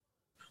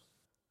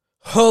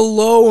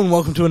Hello and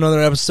welcome to another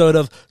episode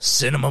of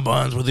Cinema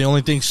Buns, where the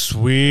only thing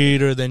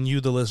sweeter than you,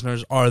 the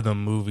listeners, are the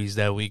movies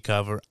that we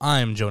cover.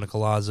 I'm Joe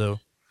Nicolazzo.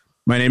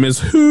 My name is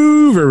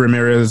Hoover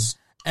Ramirez.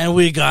 And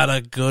we got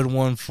a good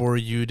one for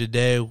you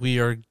today.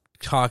 We are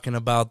talking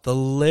about the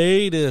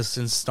latest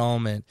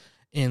installment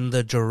in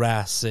the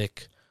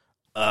Jurassic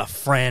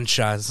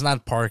franchise. It's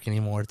not park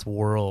anymore, it's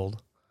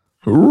world.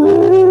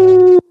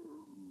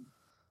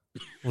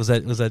 Was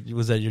that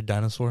your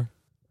dinosaur?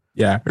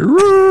 Yeah.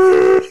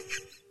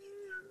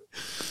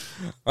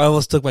 I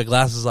almost took my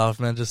glasses off,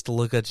 man, just to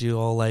look at you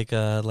all like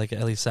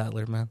Ellie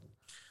Sattler, man.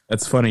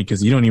 That's funny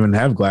because you don't even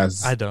have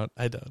glasses. I don't.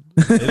 They don't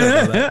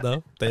know that,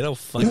 though. They don't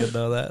fucking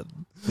know that.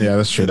 Yeah,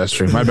 that's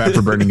true. My bad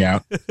for burning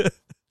out.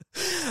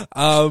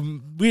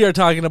 We are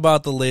talking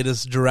about the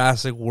latest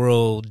Jurassic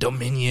World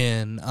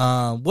Dominion.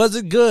 Was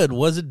it good?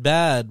 Was it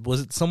bad?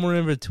 Was it somewhere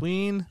in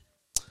between?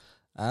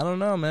 I don't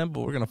know, man,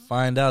 but we're going to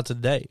find out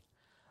today.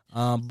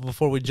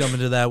 Before we jump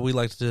into that, we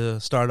like to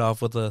start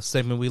off with a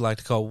segment we like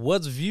to call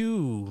What's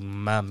View,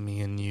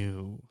 Me and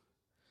You.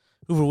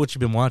 Hoover, what you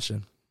been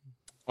watching?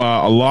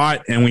 A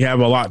lot, and we have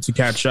a lot to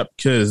catch up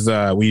because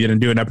we didn't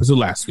do an episode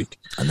last week.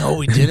 No,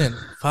 we didn't.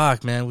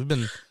 Fuck,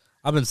 man.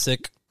 I've been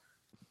sick.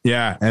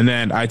 Yeah, and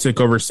then I took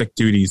over sick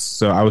duties,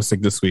 so I was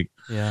sick this week.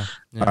 Yeah.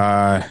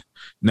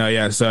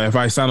 So if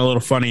I sound a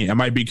little funny, it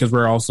might be because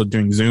we're also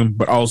doing Zoom,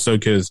 but also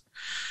because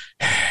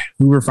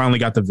Hoover finally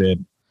got the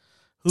vid.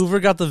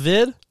 Hoover got the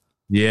vid?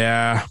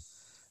 Yeah.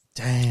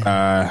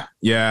 Damn.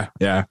 Yeah.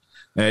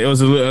 It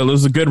was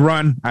a good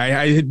run.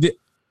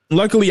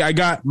 Luckily I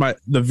got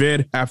the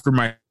vid after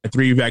my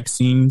 3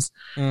 vaccines,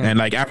 and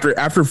like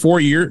after 4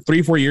 years,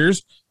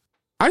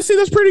 I say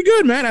that's pretty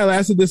good, man. I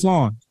lasted this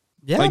long.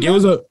 Yeah, like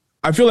man.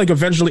 I feel like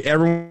eventually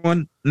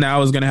everyone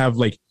now is gonna have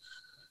like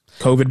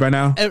COVID by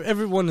now.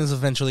 Everyone is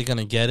eventually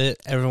gonna get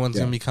it. Everyone's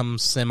gonna become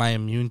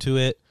semi-immune to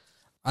it.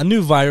 A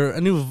new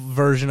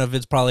version of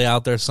it's probably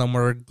out there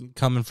somewhere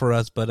coming for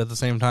us, but at the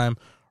same time,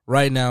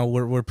 right now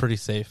we're pretty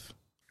safe.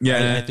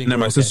 Yeah, I think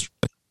my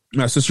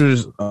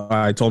sister's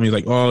told me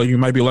like, oh, you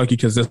might be lucky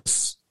because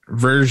this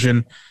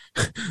version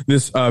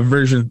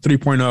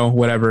 3.0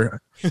 whatever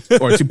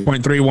or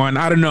 2.31,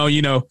 I don't know,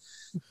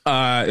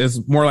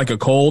 is more like a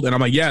cold, and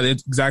I'm like, yeah,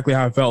 that's exactly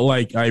how I felt.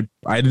 Like I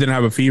didn't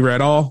have a fever at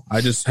all.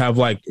 I just have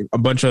like a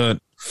bunch of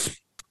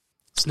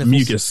sniffles.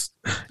 Mucus,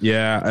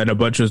 and a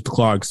bunch of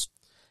clogs.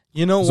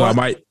 You know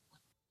what?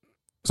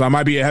 I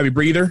might be a heavy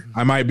breather.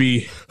 I might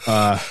be,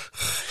 Dad,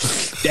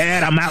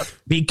 I might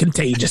be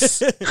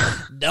contagious.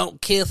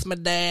 Don't kiss my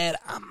dad.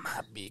 I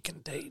might be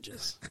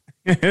contagious.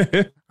 I've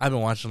been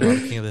watching a lot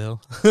of King of the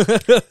Hill.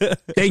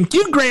 Thank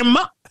you,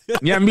 Grandma.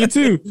 Yeah, me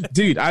too,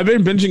 dude. I've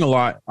been binging a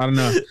lot. I don't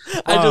know.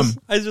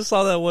 I just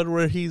saw that one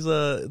where he's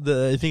I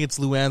think it's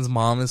Luann's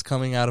mom is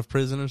coming out of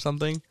prison or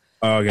something.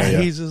 Oh, okay.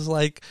 And he's just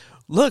like,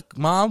 look,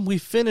 Mom, we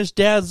finished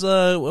Dad's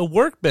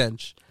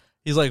workbench.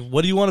 He's like,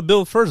 what do you want to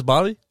build first,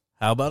 Bobby?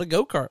 How about a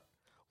go-kart?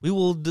 We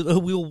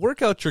will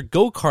work out your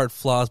go-kart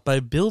flaws by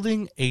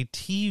building a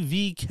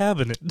TV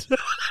cabinet.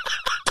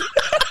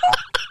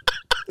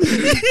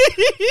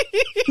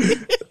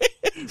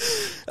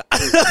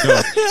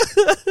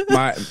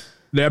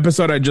 The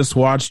episode I just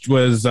watched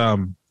was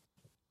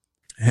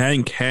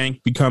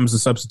Hank becomes a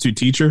substitute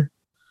teacher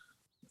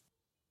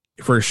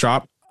for a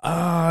shop.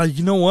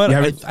 You know what? You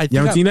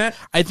haven't seen that?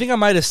 I think I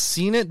might have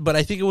seen it, but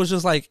I think it was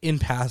just like in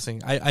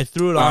passing. I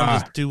threw it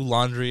on to do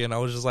laundry, and I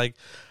was just like,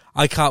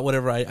 I caught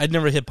whatever I'd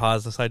never hit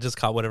pause, so I just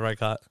caught whatever I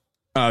caught.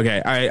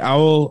 Okay, I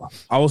will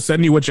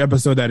send you which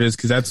episode that is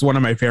because that's one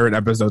of my favorite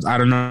episodes. I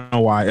don't know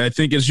why. I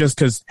think it's just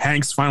because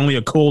Hank's finally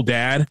a cool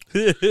dad,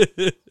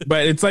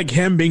 but it's like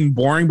him being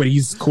boring, but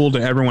he's cool to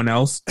everyone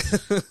else.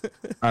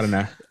 I don't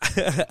know.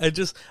 I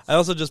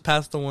also just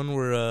passed the one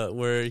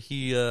where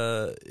he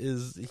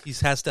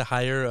has to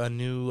hire a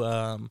new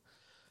what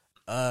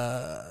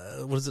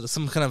is it,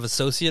 some kind of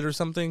associate or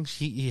something.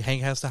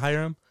 Hank has to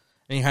hire him.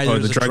 And he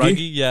hires the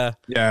druggie?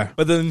 Yeah.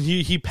 But then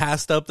he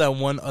passed up that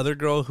one other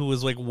girl who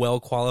was like well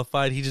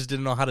qualified. He just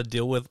didn't know how to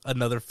deal with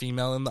another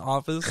female in the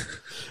office.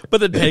 But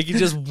then Peggy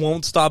just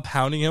won't stop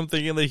hounding him,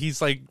 thinking that he's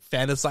like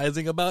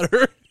fantasizing about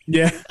her.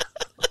 Yeah.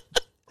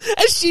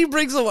 And she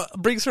brings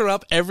her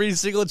up every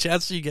single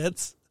chance she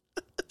gets.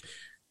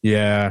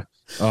 Yeah.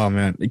 Oh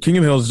man, King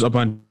of the Hill is a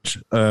bunch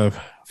of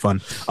fun.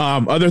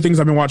 Other things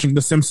I've been watching: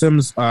 The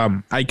Simpsons.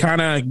 I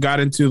kind of got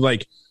into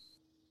like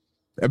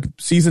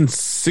season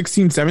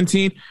 16,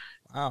 17.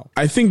 Wow.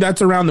 I think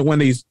that's around when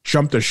they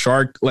jumped the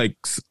shark. Like,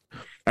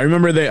 I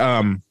remember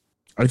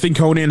I think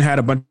Conan had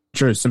a bunch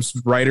of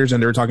Simpsons writers,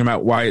 and they were talking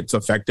about why it's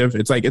effective.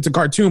 It's like it's a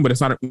cartoon, but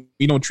it's not.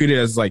 You don't treat it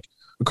as like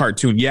a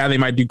cartoon. Yeah, they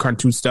might do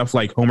cartoon stuff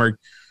like Homer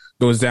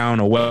goes down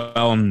a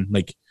well and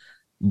like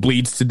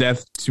bleeds to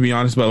death, to be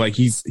honest, but like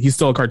he's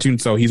still a cartoon,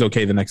 so he's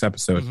okay the next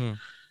episode. Mm-hmm.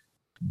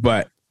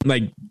 But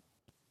like,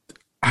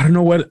 I don't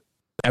know what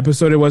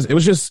episode it was. It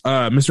was just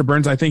Mr.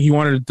 Burns. I think he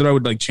wanted to throw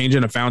like change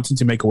in a fountain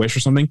to make a wish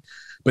or something,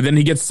 but then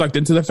he gets sucked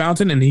into the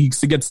fountain and he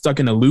gets stuck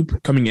in a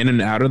loop coming in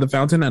and out of the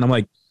fountain, and I'm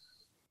like,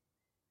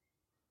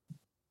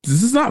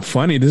 this is not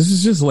funny. This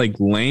is just like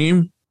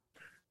lame.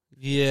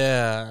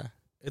 Yeah,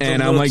 it's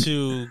And a I'm little like,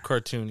 too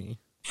cartoony.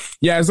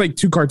 yeah, it's like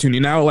too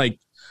cartoony now. Like,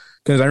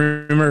 because I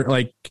remember,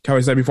 like how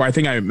I said before, I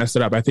think I messed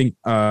it up. I think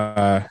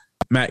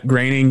Matt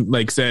Groening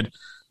like said,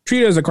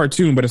 treat it as a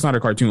cartoon, but it's not a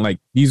cartoon. Like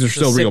these are It's a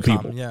still real sitcom,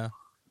 people. Yeah,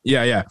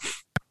 Yeah.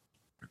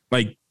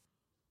 Like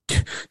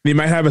they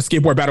might have a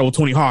skateboard battle with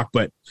Tony Hawk,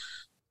 but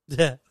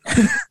yeah.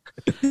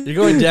 You're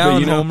going down, But,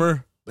 you know-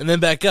 Homer, and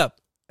then back up,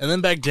 and then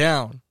back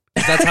down.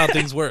 That's how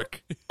things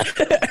work.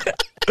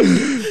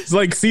 it's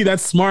like, see,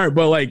 that's smart.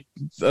 But like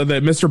the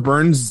Mr.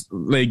 Burns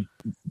like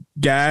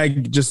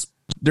gag, just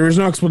there was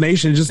no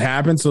explanation. It just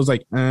happened. So it's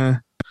like,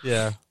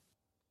 Yeah.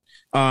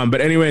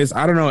 But anyways,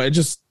 I don't know.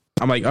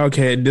 I'm like,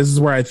 okay, this is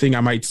where I think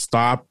I might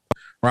stop,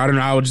 or I don't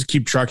know. I'll just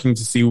keep trucking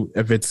to see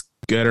if it's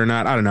good or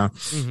not. I don't know.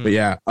 Mm-hmm. But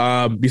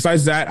yeah.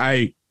 Besides that,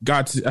 I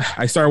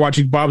started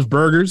watching Bob's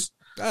Burgers.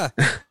 Ah,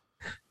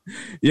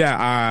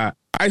 Yeah.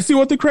 I see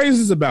what the craze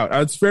is about.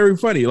 It's very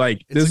funny.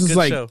 Like It's this a is good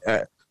like, show.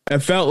 it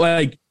felt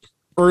like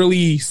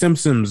early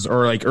Simpsons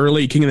or like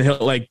early King of the Hill.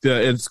 Like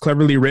it's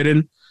cleverly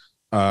written,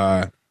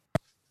 and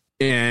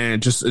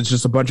it's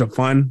just a bunch of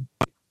fun.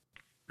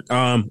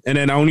 And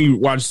then I only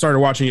started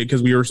watching it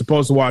because we were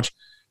supposed to watch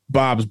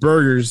Bob's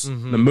Burgers,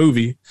 the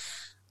movie,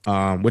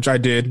 which I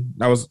did.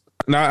 That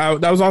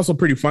was also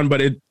pretty fun,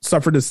 but it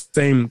suffered the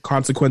same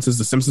consequences as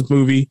the Simpsons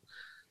movie.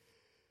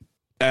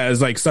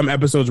 As like some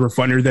episodes were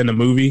funnier than the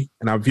movie,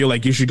 and I feel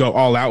like you should go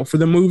all out for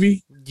the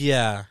movie.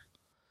 yeah.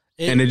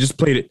 And it just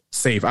played it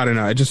safe. I don't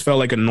know. It just felt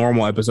like a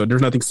normal episode.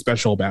 There's nothing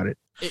special about it.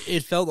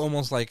 It felt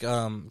almost like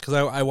because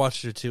I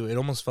watched it too. It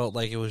almost felt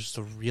like it was just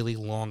a really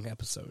long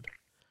episode.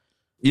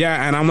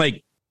 Yeah, and I'm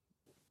like,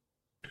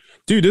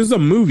 dude, this is a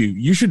movie.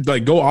 You should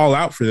like go all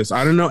out for this.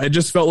 I don't know. It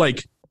just felt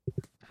like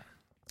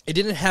It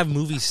didn't have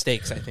movie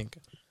stakes. I think.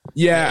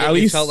 yeah, It at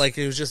least felt like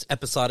it was just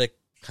episodic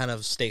kind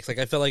of stakes. Like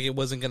I felt like it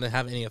wasn't going to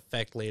have any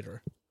effect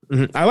later.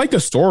 I like the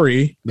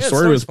story. The Yeah,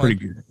 story was fun. pretty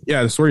good.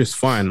 Yeah, the story is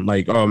fun.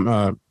 Like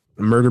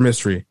murder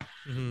mystery.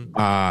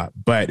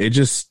 But it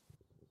just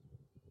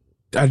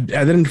I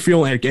didn't feel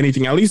like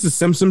anything. At least the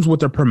Simpsons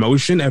with their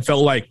promotion, it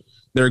felt like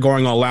they're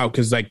going all out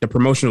because like the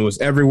promotion was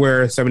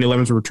everywhere.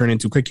 7-Elevens were turning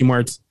into Quickie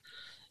Marts.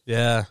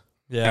 Yeah.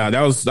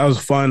 That was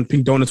fun.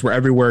 Pink donuts were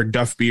everywhere.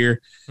 Duff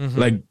beer,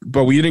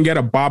 but we didn't get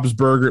a Bob's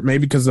Burger,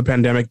 maybe because of the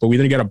pandemic. But we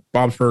didn't get a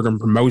Bob's Burger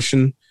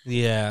promotion.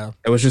 Yeah.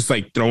 It was just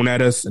like thrown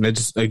at us, and it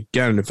just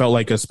again, it felt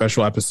like a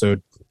special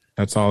episode.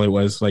 That's all it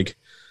was. Like,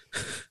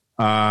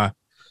 so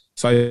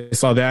I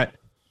saw that,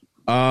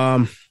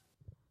 and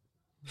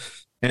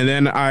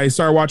then I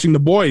started watching The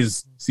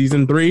Boys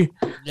season 3.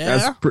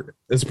 Yeah.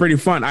 It's pretty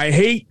fun. I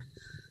hate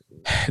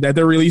that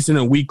they're releasing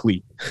it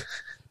weekly.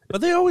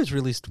 But they always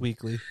released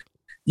weekly.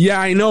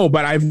 Yeah, I know,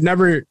 but I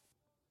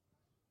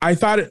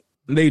thought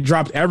they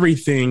dropped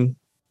everything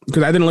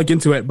because I didn't look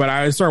into it, but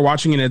I started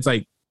watching it and it's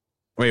like,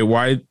 wait,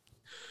 why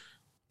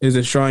is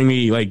it showing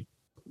me like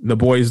The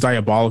Boys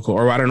Diabolical?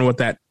 Or I don't know what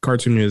that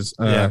cartoon is.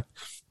 Yeah.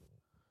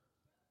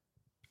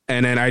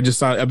 And then I just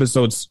saw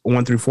episodes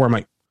 1 through 4. I'm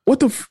like, what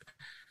the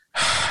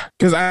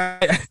because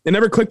it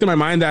never clicked in my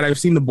mind that I've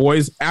seen The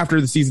Boys after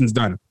the season's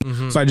done.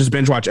 So I just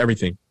binge watch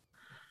everything.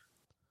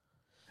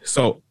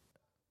 So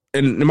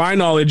in my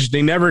knowledge,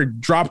 they never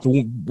dropped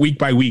week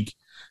by week.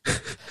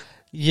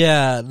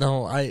 Yeah,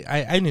 no,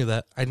 I knew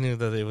that. I knew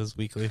that it was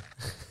weekly.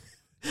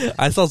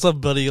 I saw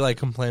somebody like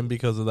complain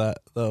because of that,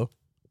 though.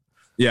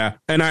 Yeah,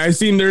 and I've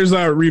seen there's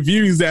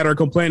reviews that are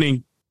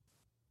complaining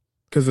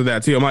because of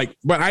that too. I'm like,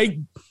 but I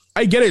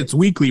get it, it's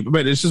weekly,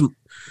 but it's just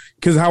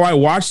because how I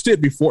watched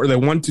it before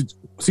the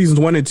seasons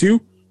 1 and 2.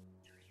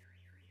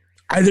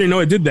 I didn't know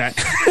it did that.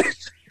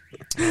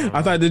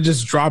 I thought they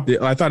just dropped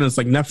it. I thought it's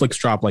like Netflix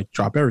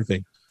drop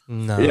everything.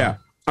 No. Yeah.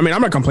 I mean,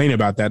 I'm not complaining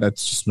about that.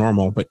 That's just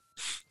normal. But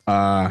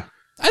I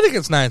think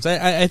it's nice.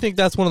 I think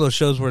that's one of those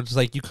shows where it's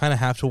like you kind of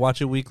have to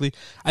watch it weekly.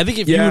 I think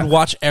if you would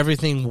watch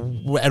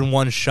everything in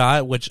one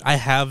shot, which I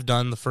have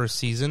done the first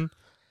season,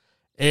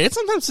 it's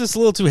sometimes just a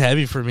little too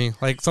heavy for me.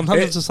 Like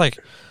sometimes it's just like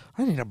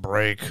I need a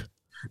break.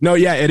 No,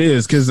 yeah, it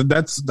is because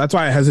that's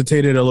why I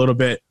hesitated a little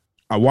bit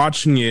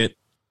watching it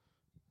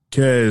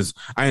because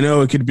I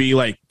know it could be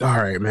like, all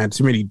right, man,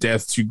 too many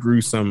deaths, too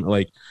gruesome.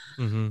 Like,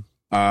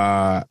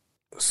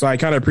 so I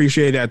kind of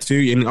appreciate that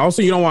too, and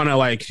also you don't want to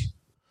like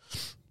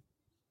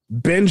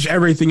binge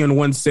everything in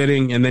one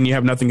sitting and then you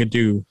have nothing to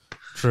do.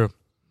 True.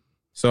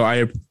 So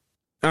I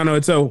don't know.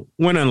 It's a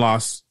win and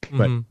loss,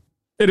 but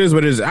it is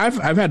what it is.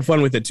 I've had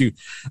fun with it too.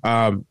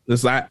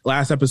 This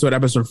last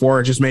episode 4,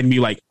 it just made me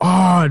like,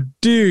 oh,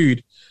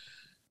 dude.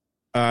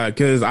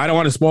 Because I don't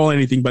want to spoil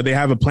anything, but they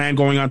have a plan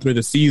going on through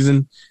the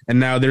season, and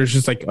now there's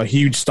just like a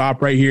huge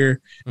stop right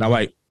here, and I'm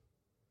like,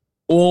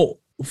 well,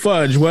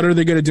 fudge, what are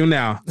they gonna do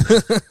now?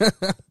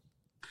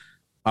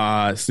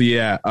 So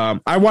yeah,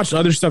 I watched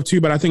other stuff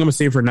too, but I think I'm gonna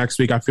save for next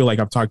week. I feel like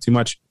I've talked too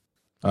much.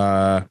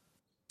 And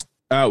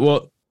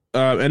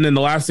then the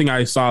last thing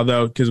I saw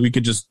though, because we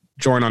could just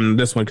join on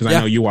this one because I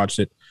know you watched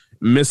it,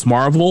 Miss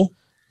Marvel.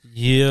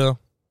 Yeah.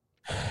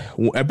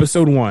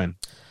 Episode 1.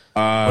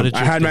 What did you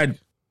think?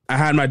 I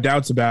had my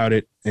doubts about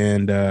it,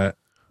 and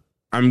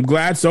I'm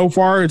glad so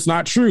far it's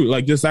not true.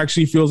 Like, this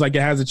actually feels like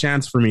it has a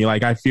chance for me.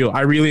 Like,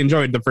 I really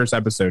enjoyed the first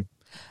episode.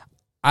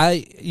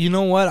 You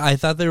know what? I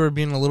thought they were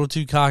being a little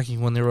too cocky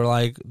when they were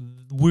like,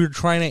 we're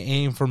trying to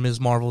aim for Ms.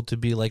 Marvel to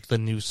be like the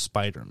new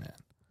Spider-Man.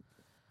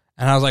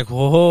 And I was like,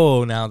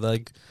 whoa, now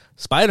like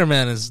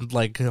Spider-Man is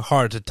like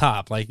hard to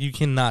top. Like, you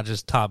cannot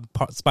just top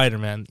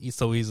Spider-Man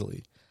so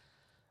easily.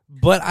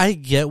 But I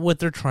get what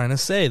they're trying to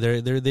say.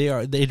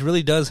 It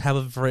really does have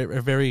a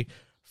very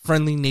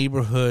friendly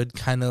neighborhood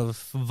kind of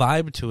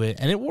vibe to it,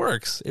 and it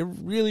works. It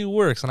really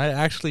works, and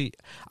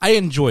I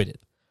enjoyed it.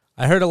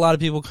 I heard a lot of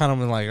people kind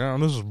of like, "Oh,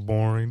 this is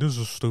boring. This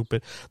is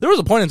stupid." There was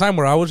a point in time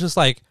where I was just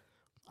like,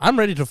 "I'm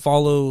ready to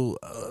follow.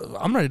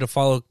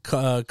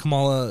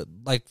 Kamala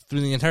like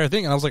through the entire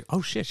thing," and I was like,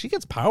 "Oh shit, she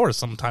gets powers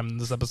sometime in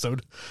this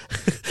episode."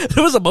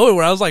 There was a moment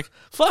where I was like,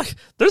 "Fuck,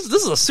 this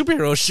is a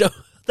superhero show."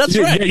 That's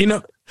right. Yeah,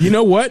 you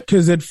know what?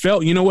 Because it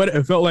felt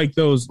like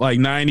those like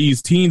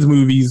 '90s teens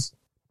movies.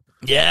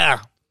 Yeah.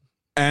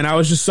 And I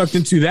was just sucked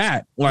into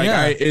that. Like,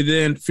 yeah. It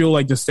didn't feel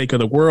like the stake of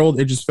the world.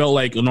 It just felt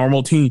like a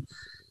normal teen.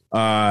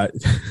 I'm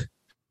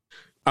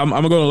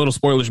gonna go a little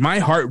spoilers. My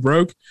heart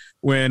broke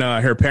when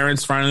her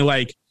parents finally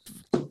like,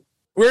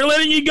 we're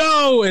letting you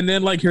go, and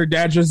then like her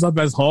dad dresses up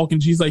as Hulk,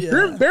 and she's like,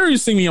 you're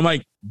embarrassing me. I'm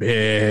like,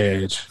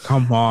 bitch,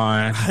 come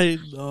on. I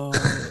know.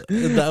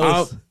 That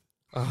was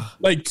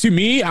like, to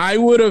me, I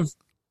would have.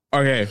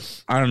 Okay,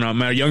 I don't know. In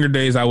my younger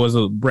days, I was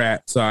a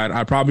brat, so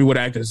I probably would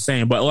act the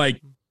same. But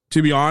like,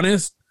 to be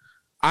honest,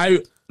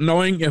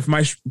 knowing if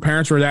my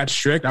parents were that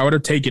strict, I would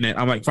have taken it.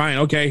 I'm like, fine,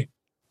 okay.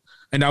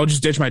 And I would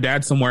just ditch my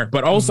dad somewhere.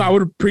 But also,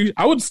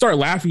 I would start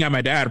laughing at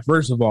my dad,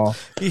 first of all.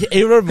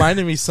 It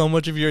reminded me so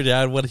much of your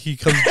dad when he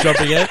comes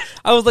jumping in.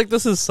 I was like,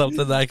 this is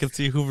something that I could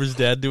see Hoover's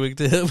dad doing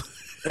to him.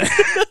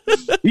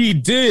 He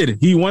did.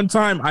 One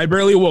time, I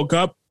barely woke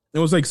up. It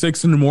was like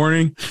 6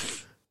 a.m.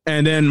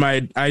 And then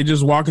I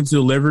just walk into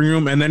the living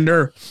room, and then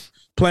they're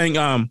playing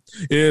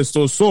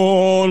Estos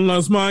son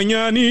las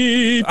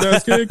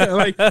mañanitas,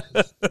 like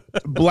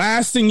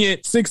blasting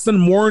it 6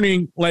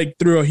 a.m. like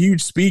through a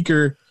huge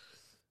speaker,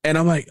 and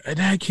I'm like,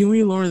 Dad, can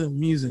we lower the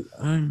music?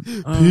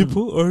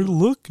 People are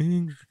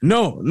looking.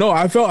 No,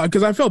 I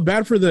felt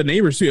bad for the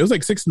neighbors too. It was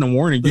like 6 a.m.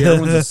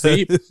 Everyone's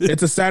asleep.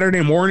 It's a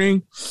Saturday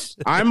morning.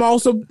 I'm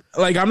also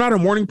like, I'm not a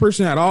morning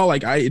person at all.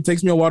 Like, it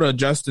takes me a while to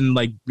adjust and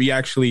like be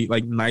actually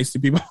like nice to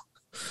people.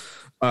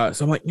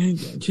 So I'm like, yeah,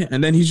 I can't.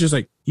 And then he's just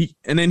like, he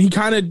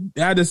kind of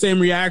had the same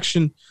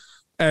reaction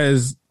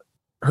as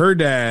her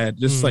dad.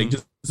 Just like,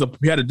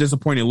 he had a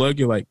disappointed look.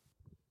 You're like,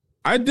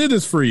 I did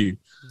this for you.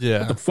 Yeah.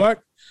 What the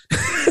fuck?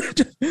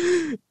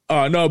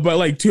 No, but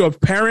like, to a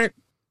parent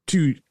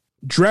to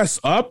dress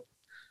up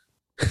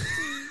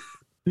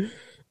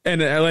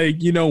and like,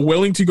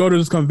 willing to go to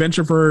this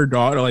convention for her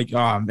daughter, like,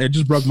 it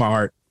just broke my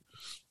heart.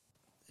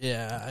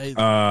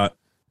 Yeah.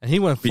 And he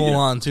went full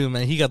on too,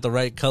 man. He got the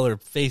right color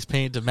face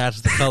paint to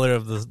match the color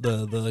of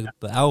the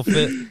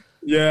outfit.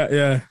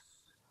 Yeah.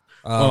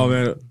 Oh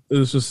man, it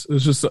was just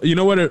you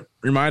know what it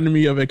reminded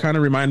me of? It kind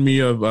of reminded me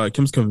of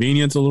Kim's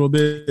Convenience a little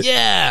bit.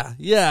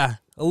 Yeah,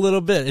 a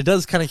little bit. It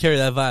does kind of carry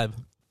that vibe.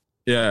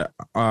 Yeah,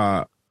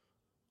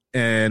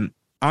 and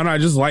I don't know, I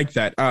just like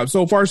that.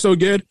 So far so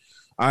good.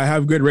 I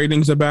have good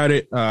ratings about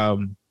it.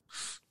 I'm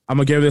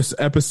gonna give this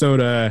episode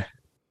a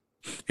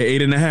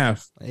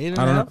 8.5.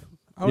 8.5.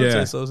 I would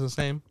say so. It's the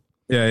same.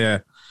 Yeah.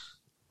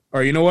 All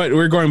right, you know what?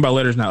 We're going by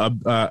letters now.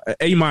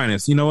 A-.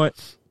 You know what?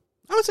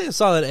 I would say a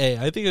solid A.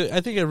 I think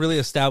it really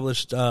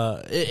established.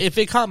 If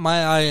it caught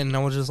my eye and I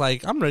was just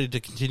like, I'm ready to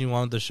continue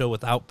on with the show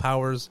without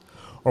powers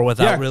or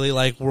without really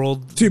like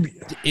world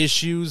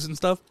issues and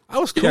stuff, I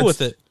was cool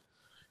with it.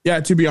 Yeah,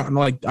 to be honest,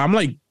 like I'm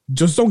like,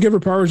 just don't give her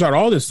powers at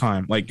all this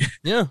time. Like,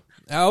 yeah.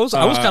 I was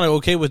kind of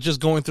okay with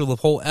just going through the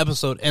whole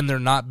episode and there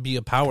not be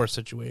a power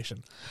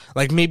situation,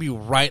 like maybe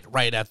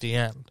right at the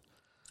end.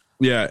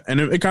 Yeah, and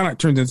it kind of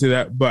turns into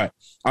that. But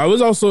I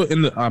was also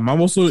I'm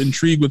also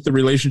intrigued with the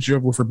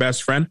relationship with her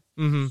best friend,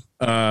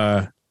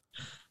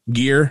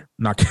 Gear.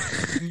 Not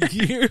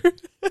Gear.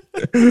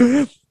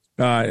 No,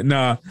 I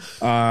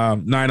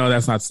know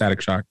that's not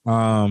Static Shock.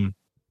 But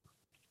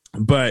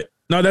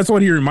no, that's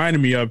what he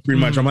reminded me of. Pretty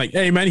much, I'm like,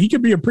 hey man, he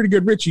could be a pretty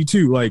good Richie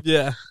too. Like,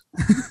 yeah,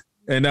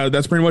 and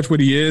that's pretty much what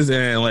he is.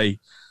 And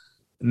like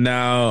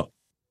now.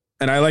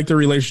 And I like the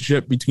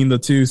relationship between the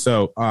two.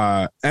 So,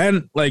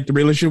 and like the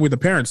relationship with the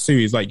parents too.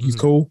 He's like, he's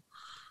cool.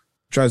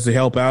 Tries to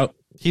help out.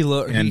 He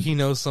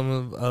knows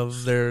some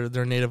of their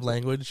native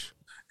language.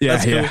 Yeah,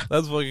 that's cool.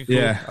 That's fucking cool.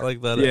 Yeah. I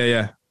like that.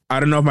 Yeah.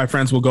 I don't know if my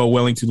friends will go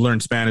willing to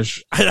learn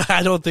Spanish.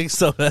 I don't think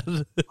so,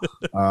 man.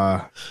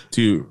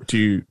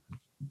 To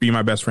be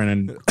my best friend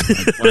and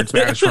learn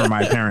Spanish for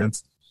my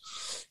parents.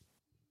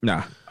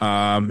 Nah.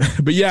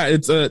 But yeah,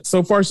 it's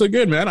so far so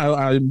good, man.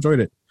 I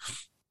enjoyed it.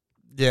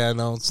 Yeah,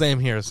 no, same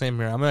here.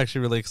 I'm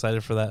actually really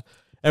excited for that.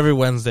 Every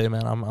Wednesday,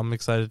 man, I'm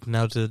excited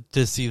now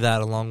to see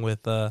that along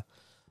with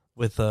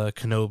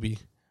Kenobi.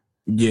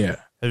 Yeah.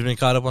 Have you been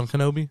caught up on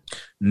Kenobi?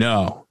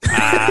 No.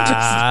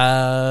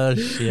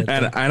 Shit.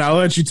 And I'll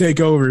let you take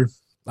over.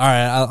 All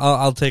right,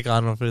 I'll take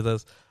on for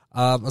this.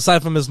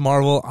 Aside from Ms.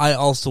 Marvel, I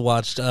also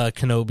watched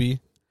Kenobi.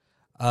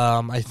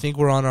 I think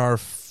we're on our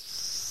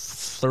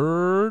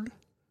third,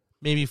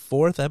 maybe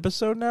fourth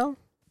episode now.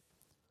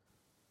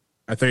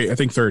 I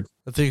think third.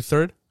 I think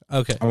third.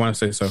 Okay, I want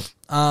to say so.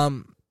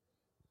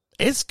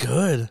 It's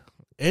good.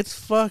 It's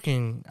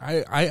fucking.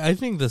 I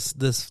think this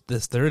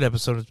third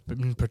episode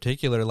in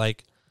particular,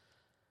 like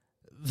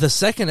the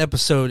second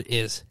episode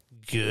is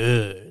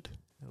good.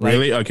 Like,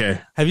 really? Okay.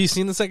 Have you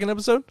seen the second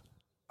episode?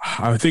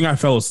 I think I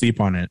fell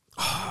asleep on it.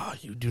 Oh,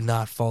 you do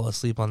not fall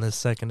asleep on this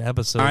second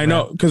episode. I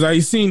know, because I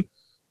think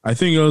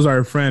it was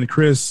our friend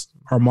Chris,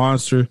 our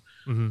monster.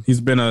 Mm-hmm.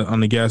 He's been on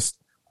the guest.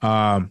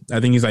 I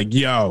think he's like,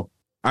 yo,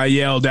 I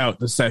yelled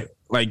out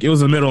like it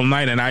was the middle of the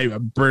night and I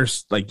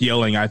burst like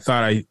yelling. I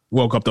thought I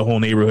woke up the whole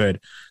neighborhood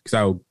because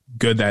how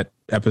good that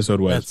episode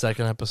was. That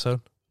second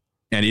episode.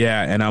 And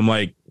yeah, and I'm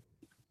like,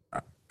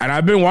 and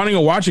I've been wanting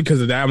to watch it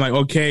because of that. I'm like,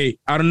 okay,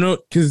 I don't know,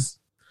 because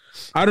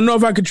I don't know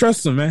if I could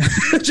trust him, man.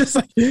 Just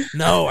like,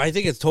 no, I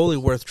think it's totally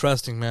worth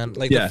trusting, man.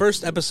 Like the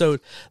first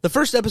episode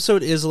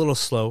is a little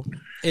slow.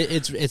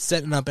 It's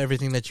setting up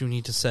everything that you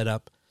need to set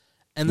up,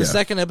 and the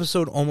second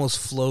episode almost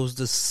flows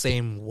the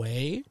same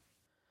way,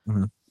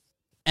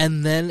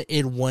 and then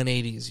it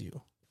 180s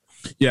you.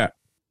 Yeah.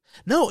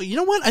 No, you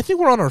know what? I think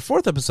we're on our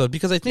fourth episode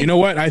because I think, you know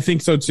what? I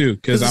think so too,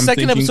 because the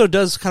second episode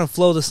does kind of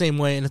flow the same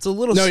way, and it's a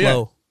little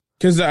slow.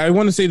 Because I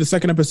want to say the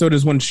second episode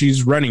is when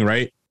she's running,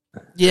 right?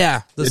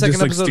 Yeah, the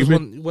second episode is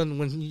stupid?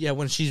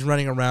 when she's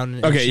running around.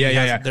 And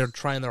Okay, they're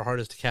trying their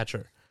hardest to catch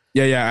her.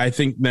 Yeah. I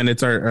think then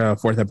it's our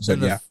fourth episode.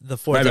 The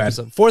fourth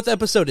episode. Fourth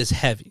episode is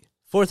heavy.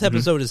 Fourth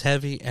episode is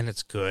heavy, and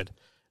it's good.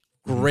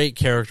 Great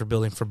character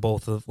building for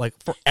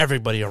for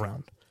everybody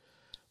around.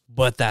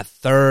 But that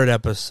third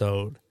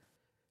episode,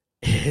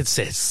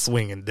 it's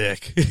swinging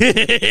dick.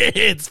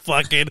 It's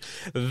fucking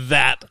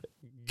that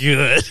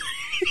good.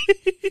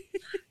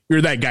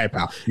 You're that guy,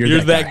 pal.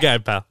 You're that guy,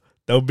 pal.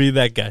 Don't be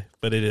that guy,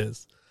 but it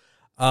is.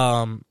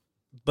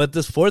 But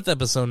this fourth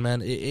episode,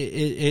 man,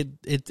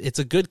 it's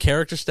a good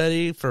character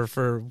study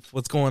for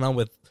what's going on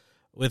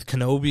with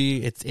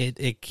Kenobi.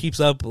 It keeps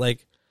up,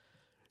 like,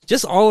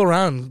 just all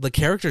around. The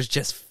characters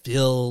just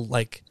feel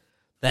like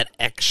that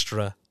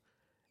extra,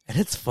 and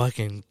it's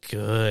fucking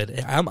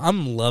good.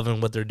 I'm loving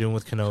what they're doing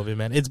with Kenobi,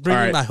 man. It's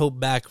bringing my hope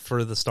back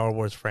for the Star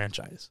Wars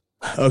franchise.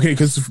 Okay,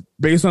 because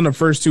based on the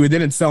first two, it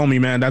didn't sell me,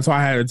 man. That's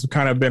why it's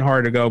kind of been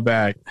hard to go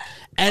back.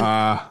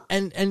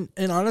 And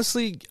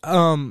honestly,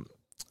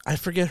 I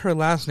forget her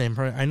last name.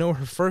 I know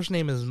her first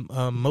name is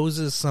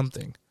Moses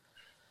something.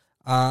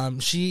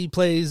 She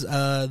plays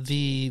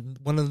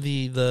one of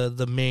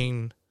the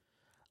main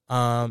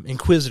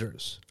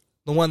Inquisitors,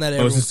 the one that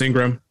Moses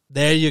Ingram.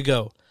 There you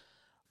go.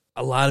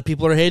 A lot of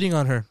people are hating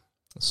on her.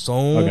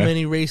 So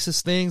many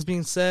racist things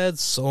being said.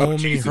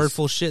 Many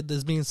hurtful shit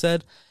that's being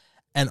said.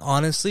 And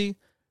honestly,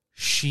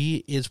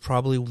 she is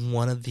probably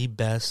one of the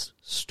best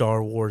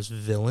Star Wars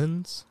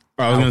villains.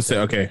 I was going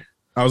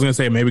to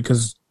say maybe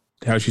because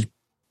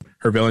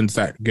her villain's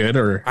that good,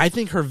 or I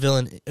think her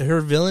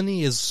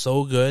villainy is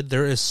so good.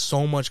 There is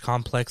so much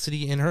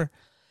complexity in her.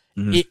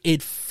 Mm-hmm.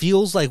 It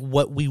feels like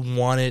what we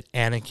wanted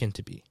Anakin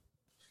to be.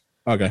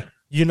 Okay.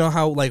 You know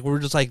how, like, we're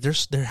just like, there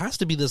has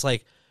to be this,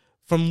 like,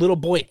 from little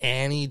boy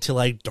Annie to,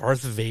 like,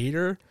 Darth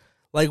Vader.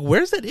 Like,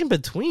 where's that in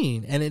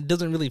between? And it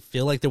doesn't really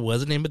feel like there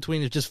was an in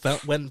between. It just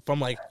went from,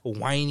 like, a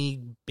whiny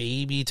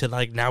baby to,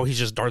 like, now he's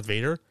just Darth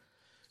Vader.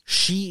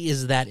 She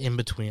is that in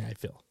between, I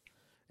feel.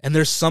 And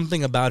there's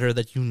something about her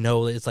that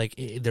it's like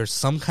there's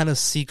some kind of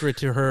secret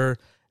to her,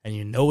 and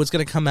you know it's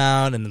going to come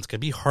out, and it's going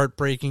to be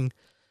heartbreaking.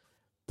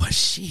 But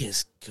she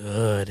is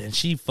good, and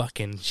she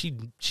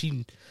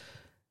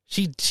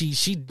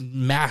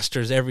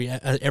masters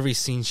every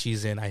scene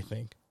she's in, I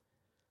think.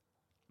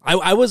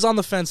 I was on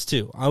the fence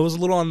too. I was a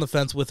little on the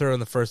fence with her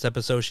in the first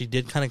episode. She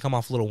did kind of come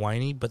off a little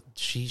whiny, but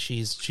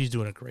she's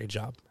doing a great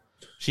job.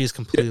 She has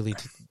completely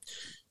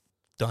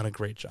done a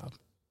great job.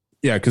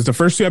 Yeah, because the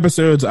first two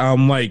episodes,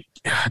 I'm like,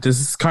 this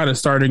is kind of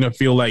starting to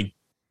feel like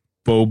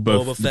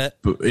Boba Fett.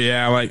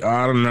 Yeah, like,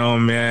 I don't know,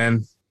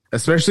 man.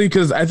 Especially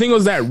because I think it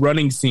was that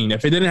running scene.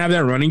 If it didn't have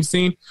that running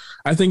scene,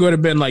 I think it would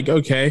have been like,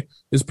 okay,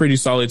 it's a pretty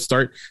solid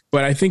start.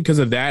 But I think because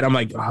of that, I'm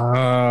like,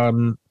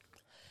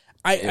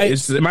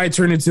 it might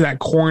turn into that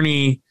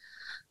corniness,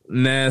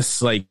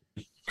 like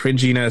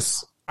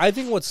cringiness. I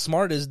think what's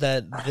smart is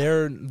that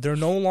they're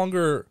no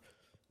longer,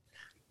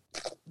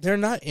 they're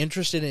not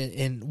interested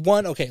in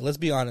one. Okay, let's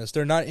be honest.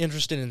 They're not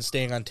interested in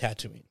staying on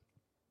Tatooine.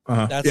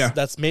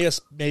 That's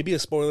maybe a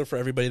spoiler for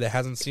everybody that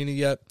hasn't seen it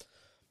yet.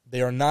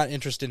 They are not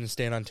interested in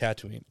staying on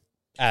Tatooine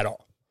at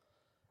all.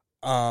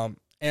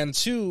 And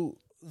two,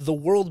 the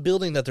world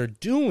building that they're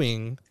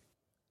doing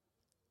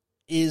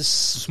is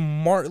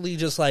smartly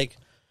just like,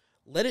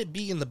 let it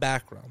be in the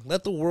background.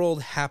 Let the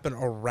world happen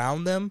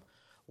around them.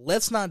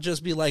 Let's not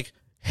just be like,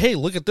 hey,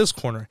 look at this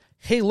corner.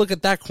 Hey, look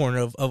at that corner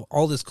of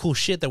all this cool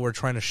shit that we're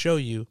trying to show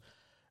you,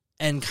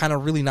 and kind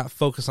of really not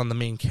focus on the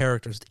main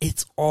characters.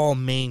 It's all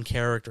main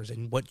characters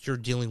and what you're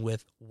dealing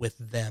with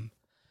them.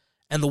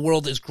 And the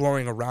world is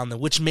growing around them,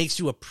 which makes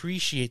you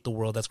appreciate the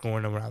world that's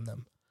growing around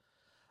them.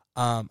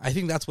 I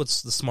think that's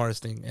what's the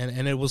smartest thing,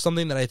 and it was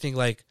something that I think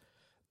like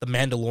the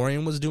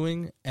Mandalorian was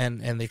doing,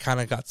 and they kind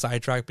of got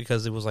sidetracked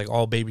because it was like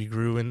all Baby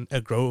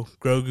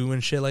Grogu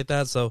and shit like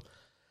that. So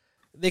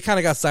they kind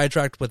of got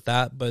sidetracked with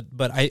that.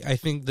 But I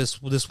think this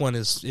one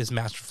is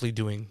masterfully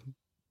doing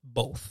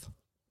both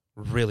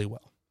really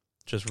well,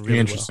 just really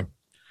interesting. Well.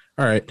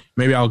 All right,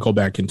 maybe I'll go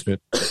back into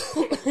it.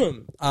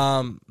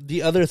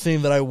 The other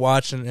thing that I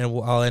watched, and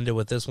I'll end it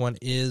with this one,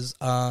 is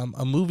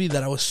a movie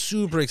that I was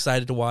super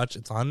excited to watch.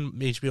 It's on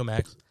HBO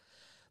Max.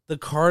 The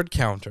Card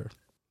Counter.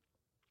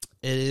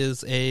 It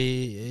is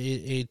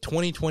a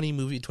 2020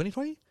 movie.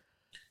 2020?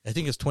 I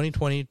think it's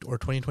 2020 or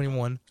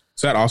 2021.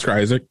 Is that Oscar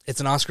Isaac? It's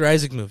an Oscar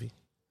Isaac movie.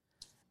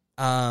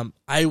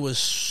 I was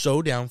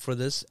so down for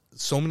this.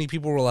 So many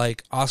people were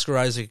like, Oscar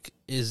Isaac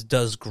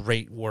does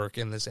great work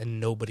in this, and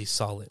nobody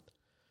saw it.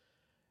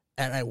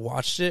 And I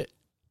watched it,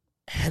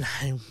 and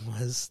I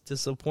was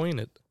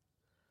disappointed.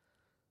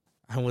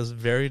 I was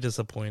very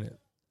disappointed.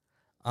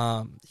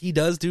 He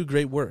does do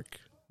great work,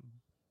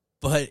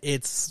 but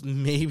it's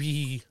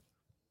maybe,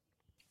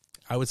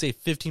 I would say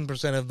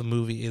 15% of the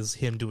movie is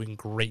him doing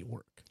great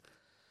work.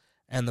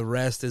 And the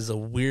rest is a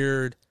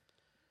weird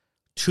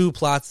two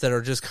plots that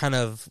are just kind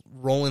of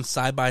rolling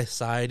side by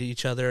side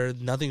each other.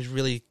 Nothing's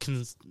really,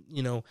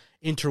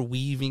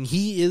 interweaving.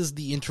 He is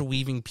the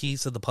interweaving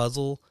piece of the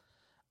puzzle.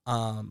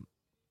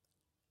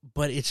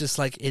 But it's just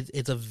like,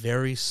 it's a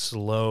very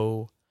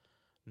slow,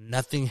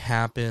 nothing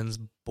happens,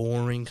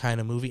 boring kind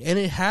of movie. And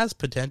it has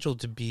potential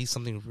to be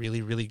something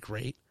really, really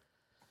great.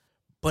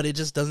 But it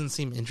just doesn't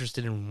seem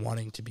interested in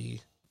wanting to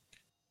be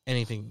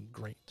anything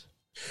great.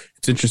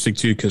 It's interesting,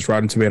 too, because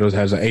Rotten Tomatoes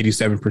has an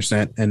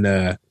 87% and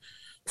a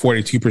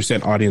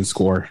 42% audience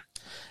score.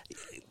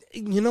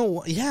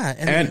 Yeah.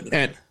 And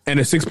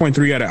a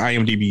 6.3 out of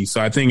IMDb.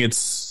 So I think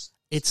it's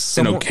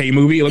an okay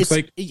movie, it looks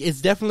like.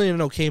 It's definitely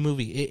an okay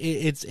movie.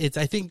 It's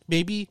I think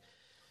maybe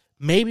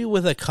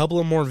with a couple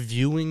of more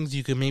viewings,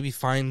 you could maybe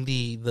find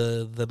the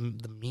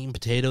meat and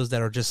potatoes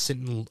that are just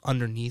sitting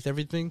underneath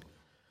everything.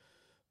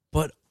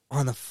 But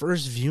on the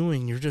first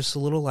viewing, you're just a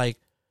little like,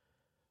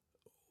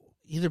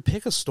 either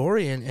pick a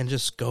story and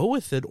just go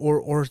with it,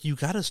 or you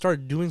got to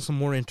start doing some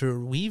more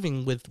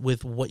interweaving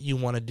with what you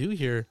want to do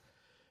here,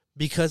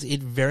 because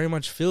it very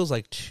much feels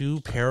like two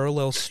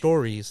parallel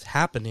stories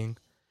happening,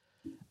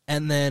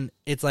 and then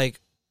it's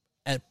like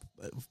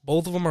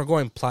both of them are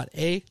going plot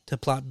A to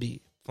plot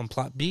B, from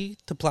plot B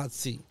to plot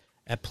C.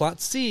 At plot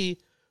C,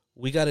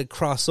 we got to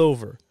cross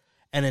over,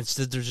 and it's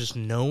that there's just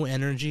no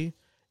energy.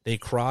 They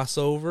cross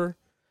over,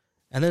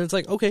 and then it's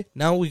like, okay,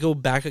 now we go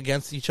back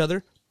against each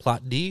other.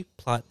 Plot D,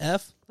 plot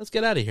F. Let's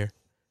get out of here.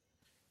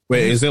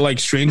 Wait, is it like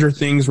Stranger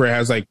Things where it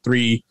has like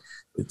three,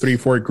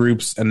 4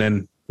 groups, and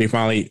then they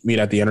finally meet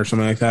at the end or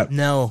something like that?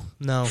 No.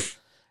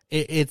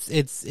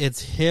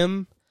 It's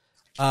him.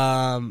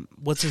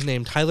 What's his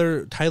name?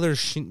 Tyler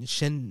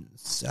Shin.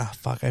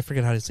 Fuck, I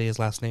forget how to say his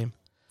last name.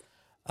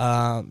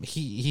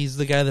 He's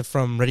the guy that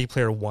from Ready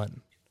Player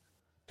One.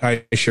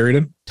 Ty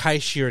Sheridan. Ty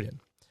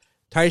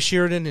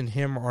Sheridan and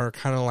him are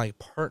kind of like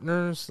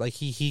partners. Like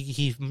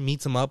he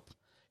meets him up.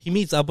 He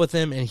meets up with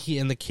him, and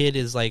the kid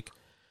is like,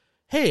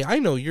 "Hey, I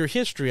know your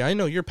history. I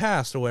know your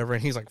past, or whatever."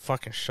 And he's like,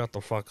 "Fucking shut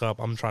the fuck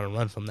up. I'm trying to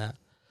run from that."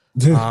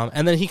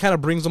 And then he kind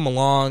of brings him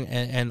along,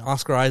 and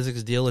Oscar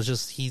Isaac's deal is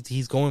just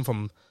he's going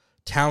from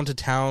town to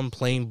town,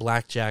 playing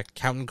blackjack,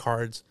 counting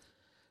cards,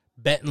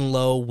 betting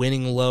low,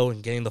 winning low,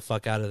 and getting the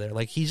fuck out of there.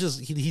 Like he's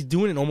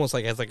doing it almost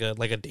like as like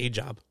a day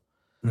job,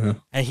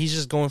 and he's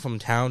just going from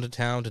town to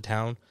town to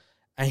town,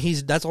 and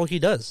that's all he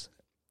does,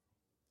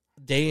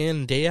 day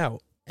in, day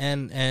out.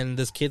 And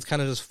this kid's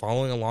kind of just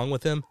following along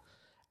with him.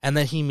 And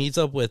then he meets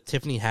up with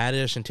Tiffany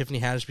Haddish, and Tiffany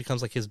Haddish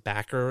becomes like his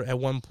backer at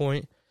one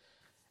point.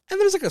 And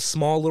there's like a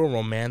small little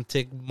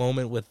romantic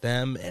moment with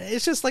them. And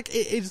it's just like,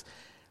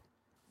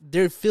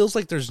 there feels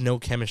like there's no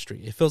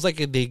chemistry. It feels like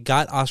they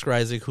got Oscar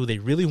Isaac, who they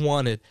really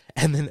wanted,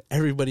 and then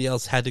everybody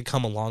else had to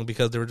come along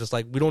because they were just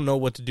like, we don't know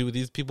what to do with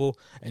these people,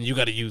 and you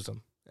got to use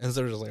them. And so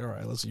they're just like, all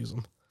right, let's use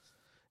them.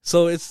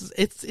 So it's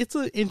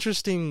an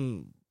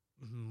interesting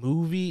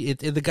movie.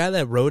 The guy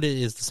that wrote it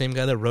is the same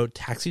guy that wrote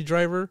Taxi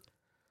Driver,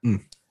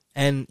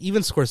 and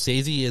even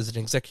Scorsese is an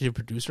executive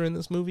producer in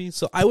this movie.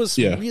 So I was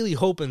really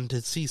hoping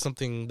to see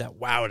something that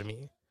wowed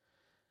me,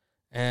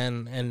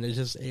 and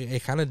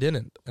it kind of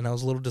didn't, and I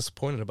was a little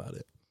disappointed about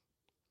it.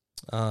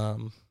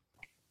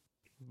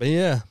 But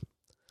yeah,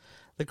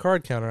 The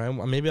Card Counter.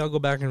 Maybe I'll go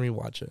back and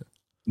rewatch it.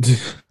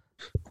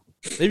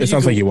 It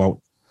sounds like you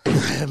won't.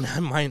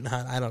 I might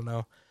not. I don't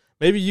know.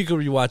 Maybe you could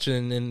rewatch it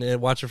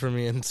and watch it for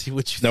me and see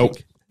what you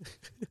think.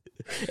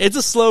 It's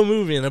a slow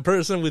movie, and a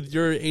person with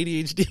your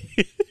ADHD,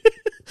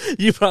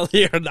 you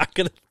probably are not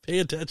going to pay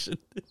attention.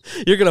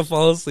 You're going to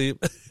fall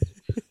asleep.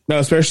 No,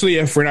 especially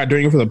if we're not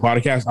doing it for the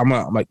podcast.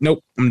 I'm like,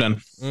 nope, I'm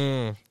done.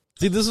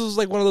 See, this was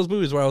like one of those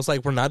movies where I was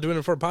like, we're not doing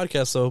it for a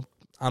podcast, so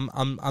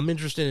I'm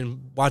interested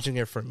in watching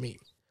it for me.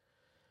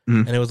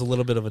 And it was a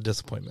little bit of a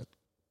disappointment.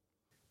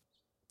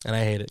 And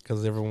I hate it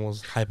because everyone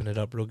was hyping it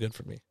up real good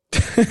for me.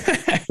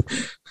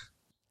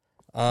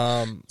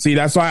 See,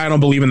 that's why I don't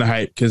believe in the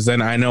hype, because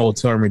then I know it'll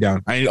tear me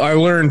down. I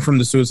learned from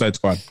the Suicide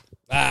Squad.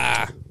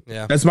 Yeah.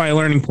 That's my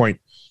learning point.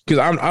 Because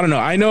I don't know.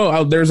 I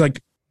know there's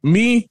like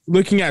me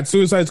looking at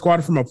Suicide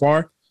Squad from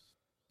afar.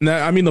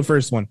 I mean the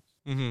first one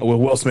with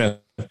Will Smith.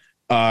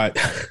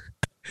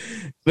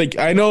 Like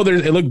I know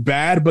it looked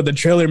bad, but the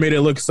trailer made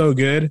it look so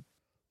good.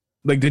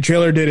 Like the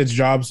trailer did its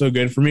job so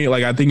good for me.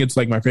 Like I think it's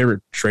like my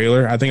favorite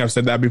trailer. I think I've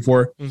said that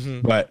before.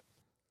 But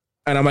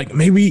and I'm like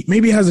maybe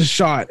it has a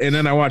shot. And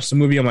then I watched the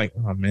movie. I'm like,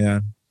 oh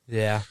man,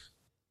 yeah.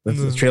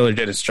 The trailer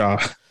did its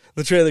job.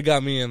 The trailer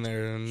got me in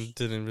there and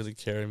didn't really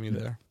carry me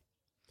there.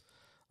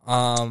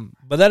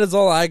 But that is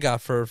all I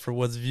got for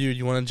what's viewed.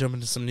 You want to jump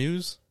into some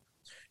news?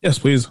 Yes,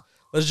 please.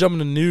 Let's jump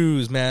into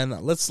news, man.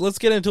 Let's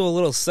get into a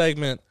little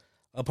segment,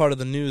 a part of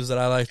the news that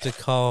I like to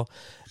call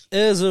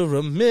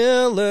Ezra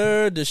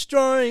Miller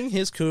destroying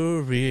his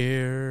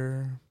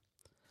career.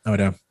 Oh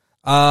damn.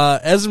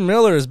 Ezra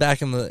Miller is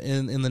back in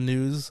the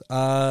news,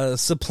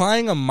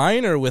 supplying a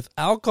minor with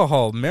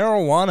alcohol,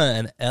 marijuana,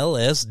 and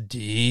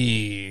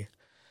LSD.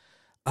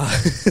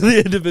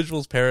 The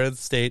individual's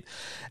parents state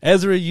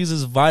Ezra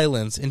uses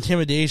violence,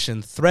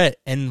 intimidation, threat,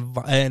 and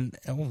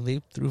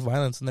they threw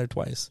violence in there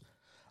twice.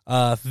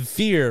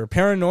 Fear,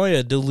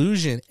 paranoia,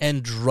 delusion,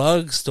 and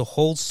drugs to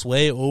hold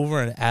sway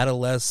over an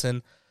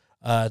adolescent.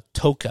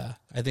 Toka,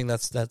 I think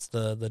that's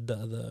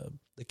the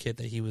kid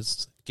that he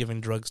was giving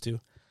drugs to.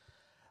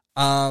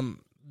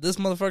 This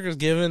motherfucker's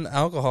giving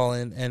alcohol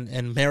and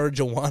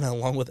marijuana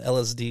along with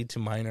LSD to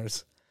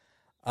minors.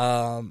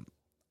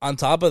 On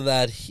top of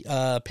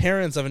that,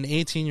 parents of an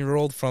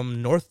 18-year-old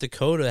from North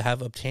Dakota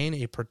have obtained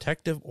a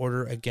protective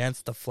order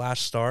against the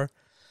Flash star.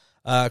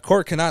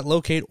 Court cannot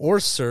locate or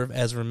serve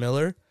Ezra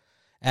Miller,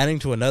 adding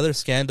to another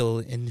scandal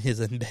in his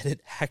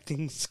embedded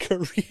acting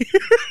career.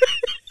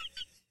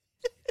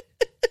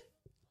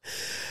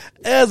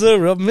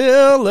 Ezra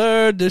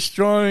Miller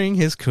destroying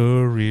his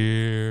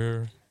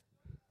career.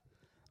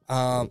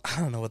 I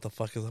don't know what the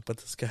fuck is up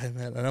with this guy,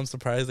 man, and I'm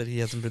surprised that he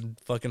hasn't been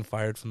fucking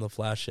fired from the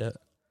Flash yet.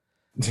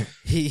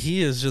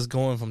 He is just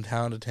going from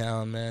town to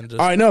town, man. Just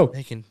I know,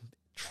 making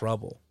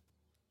trouble.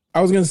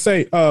 I was gonna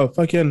say,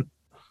 fucking,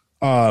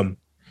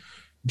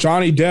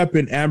 Johnny Depp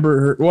and Amber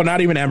Heard. Well,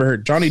 not even Amber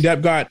Heard. Johnny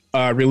Depp got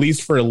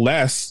released for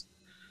less,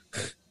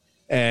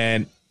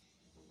 and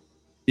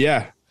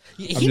yeah,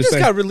 he just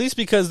got released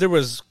because there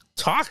was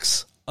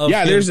talks. Of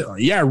there's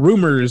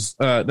rumors.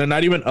 They're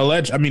not even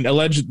alleged. I mean,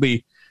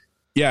 allegedly,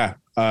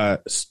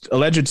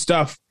 alleged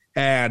stuff,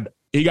 and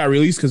he got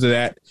released because of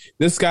that.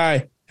 This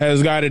guy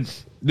has gotten.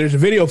 There's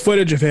video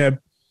footage of him.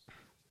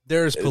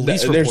 There's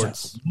police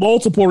reports.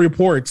 Multiple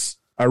reports,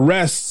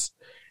 arrests,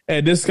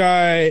 and this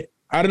guy.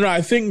 I don't know.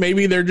 I think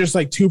maybe they're just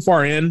like too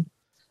far in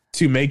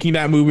to making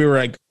that movie. We're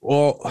like,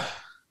 well,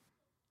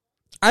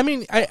 I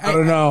mean, I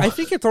don't know. I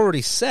think it's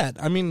already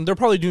set. I mean, they're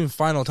probably doing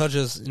final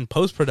touches in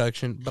post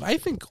production, but I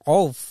think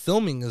all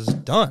filming is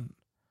done.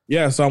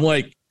 Yeah, so I'm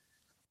like,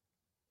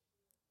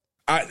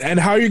 and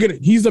how are you gonna?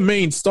 He's the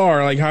main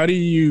star. Like, how do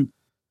you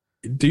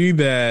do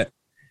that?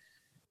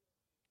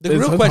 The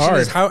real question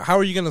is how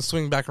are you gonna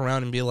swing back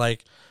around and be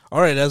like,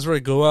 all right,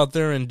 Ezra, go out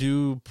there and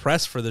do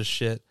press for this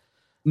shit.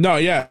 No,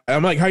 yeah.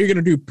 I'm like, how are you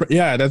going to do?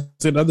 Yeah,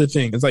 that's another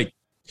thing. It's like,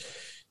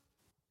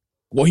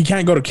 well, he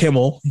can't go to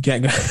Kimmel. He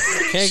can't go.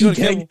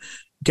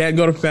 Can't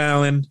go to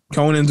Fallon.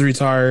 Conan's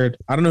retired.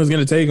 I don't know who's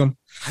going to take him.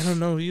 I don't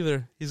know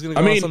either. He's going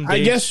to go on some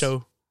Dave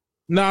show.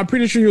 No, I'm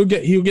pretty sure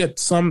he'll get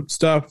some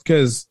stuff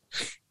because,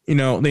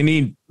 they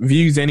need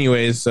views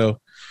anyways.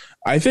 So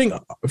I think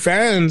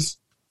fans,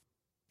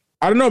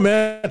 I don't know,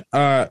 man.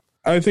 I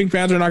think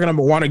fans are not going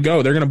to want to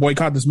go. They're going to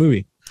boycott this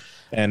movie.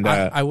 And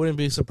I wouldn't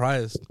be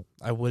surprised.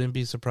 I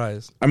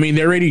mean,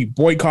 they already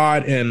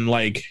boycott and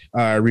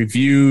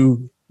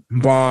review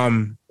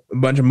bomb a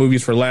bunch of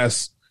movies for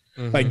less.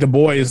 Mm-hmm. Like The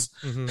Boys,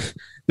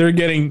 they're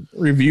getting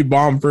review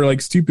bombed for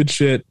like stupid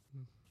shit.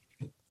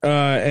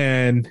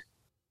 And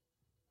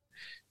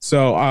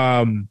so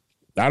I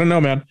don't know,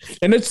 man.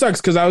 And it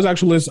sucks because I was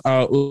actually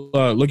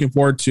looking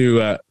forward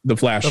to The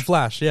Flash. The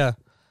Flash, yeah.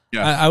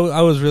 I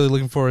was really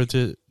looking forward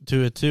to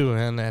it too,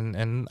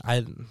 and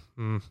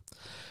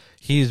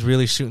he's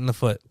really shooting the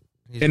foot.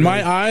 In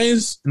my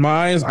eyes,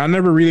 I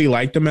never really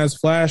liked him as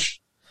Flash.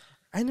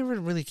 I never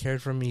really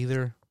cared for him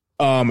either.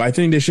 I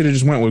think they should have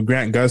just went with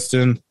Grant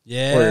Gustin.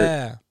 Yeah.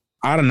 Or,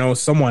 I don't know,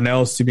 someone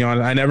else, to be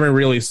honest. I never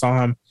really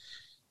saw him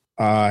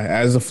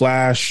as a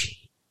Flash,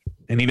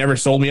 and he never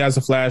sold me as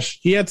a Flash.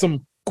 He had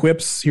some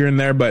quips here and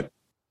there, but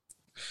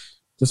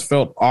just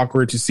felt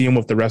awkward to see him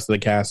with the rest of the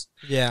cast.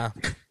 Yeah.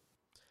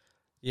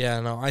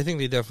 Yeah, no, I think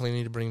they definitely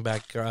need to bring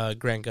back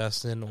Grant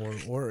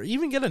Gustin or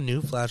even get a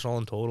new Flash all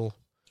in total.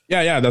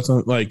 Yeah, that's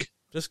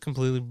just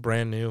completely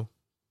brand new.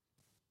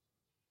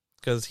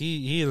 Because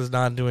he is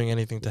not doing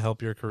anything to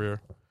help your career.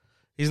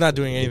 He's not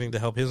doing anything to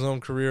help his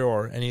own career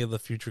or any of the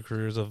future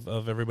careers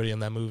of everybody in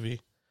that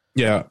movie.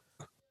 Yeah.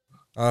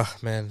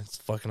 Man, it's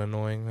fucking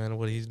annoying, man,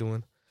 what he's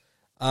doing.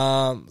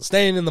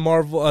 Staying in the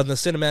Marvel, the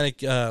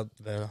cinematic,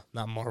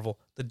 not Marvel,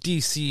 the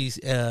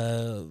DC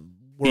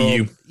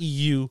world,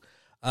 EU.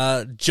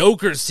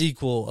 Joker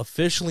sequel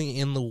officially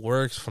in the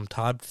works from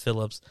Todd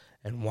Phillips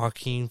and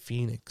Joaquin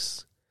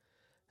Phoenix.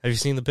 Have you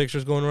seen the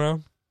pictures going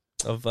around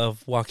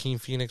of Joaquin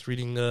Phoenix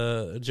reading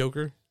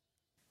Joker?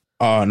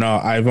 Oh no,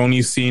 I've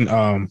only seen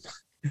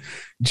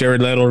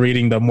Jared Leto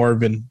reading the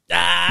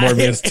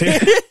Morbius too.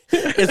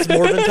 It's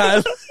Morbin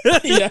time.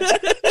 Yeah.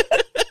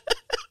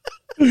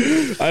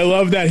 I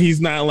love that he's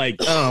not like,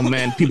 oh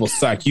man, people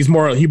suck. He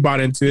bought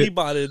into it. He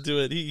bought into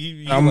it.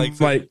 He likes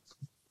like,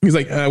 he's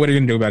like, what are you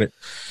gonna do about it?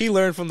 He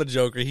learned from the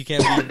Joker. He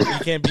can't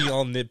be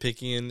all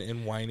nitpicky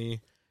and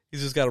whiny.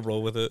 He's just got to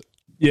roll with it.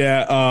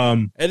 Yeah.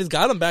 And it's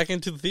got him back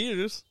into the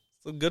theaters.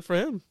 So good for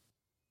him.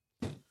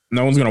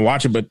 No one's gonna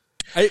watch it, but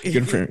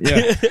good for him.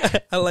 Yeah.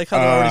 I like how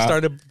they already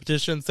started a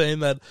petition saying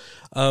that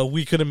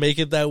we couldn't make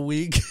it that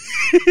week.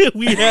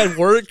 We had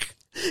work.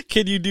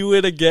 Can you do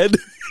it again?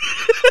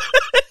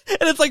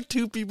 And it's like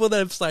 2 people that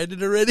have signed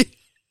it already.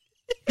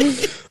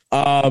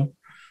 But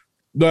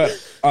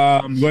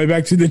going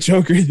back to the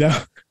Joker though.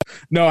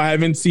 No, I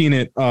haven't seen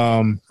it.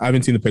 I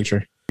haven't seen the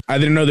picture. I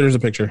didn't know there was a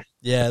picture.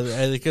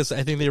 Yeah, because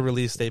I think they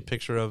released a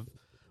picture of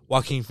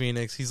Joaquin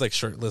Phoenix. He's like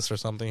shirtless or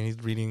something. He's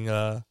reading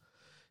the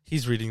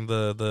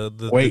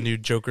new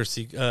Joker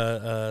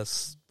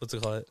what's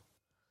it called?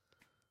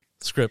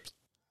 Script.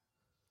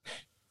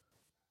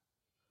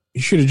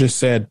 You should have just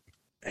said,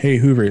 "Hey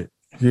Hoover,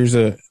 here's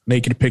a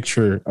naked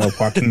picture of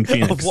Joaquin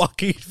Phoenix." Of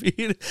Joaquin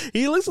Phoenix.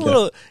 He looks a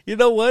little. You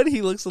know what?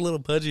 He looks a little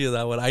pudgy in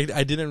that one. I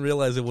didn't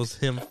realize it was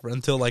him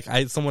until like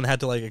someone had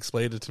to like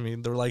explain it to me.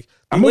 They were like,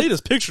 the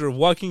latest picture of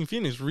Joaquin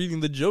Phoenix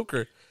reading the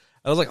Joker.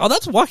 I was like, oh,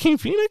 that's Joaquin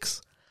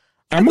Phoenix.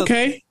 I'm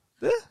okay.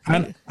 Yeah,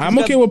 I'm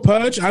okay with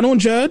pudge. I don't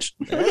judge.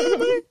 Look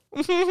at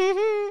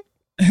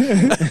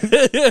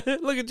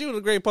you,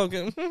 the great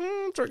pumpkin.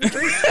 Trick or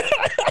treat.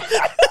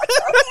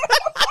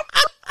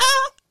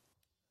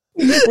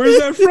 Where's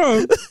that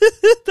from?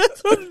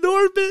 That's from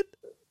Norbit.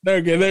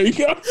 Okay, there you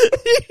go.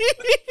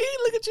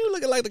 Look at you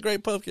looking like the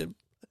great pumpkin.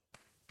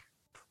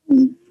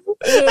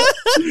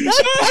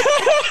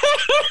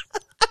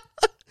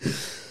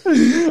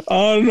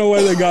 I don't know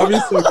why they got me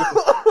so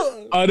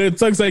good. It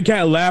sucks I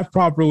can't laugh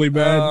properly,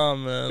 man. Oh,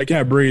 man. I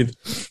can't breathe.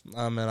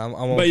 Oh, man. I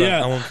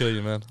won't kill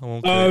you, man. I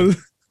won't kill you.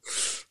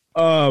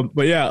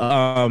 But yeah,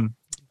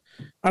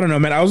 I don't know,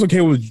 man. I was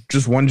okay with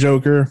just one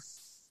Joker.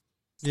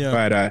 Yeah.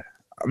 But I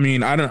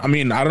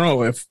don't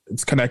know if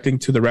it's connecting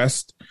to the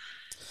rest.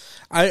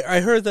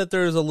 I heard that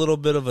there's a little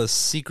bit of a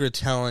secret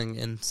telling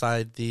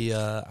inside the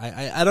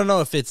I don't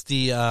know if it's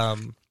the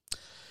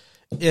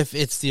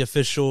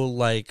official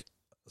like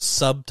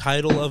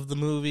subtitle of the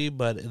movie,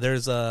 but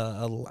there's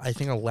I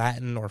think a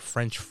Latin or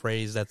French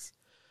phrase that's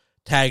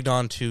tagged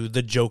onto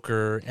the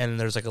Joker, and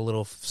there's like a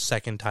little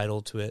second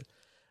title to it.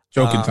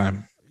 Joking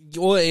time.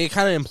 Well, it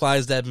kind of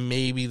implies that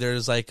maybe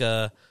there's like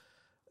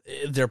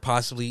there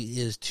possibly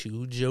is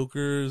 2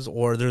 Jokers,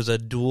 or there's a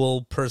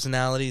dual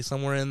personality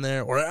somewhere in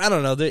there, or I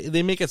don't know.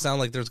 They make it sound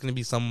like there's going to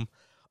be some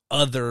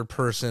other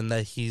person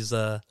that he's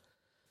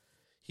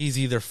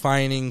either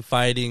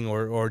fighting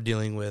or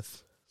dealing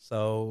with.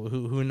 So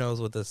who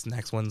knows what this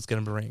next one's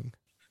going to bring?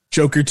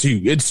 Joker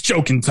 2. It's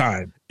joking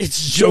time.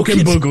 It's joking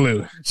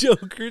Boogaloo.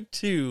 Joker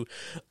 2.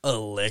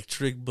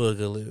 Electric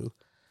Boogaloo.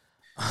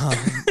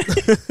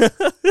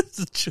 It's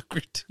a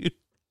Joker 2.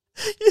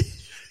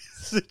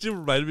 It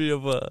reminded me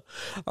of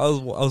I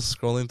was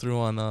scrolling through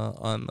on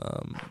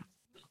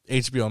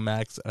HBO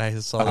Max, and I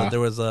saw that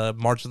there was a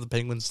March of the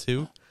Penguins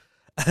 2.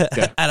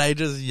 Yeah. And I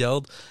just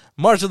yelled,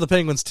 "March of the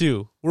Penguins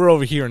 2. We're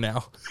over here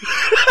now."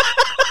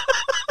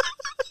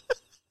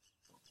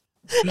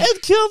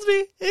 It killed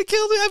me.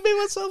 I made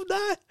myself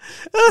die.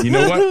 You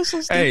know what?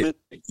 So hey,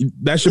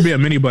 that should be a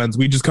mini buns.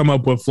 We just come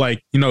up with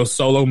like,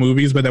 solo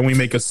movies, but then we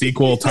make a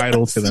sequel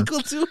title to them.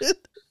 Sequel to it.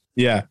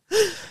 Yeah.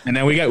 And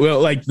then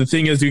the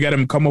thing is, you got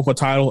to come up with a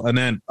title and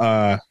then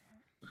a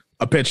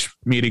pitch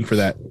meeting for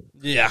that.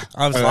 Yeah.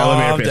 I'm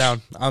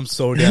down. I'm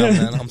so down,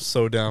 man. I'm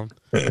so down.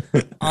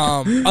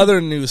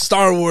 Other news,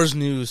 Star Wars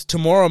news.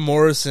 Tamora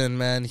Morrison,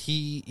 man,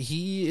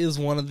 he is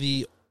one of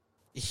the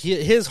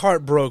his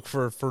heart broke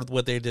for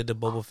what they did to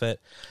Boba Fett,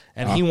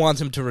 and he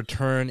wants him to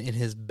return in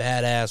his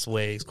badass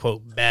ways,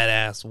 quote,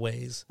 badass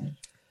ways.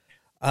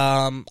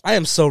 I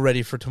am so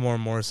ready for Tamora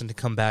Morrison to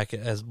come back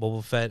as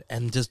Boba Fett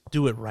and just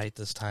do it right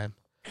this time.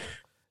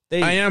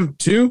 I am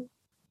too.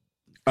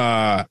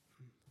 Where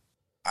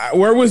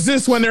was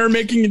this when they were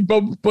making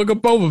Book of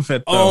Boba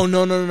Fett, though? Oh,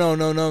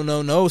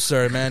 no,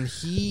 sir, man.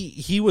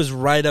 He was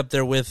right up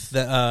there with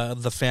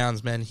the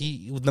fans, man.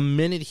 The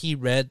minute he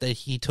read that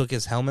he took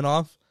his helmet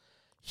off,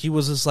 he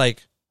was just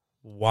like,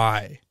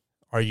 "Why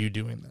are you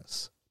doing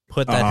this?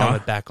 Put that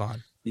helmet back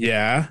on."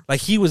 Yeah. Like,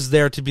 he was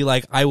there to be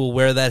like, "I will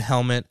wear that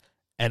helmet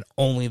and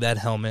only that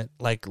helmet.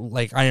 Like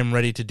I am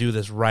ready to do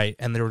this right."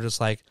 And they were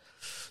just like,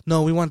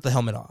 "No, we want the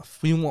helmet off.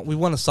 We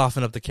want to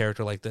soften up the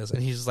character like this."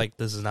 And he's just like,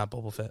 "This is not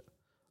Boba Fett.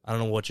 I don't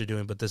know what you're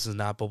doing, but this is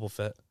not Boba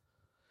Fett."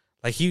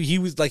 Like, he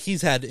was like,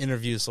 he's had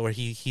interviews where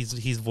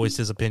he's voiced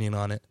his opinion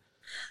on it.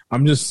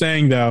 I'm just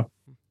saying, though,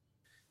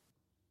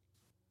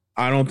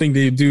 I don't think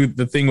they do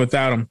the thing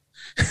without him.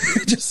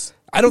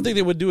 I don't think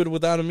they would do it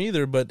without him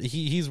either. But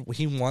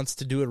he wants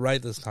to do it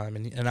right this time,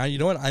 and you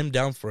know what? I'm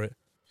down for it.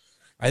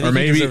 I think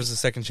he deserves a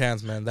second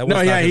chance, man. That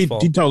was not his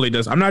fault. He totally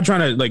does. I'm not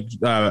trying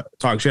to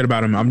talk shit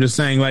about him. I'm just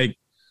saying, like,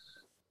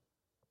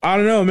 I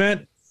don't know,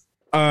 man.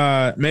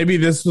 Maybe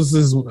this was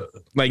his,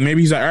 like,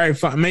 maybe he's like, all right,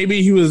 fine.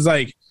 Maybe he was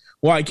like,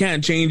 well, I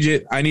can't change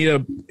it. I need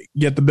to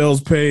get the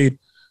bills paid.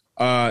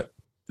 They're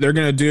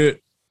gonna do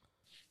it.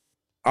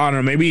 I don't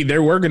know. Maybe they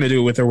were gonna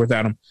do it with or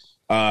without him.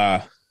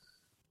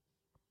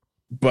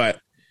 But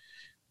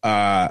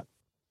damn,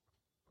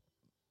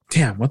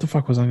 what the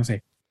fuck was I gonna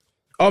say?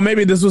 Oh,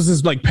 maybe this was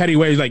his like petty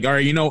way. He's like, all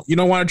right, you don't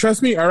want to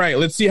trust me? All right,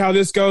 let's see how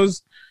this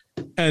goes.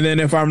 And then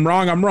if I'm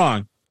wrong, I'm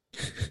wrong.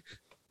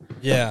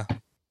 Yeah.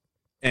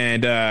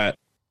 And it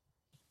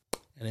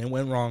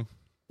went wrong.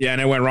 Yeah,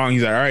 and it went wrong.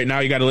 He's like, all right, now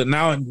you got to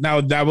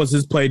now that was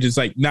his play. Just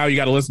like, now you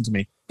got to listen to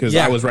me because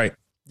I was right.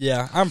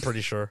 Yeah, I'm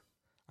pretty sure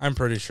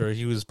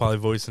he was probably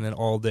voicing it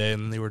all day,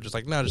 and they were just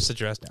like, no, just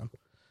sit your ass down.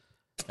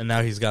 And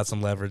now he's got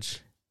some leverage.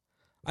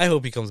 I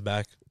hope he comes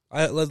back.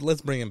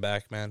 Let's bring him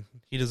back, man.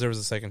 He deserves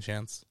a second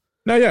chance.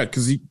 No, yeah,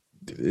 because he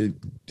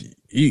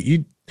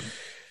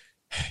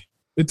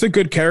it's a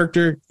good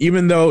character,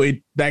 even though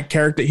that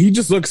character, he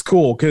just looks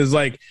cool because,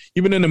 like,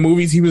 even in the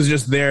movies, he was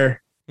just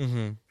there.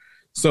 Mm-hmm.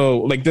 So,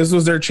 like, this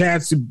was their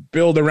chance to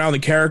build around the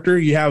character.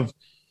 You have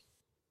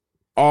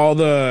all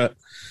the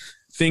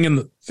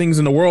things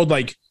in the world,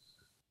 like,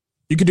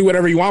 you could do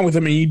whatever you want with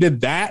him, and you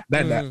did that.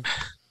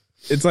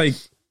 It's like,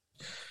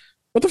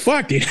 what the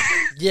fuck, dude?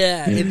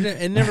 Yeah,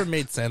 it never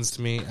made sense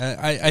to me.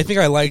 I think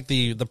I like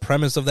the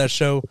premise of that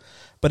show,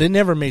 but it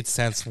never made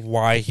sense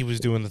why he was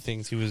doing the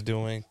things he was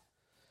doing.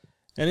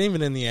 And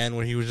even in the end,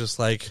 where he was just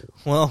like,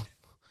 well,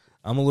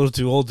 I'm a little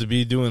too old to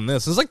be doing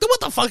this. It's like, what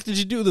the fuck did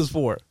you do this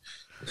for?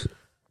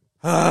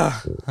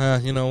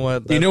 You know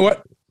what? You know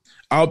what?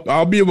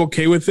 I'll be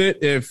okay with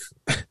it if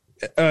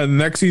the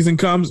next season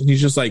comes and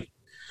he's just like,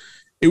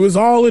 it was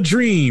all a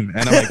dream.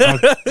 And I'm like,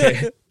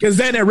 okay. Because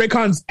then it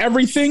retcons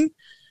everything.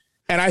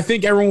 And I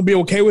think everyone will be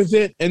okay with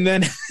it. And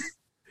then,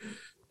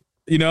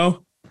 you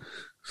know,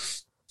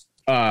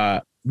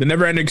 the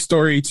never ending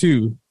story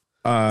too.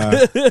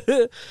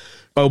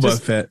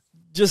 Boba Fett.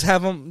 Just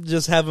have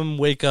him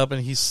wake up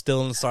and he's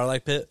still in the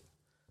Starlight Pit.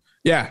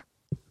 Yeah.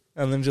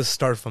 And then just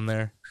start from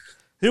there.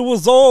 It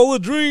was all a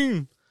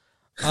dream.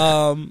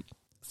 Some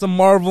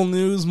Marvel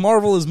news.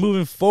 Marvel is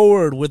moving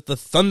forward with the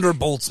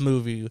Thunderbolts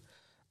movie.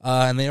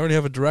 And they already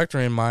have a director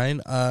in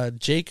mind.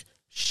 Jake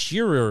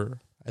Shearer.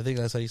 I think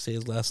that's how you say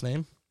his last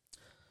name.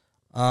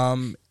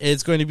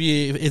 It's going to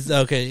be...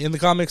 okay, in the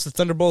comics, the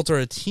Thunderbolts are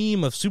a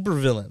team of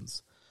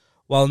supervillains.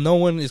 While no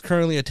one is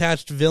currently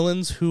attached,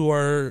 villains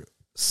who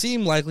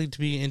seem likely to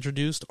be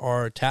introduced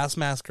are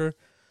Taskmaster,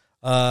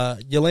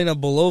 Yelena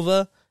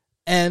Belova,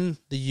 and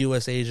the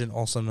U.S. agent,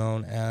 also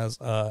known as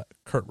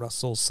Kurt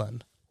Russell's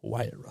son,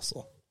 Wyatt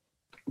Russell.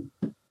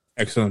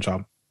 Excellent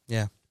job.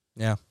 Yeah.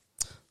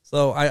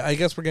 So I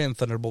guess we're getting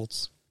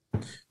Thunderbolts.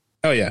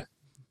 Oh, yeah.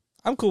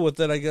 I'm cool with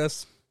it, I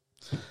guess.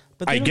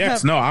 But I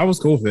was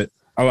cool with it.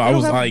 I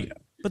was like...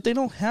 But they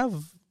don't have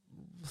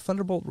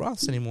Thunderbolt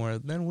Ross anymore.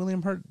 Then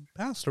William Hurt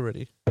passed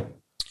already.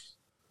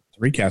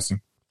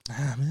 Recasting.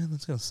 Man,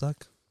 that's going to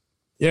suck.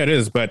 Yeah, it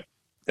is, but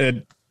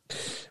I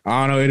don't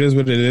know. It is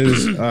what it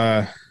is.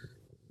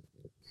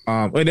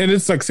 And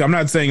it sucks. I'm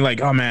not saying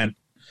like, oh man,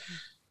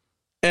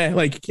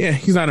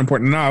 he's not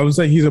important. No, I would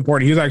say he's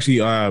important. He was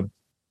actually, I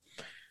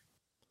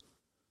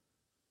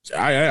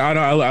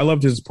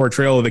loved his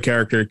portrayal of the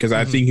character because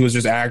I think he was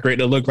just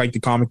accurate. It looked like the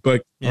comic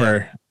book,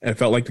 or it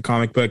felt like the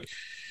comic book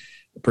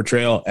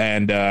portrayal.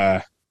 And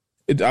I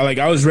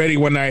was ready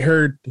when I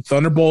heard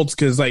Thunderbolts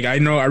because I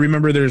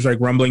remember there's like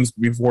rumblings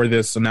before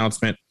this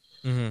announcement.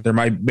 Mm-hmm. There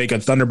might make a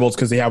Thunderbolts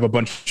because they have a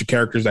bunch of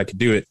characters that could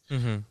do it.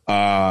 Mm-hmm.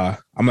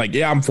 I'm like,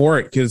 yeah, I'm for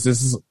it because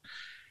this is.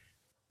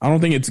 I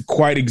don't think it's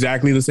quite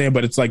exactly the same,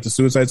 but it's like the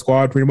Suicide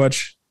Squad, pretty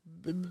much.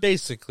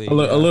 Basically, a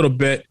little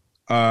bit.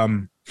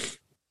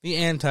 The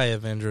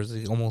anti-Avengers,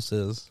 it almost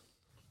is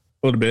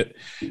a little bit.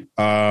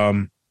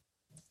 And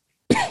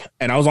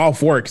I was all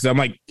for it because I'm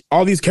like,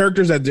 all these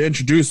characters that they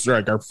introduced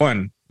are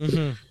fun.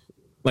 Mm-hmm.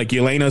 Like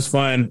Yelena's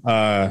fun.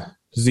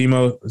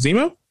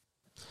 Zemo.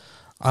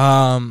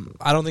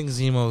 I don't think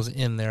Zemo's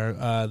in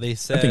there. They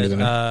said.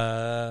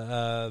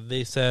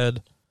 They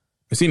said.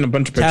 I've seen a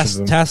bunch of pictures. of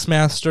them.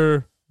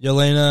 Taskmaster,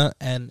 Yelena,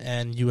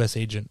 and U.S.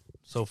 Agent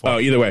so far. Oh,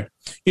 either way,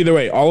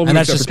 all of them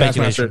except for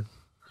Taskmaster.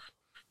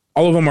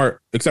 All of them are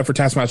except for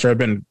Taskmaster have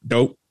been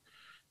dope.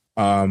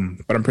 But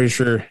I'm pretty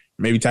sure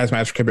maybe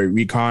Taskmaster could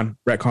be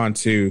retcon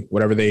to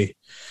whatever the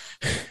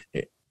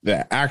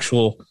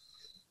actual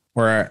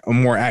or a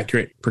more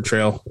accurate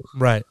portrayal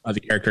of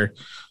the character.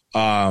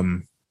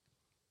 And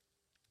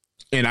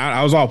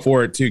I was all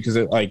for it too because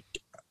it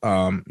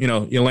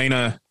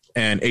Yelena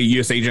and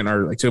U.S. Agent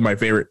are like two of my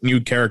favorite new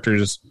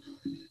characters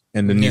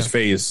in the news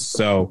phase.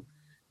 So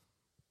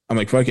I'm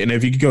like, fuck it. And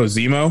if you could go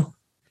Zemo,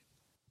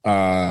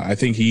 I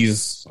think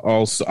he's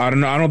also, I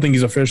don't know. I don't think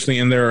he's officially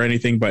in there or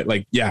anything, but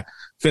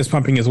fist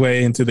pumping his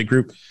way into the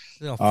group.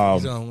 He's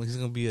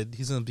gonna be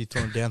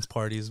throwing dance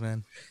parties,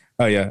 man.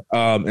 Oh yeah.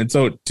 And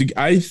so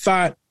I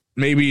thought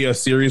maybe a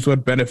series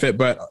would benefit,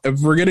 but if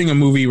we're getting a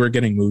movie, we're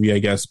getting movie, I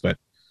guess. But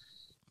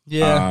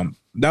Yeah,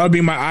 that would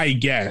be my I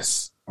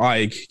guess,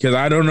 like, because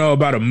I don't know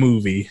about a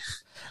movie.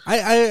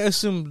 I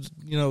assumed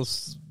do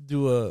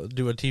a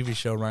TV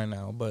show right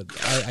now, but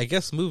I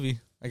guess movie.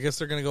 I guess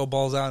they're gonna go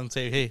balls out and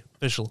say, "Hey,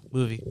 official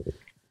movie."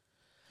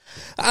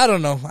 I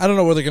don't know. I don't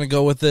know where they're gonna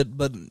go with it,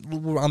 but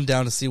I'm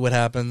down to see what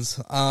happens.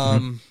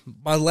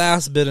 My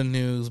last bit of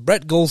news: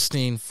 Brett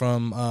Goldstein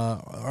from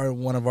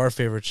one of our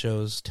favorite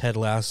shows, Ted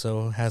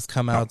Lasso, has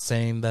come out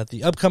saying that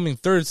the upcoming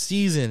third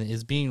season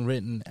is being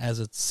written as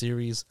its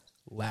series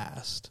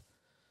last.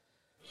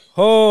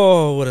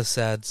 Oh, what a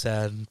sad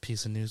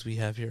piece of news we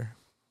have here.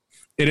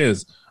 It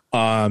is,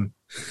 because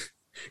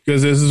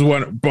this is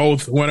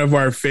one of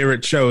our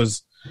favorite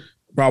shows,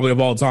 probably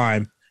of all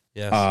time.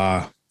 Yes.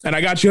 And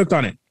I got you hooked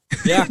on it.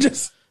 Yeah,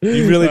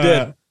 you really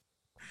did.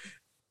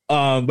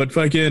 But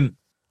fucking,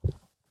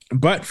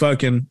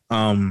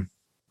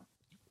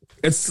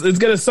 it's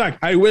gonna suck.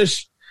 I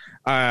wish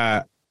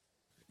 2-3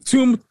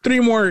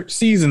 more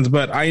seasons,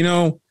 but I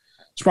know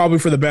it's probably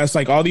for the best.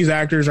 Like, all these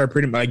actors are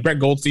pretty, like, Brett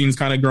Goldstein's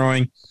kind of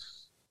growing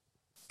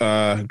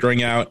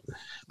out.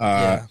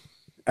 Yeah.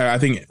 I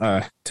think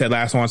Ted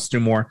Lasso wants to do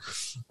more.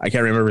 I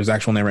can't remember his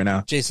actual name right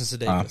now. Jason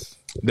Sudeikis.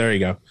 There you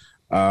go.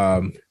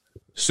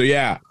 So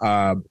yeah,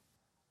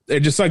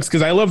 it just sucks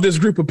because I love this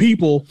group of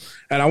people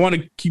and I want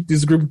to keep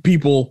this group of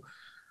people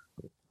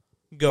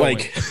going,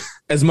 like,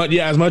 as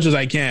much as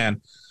I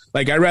can.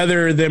 Like, I'd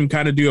rather them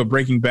kind of do a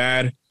Breaking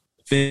Bad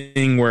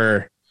thing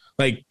where,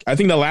 like, I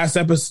think the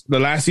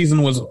last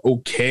season was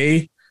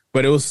okay,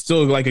 but it was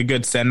still like a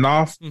good send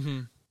off.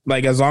 Mm-hmm.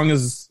 Like, as long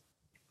as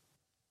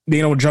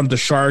being able to jump the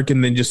shark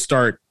and then just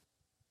start,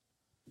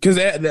 because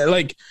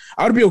like,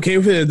 I would be okay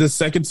with it if the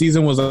second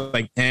season was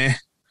like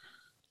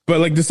but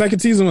like the second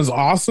season was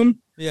awesome.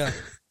 Yeah.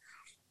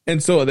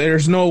 And so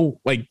there's no,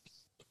 like,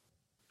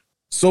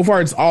 so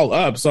far it's all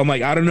up. So I'm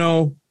like, I don't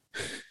know.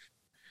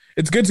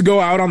 It's good to go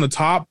out on the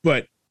top,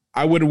 but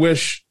I would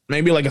wish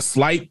maybe like a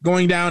slight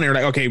going down, or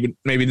like, okay,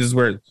 maybe this is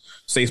where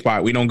safe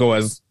spot. We don't go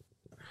as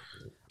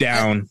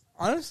down.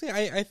 Honestly,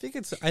 I think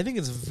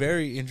it's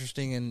very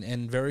interesting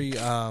and very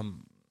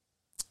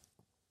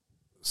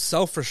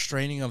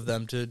self-restraining of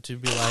them to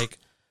be like,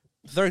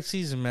 third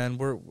season, man.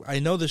 I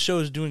know the show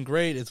is doing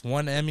great. It's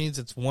won Emmys.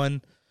 It's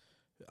won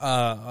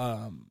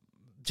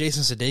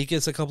Jason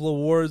Sudeikis a couple of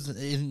awards.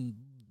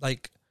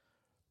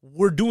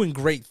 We're doing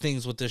great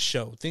things with this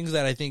show. Things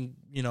that I think,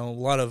 a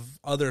lot of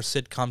other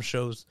sitcom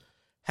shows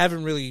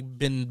haven't really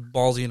been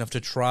ballsy enough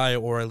to try,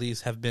 or at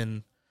least have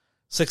been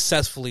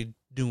successfully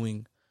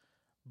doing.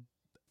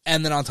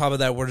 And then on top of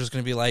that, we're just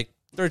going to be like,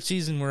 third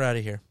season, we're out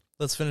of here.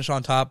 Let's finish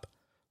on top.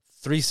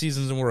 3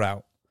 seasons and we're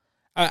out.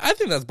 I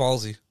think that's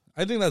ballsy.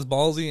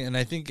 And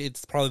I think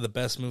it's probably the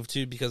best move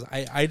too, because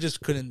I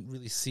just couldn't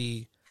really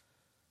see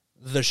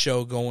the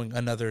show going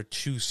another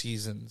 2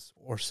 seasons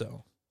or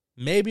so.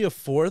 Maybe a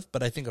fourth,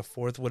 but I think a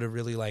fourth would have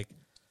really, like,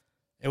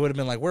 it would have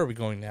been like, where are we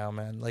going now,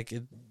 man? Like,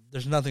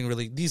 there's nothing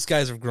really. These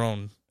guys have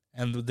grown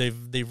and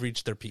they've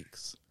reached their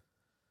peaks.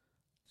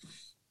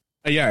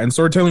 Yeah, and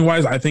storytelling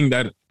wise, I think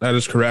that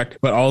is correct.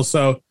 But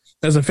also,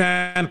 as a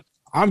fan,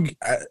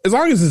 as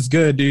long as it's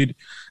good, dude.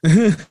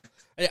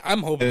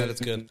 I'm hoping that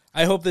it's good.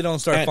 I hope they don't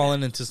start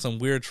falling into some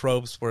weird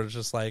tropes where it's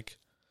just like,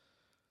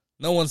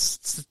 no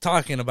one's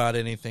talking about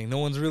anything. No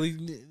one's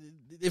really.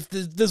 If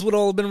this would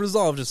all have been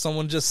resolved if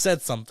someone just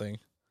said something.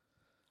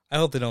 I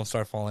hope they don't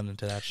start falling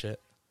into that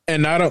shit.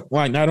 And not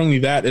only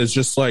that, is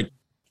just like,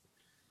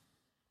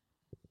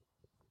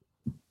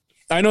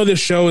 I know this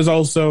show is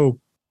also,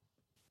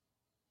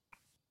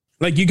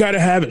 like, you got to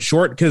have it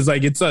short because,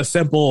 like, it's a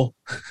simple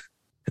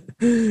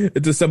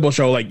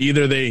show. Like,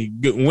 either they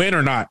win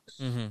or not.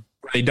 Mm-hmm.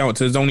 They don't.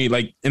 So there's only,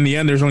 like, in the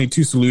end, there's only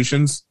 2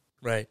 solutions.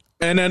 Right.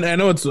 And then I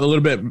know it's a little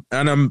bit,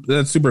 and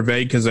that's super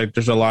vague because, like,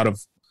 there's a lot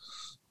of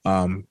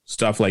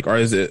stuff like, or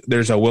is it,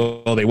 there's a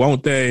will they,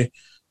 won't they?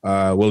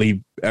 Will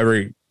he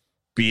ever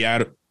be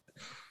out of,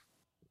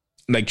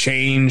 like,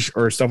 change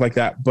or stuff like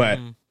that? But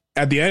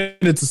at the end,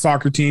 it's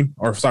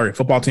a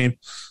football team.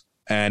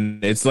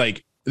 And it's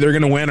like, they're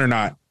going to win or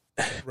not.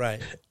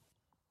 Right.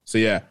 So,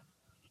 yeah.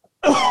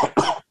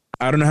 I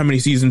don't know how many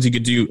seasons you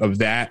could do of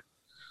that.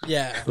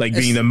 Yeah. Like,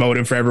 being the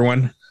motive for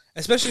everyone.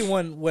 Especially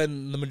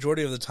when the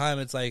majority of the time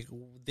it's like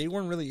they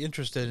weren't really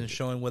interested in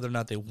showing whether or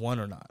not they won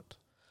or not.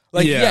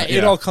 Like,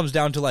 it all comes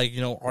down to, like,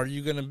 are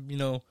you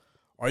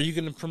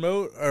gonna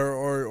promote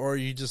or are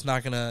you just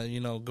not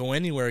gonna go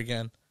anywhere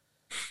again?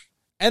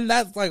 And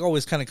that, like,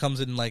 always kind of comes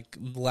in, like,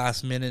 the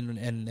last minute,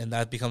 and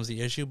that becomes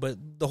the issue. But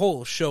the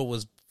whole show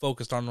was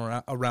focused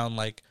around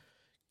like,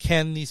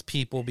 can these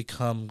people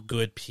become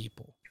good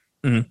people,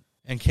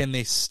 and can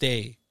they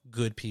stay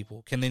good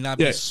people? Can they not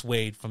be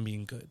swayed from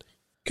being good?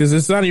 Because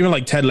it's not even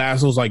like Ted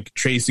Lasso's, like,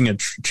 chasing a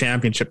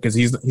championship, because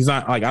he's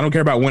not, like, I don't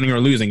care about winning or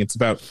losing. It's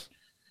about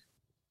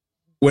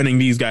winning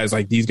these guys,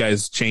 like, these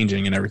guys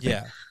changing and everything.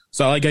 Yeah.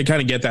 So, like, I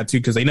kind of get that too,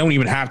 because they don't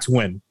even have to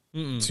win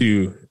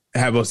to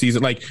have a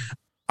season. Like,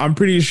 I'm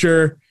pretty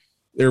sure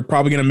they're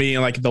probably going to be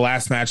in like the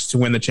last match to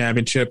win the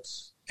championship,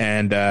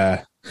 and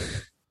I'm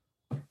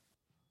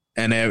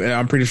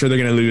pretty sure they're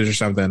going to lose or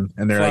something.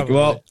 And they're Probably.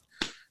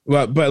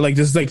 like, but like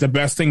this is like the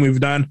best thing we've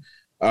done.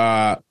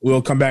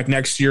 We'll come back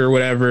next year or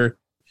whatever,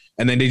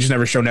 and then they just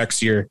never show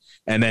next year,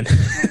 and then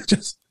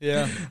just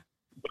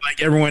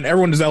like everyone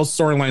else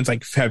storylines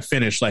like have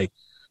finished. Like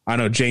I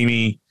don't know,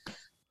 Jamie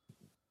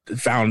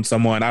found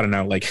someone. I don't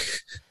know, like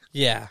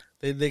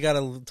they got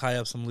to tie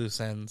up some loose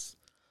ends.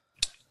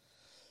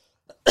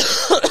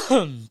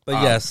 But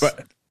yes,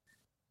 but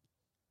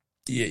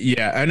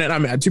yeah, and then I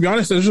mean to be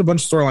honest, there's a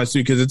bunch of storylines too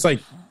because it's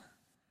like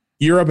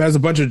Europe has a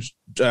bunch of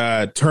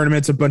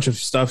tournaments, a bunch of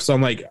stuff. So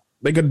I'm like,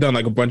 they could have done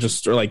like a bunch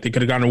of like they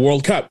could have gone to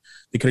World Cup,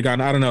 they could have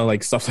gone I don't know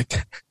like stuff like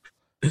that.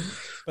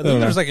 But then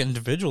there's like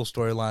individual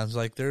storylines.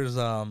 Like there's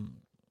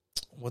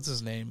what's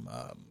his name?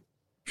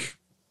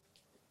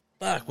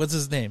 What's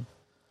his name?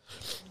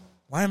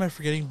 Why am I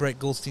forgetting Brett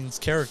Goldstein's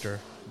character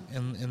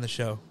in the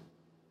show?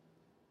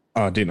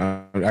 Oh, dude,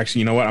 actually,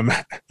 you know what? I'm Roy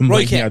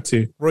blanking out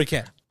too.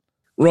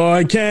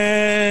 Roy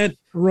Kent.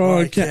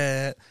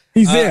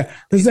 He's there.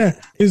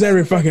 He's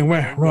every fucking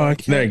where. Roy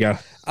Kent. There you go.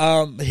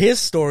 His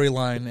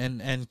storyline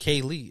and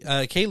Kaylee.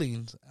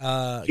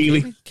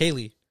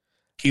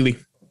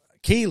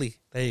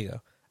 There you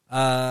go.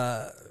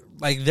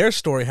 Like their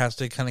story has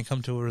to kind of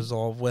come to a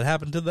resolve. What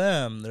happened to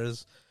them?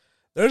 There's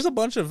a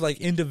bunch of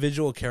like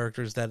individual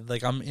characters that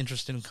like I'm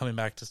interested in coming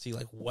back to see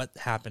like what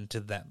happened to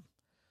them.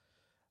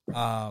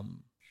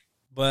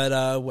 But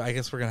I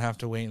guess we're gonna have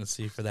to wait and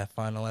see for that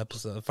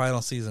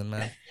final season,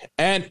 man.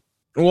 And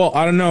well,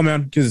 I don't know,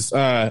 man, because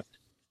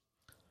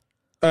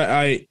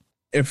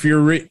if you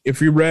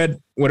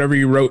read whatever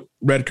you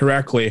read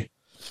correctly,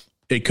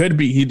 it could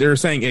be they're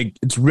saying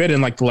it's written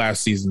like the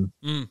last season.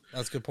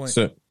 That's a good point.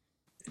 So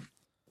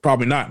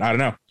probably not. I don't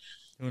know.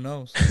 Who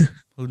knows?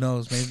 Who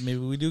knows? Maybe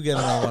we do get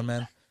another one,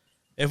 man.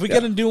 If we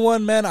get a new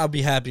one, man, I'll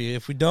be happy.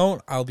 If we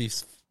don't, I'll be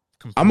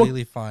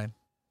completely fine.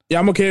 Yeah,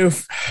 I'm okay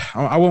with.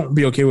 I won't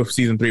be okay with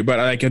season 3, but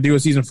I could do a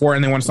season 4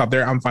 and they want to stop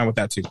there. I'm fine with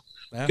that too,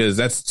 because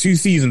that's 2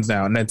 seasons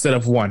now, and instead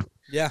of 1.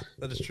 Yeah,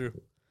 that is true.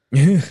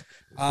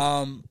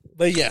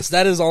 But yes,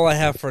 that is all I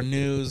have for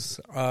news.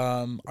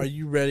 Are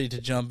you ready to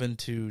jump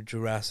into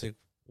Jurassic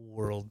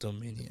World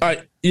Dominion?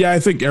 Yeah, I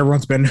think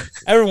everyone's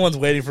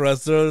waiting for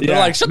us. They're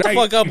like, shut the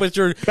fuck up with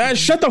your man,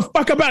 shut the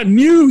fuck up about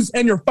news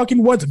and your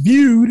fucking what's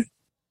viewed.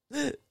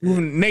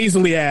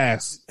 Nasally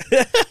ass,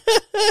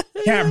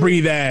 can't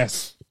breathe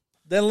ass.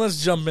 Then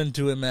let's jump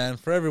into it, man.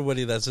 For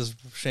everybody that's just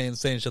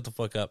saying shut the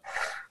fuck up,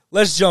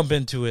 let's jump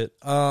into it.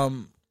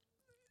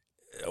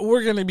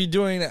 We're going to be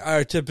doing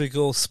our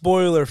typical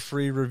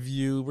spoiler-free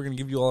review. We're going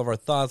to give you all of our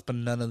thoughts, but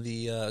none of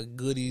the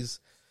goodies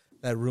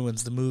that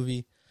ruins the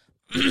movie.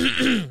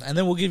 And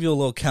then we'll give you a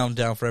little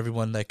countdown for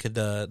everyone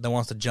that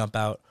wants to jump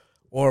out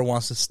or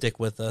wants to stick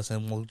with us,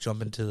 and we'll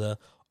jump into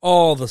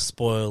all the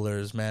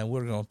spoilers, man.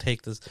 We're going to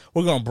take this.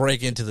 We're going to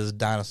break into this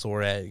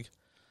dinosaur egg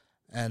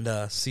and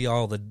see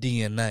all the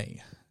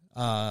DNA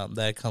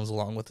that comes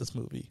along with this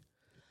movie.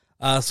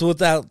 So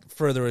without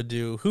further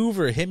ado,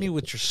 Hoover, hit me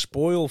with your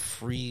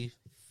spoil-free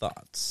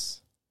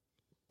thoughts.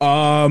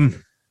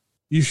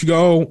 You should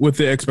go with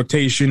the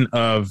expectation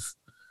of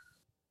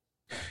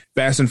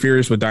Fast and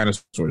Furious with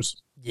dinosaurs.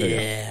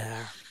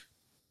 Yeah.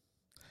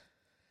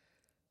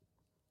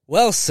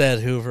 Well said,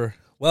 Hoover.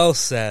 Well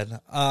said.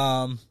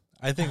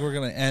 I think we're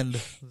gonna end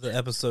the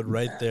episode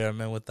right there,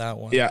 man, with that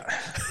one. Yeah,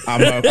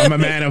 I'm a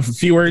man of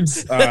few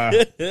words.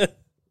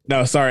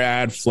 No, sorry, I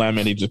had phlegm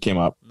and he just came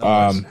up.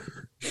 No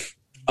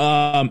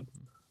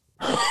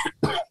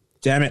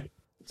damn it.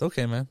 It's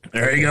okay, man.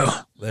 There you go.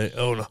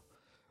 No.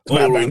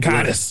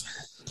 Bronchitis.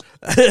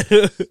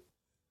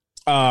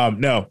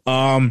 No.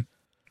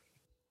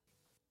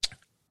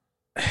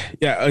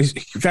 Yeah,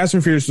 Fast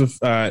and Furious with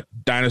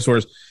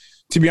dinosaurs.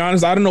 To be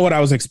honest, I don't know what I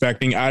was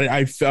expecting.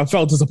 I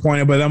felt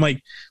disappointed, but I'm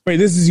like, wait,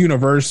 this is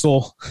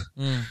Universal.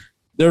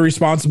 They're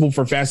responsible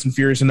for Fast and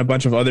Furious and a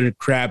bunch of other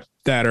crap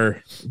that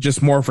are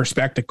just more for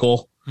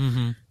spectacle.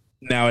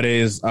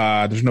 Nowadays.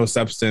 There's no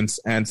substance,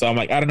 and so I'm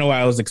like, I don't know what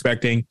I was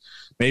expecting.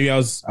 Maybe I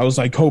was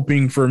like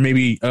hoping for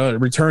maybe a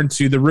return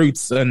to the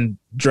roots and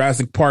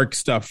Jurassic Park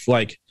stuff,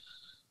 like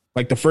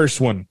the first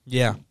one.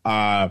 Yeah.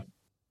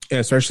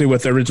 Especially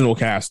with the original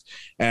cast,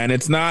 and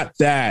it's not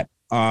that.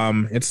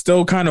 It's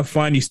still kind of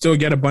fun. You still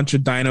get a bunch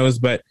of dinos,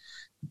 but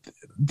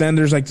then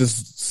there's like this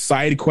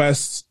side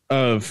quest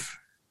of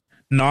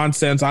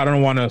nonsense. I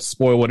don't want to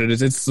spoil what it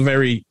is. It's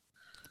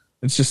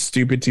just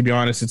stupid, to be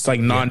honest. It's like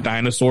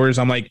non-dinosaurs.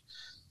 I'm like,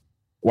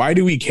 why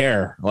do we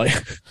care? Like,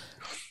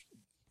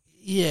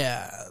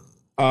 yeah.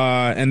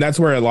 And that's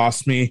where it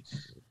lost me.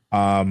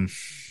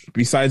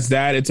 Besides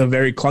that, it's a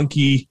very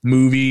clunky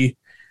movie.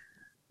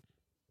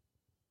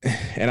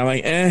 And I'm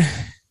like,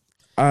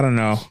 I don't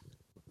know.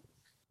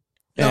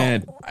 No,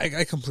 and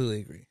I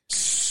completely agree.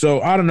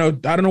 So I don't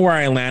know where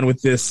I land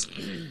with this,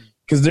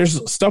 because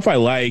there's stuff I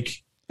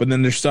like, but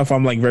then there's stuff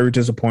I'm like very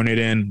disappointed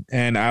in,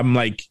 and I'm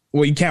like,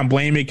 well, you can't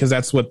blame me because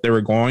that's what they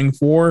were going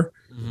for.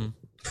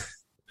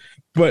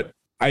 But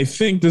I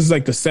think this is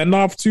like the send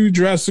off to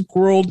Jurassic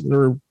World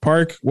or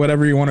Park,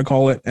 whatever you want to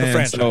call it.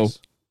 And so,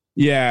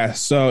 yeah.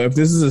 So if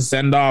this is a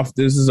send off,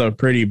 this is a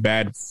pretty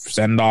bad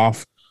send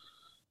off.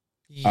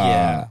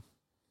 Yeah.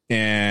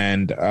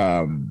 And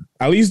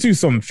at least do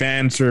some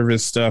fan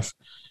service stuff.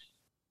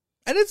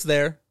 And it's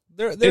there.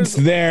 It's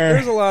there.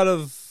 There's a lot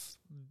of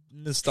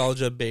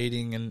nostalgia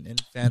baiting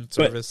and fan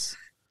service.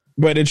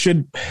 But it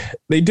should.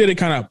 They did it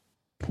kind of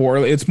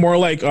poorly. It's more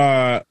like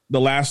the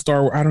last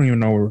Star. I don't even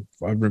know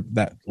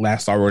that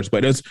last Star Wars,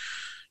 but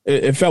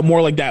it felt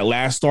more like that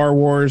last Star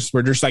Wars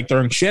where they're just like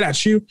throwing shit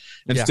at you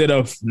instead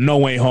of No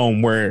Way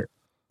Home, where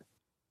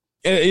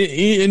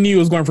it knew it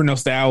was going for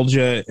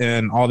nostalgia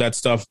and all that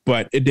stuff,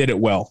 but it did it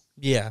well.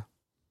 Yeah.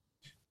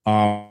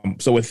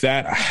 So with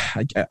that,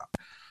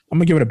 I'm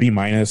gonna give it a B-.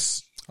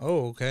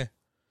 Oh, okay.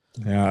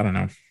 Yeah, I don't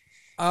know.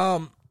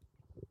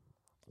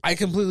 I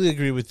completely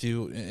agree with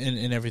you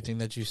in everything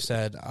that you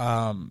said.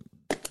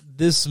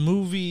 This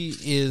movie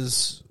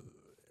is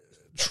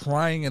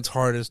trying its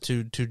hardest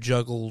to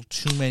juggle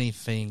too many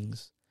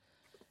things,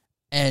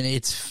 and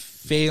it's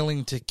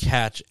failing to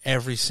catch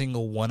every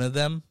single one of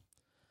them.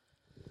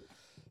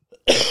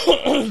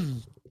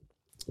 And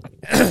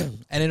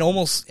it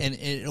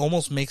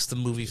almost makes the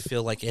movie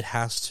feel like it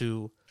has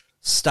to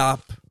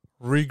stop,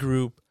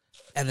 regroup,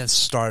 and then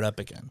start up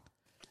again.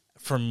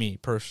 For me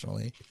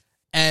personally,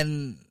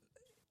 and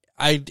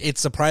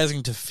it's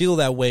surprising to feel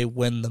that way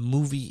when the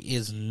movie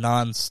is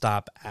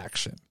nonstop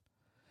action.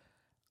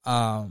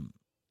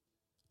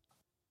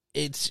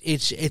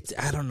 It's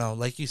I don't know,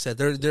 like you said,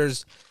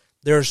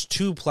 there's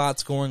two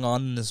plots going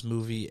on in this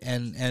movie,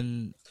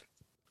 and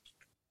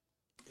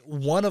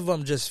one of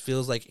them just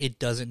feels like it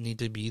doesn't need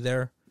to be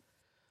there.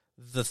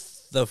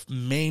 The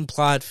main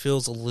plot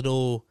feels a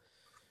little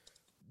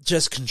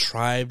just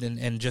contrived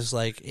and just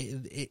like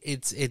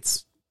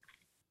it's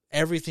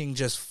everything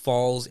just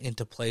falls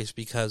into place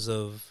because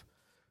of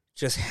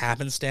just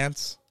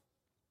happenstance.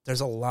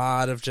 There's a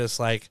lot of just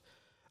like,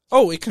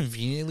 oh, it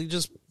conveniently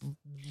just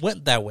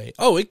went that way.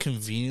 Oh, it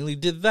conveniently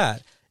did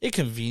that. It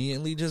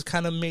conveniently just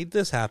kind of made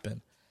this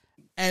happen.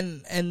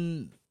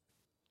 And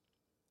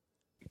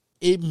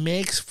it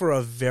makes for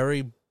a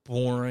very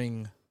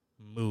boring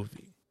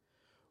movie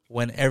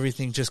when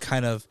everything just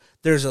kind of,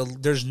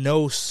 there's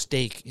no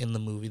stake in the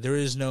movie. There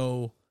is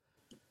no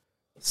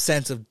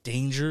sense of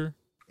danger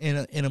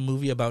in a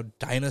movie about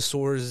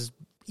dinosaurs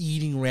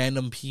eating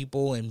random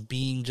people and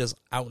being just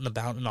out and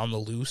about and on the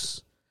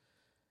loose.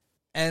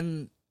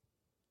 And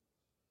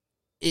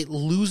it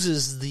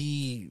loses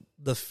the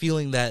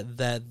feeling that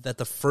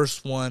the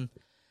first one,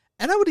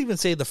 and I would even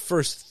say the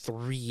first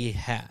three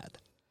had,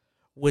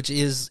 which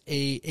is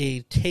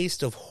a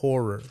taste of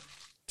horror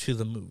to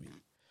the movie.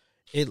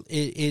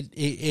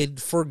 It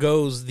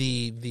forgoes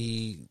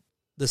the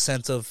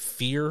sense of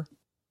fear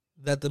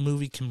that the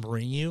movie can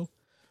bring you,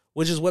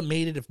 which is what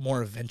made it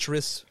more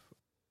adventurous,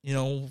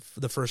 for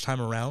the first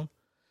time around.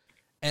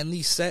 And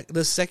the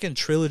second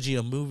trilogy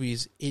of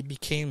movies, it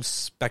became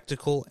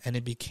spectacle and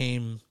it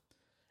became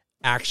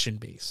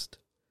action-based.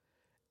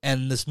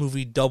 And this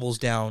movie doubles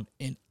down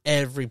in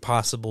every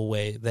possible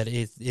way that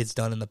it's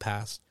done in the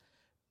past,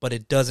 but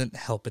it doesn't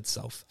help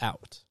itself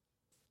out.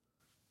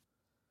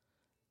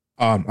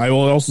 I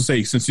will also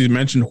say, since you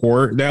mentioned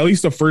horror, that at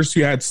least the first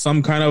two had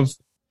some kind of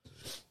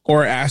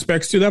horror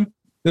aspects to them.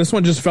 This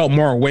one just felt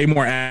way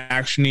more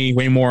actiony,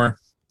 way more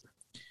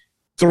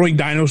throwing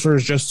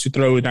dinosaurs just to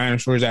throw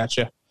dinosaurs at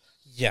you.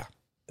 Yeah.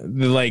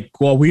 They're like,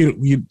 well,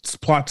 we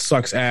plot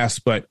sucks ass,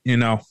 but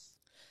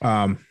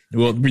there'll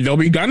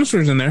be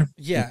dinosaurs in there.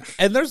 Yeah,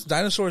 and there's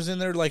dinosaurs in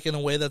there like in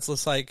a way that's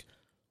just like,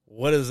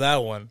 what is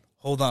that one?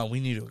 Hold on, we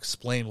need to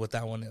explain what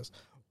that one is.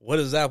 What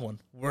is that one?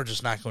 We're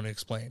just not going to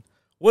explain.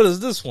 What is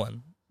this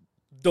one?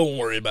 Don't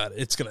worry about it.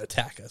 It's going to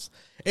attack us.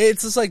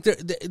 It's just like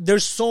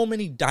there's so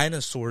many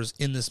dinosaurs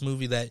in this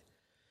movie that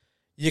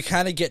you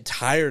kind of get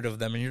tired of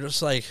them, and you're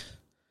just like,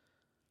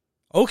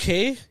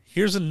 okay,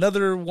 here's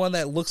another one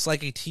that looks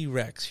like a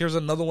T-Rex. Here's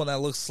another one that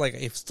looks like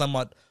a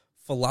somewhat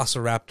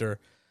velociraptor.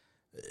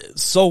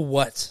 So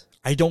what?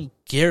 I don't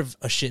give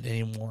a shit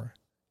anymore.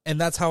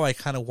 And that's how I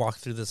kind of walk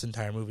through this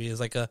entire movie.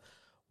 Is like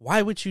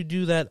why would you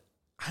do that?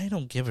 I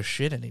don't give a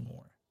shit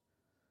anymore.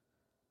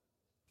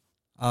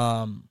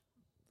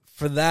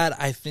 For that,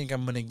 I think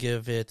I'm going to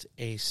give it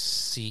a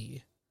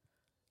C.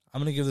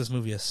 I'm going to give this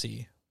movie a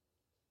C.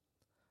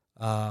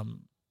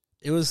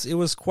 It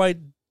was quite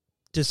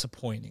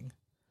disappointing,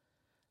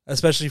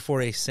 especially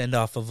for a send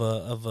off of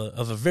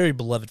a very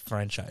beloved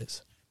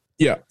franchise.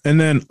 Yeah,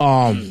 and then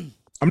I'm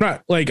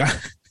not like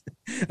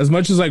as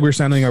much as like we're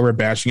sounding like we're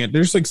bashing it.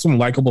 There's like some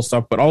likable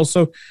stuff, but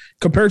also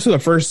compared to the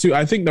first two,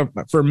 I think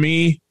for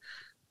me,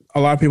 a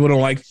lot of people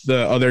don't like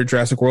the other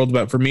Jurassic World,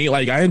 but for me,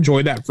 like I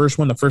enjoyed that first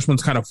one. The first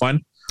one's kind of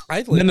fun.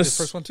 I liked the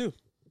first one too.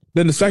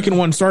 Then the second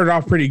one started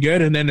off pretty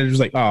good, and then it was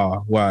like,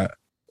 oh, what?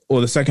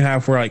 Well, the second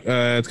half we're like,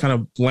 it's kind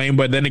of lame,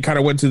 but then it kind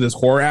of went to this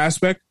horror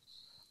aspect.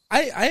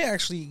 I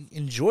actually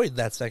enjoyed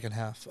that second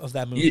half of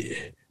that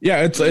movie.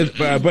 Yeah,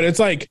 but it's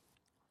like,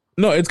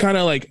 no, it's kind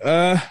of like,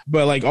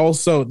 but like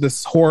also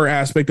this horror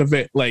aspect of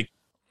it, like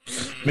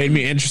made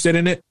me interested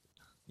in it.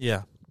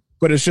 Yeah.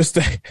 But it's just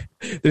that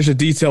there's a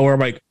detail where I'm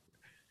like,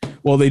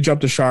 well, they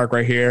jumped a shark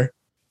right here,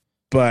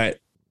 but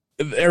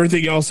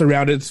everything else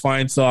around it's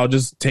fine, so I'll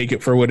just take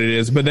it for what it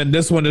is. But then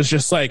this one is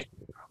just like,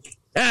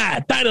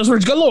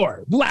 dinosaurs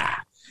galore, blah.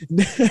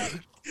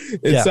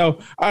 So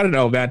I don't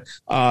know, man.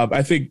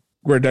 I think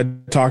we're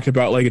done talking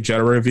about like a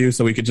general review,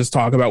 so we could just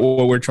talk about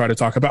what we're trying to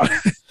talk about.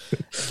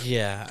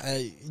 Yeah,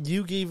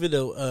 you gave it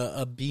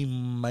a B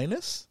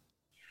minus.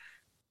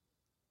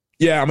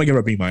 Yeah, I'm gonna give it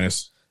a B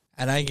minus,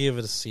 and I gave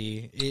it a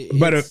C.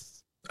 But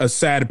a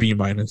sad B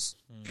minus.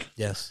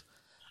 Yes,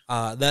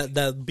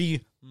 that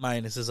B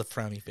minus is a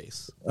frowny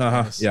face.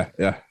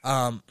 Yeah.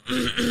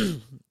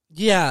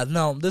 Yeah.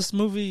 No, this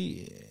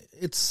movie,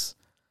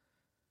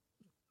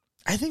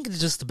 I think it's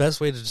just the best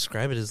way to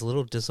describe it is a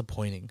little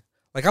disappointing.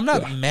 Like, I'm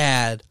not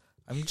mad.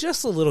 I'm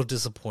just a little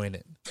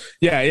disappointed.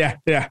 Yeah.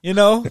 You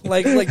know,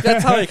 like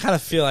that's how I kind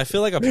of feel. I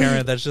feel like a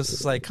parent that's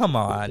just like, come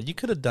on, you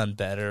could have done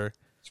better.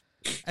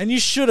 And you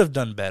should have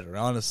done better,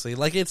 honestly.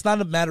 Like, it's not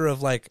a matter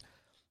of, like,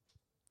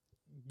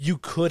 you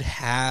could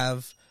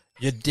have,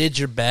 you did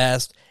your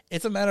best.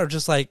 It's a matter of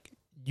just, like,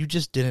 you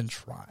just didn't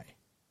try.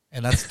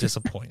 And that's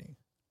disappointing.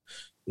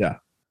 Yeah.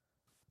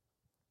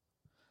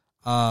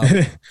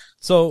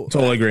 So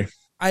totally agree.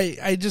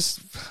 I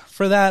just,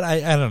 for that,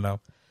 I don't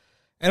know.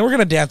 And we're going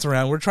to dance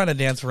around. We're trying to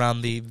dance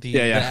around the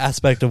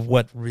aspect of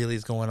what really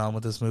is going on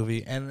with this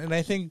movie. And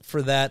I think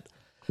for that,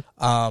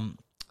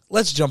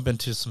 let's jump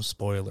into some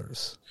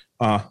spoilers.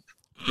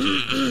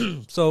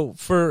 So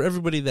for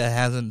everybody that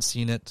hasn't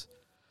seen it,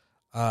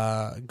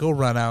 go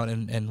run out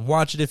and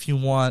watch it if you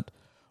want,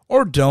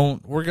 or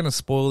don't. We're going to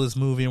spoil this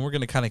movie, and we're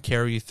going to kind of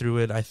carry you through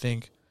it, I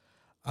think.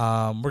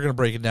 We're going to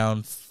break it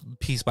down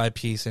piece by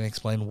piece and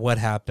explain what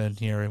happened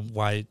here and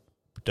why it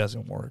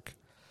doesn't work.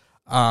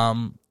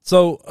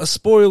 So a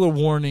spoiler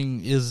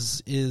warning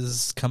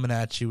is coming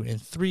at you in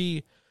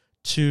 3,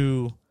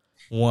 2,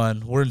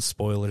 1. We're in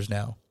spoilers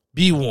now.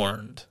 Be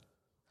warned.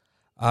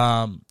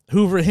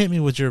 Hoover, hit me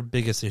with your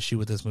biggest issue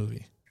with this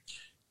movie.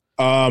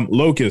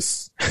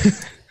 Locusts.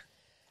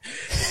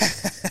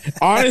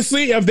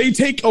 Honestly, if they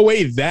take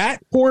away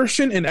that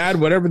portion and add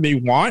whatever they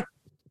want,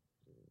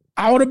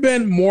 I would have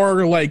been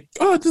more like,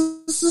 oh,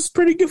 this is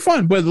pretty good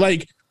fun. But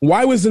like,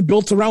 why was it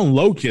built around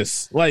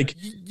locusts? Like,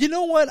 you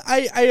know what?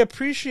 I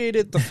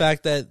appreciated the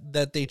fact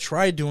that they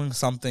tried doing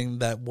something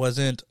that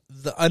wasn't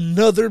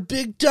another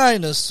big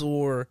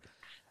dinosaur.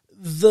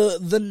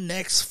 The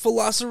next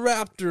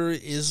Velociraptor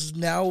is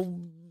now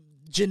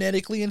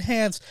genetically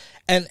enhanced,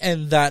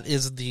 and that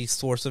is the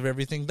source of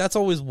everything. That's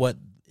always what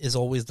is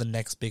always the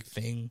next big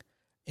thing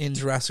in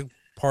Jurassic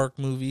Park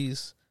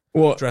movies.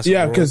 Well, Jurassic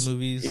World because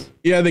movies.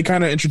 Yeah, they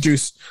kind of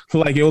introduced,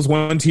 like, it was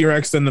one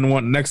T-Rex, and then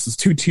one next is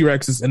 2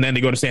 T-Rexes, and then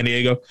they go to San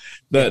Diego.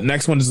 The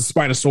next one is the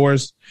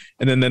Spinosaurus,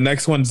 and then the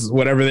next one's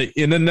whatever they.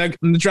 And then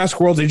in the Jurassic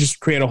World, they just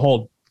create a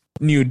whole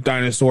new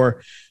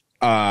dinosaur.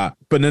 But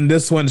then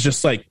this one's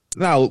just like,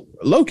 now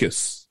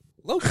locusts.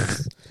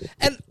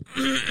 And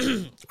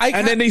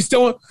and then they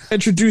still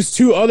introduce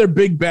 2 other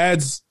big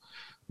bads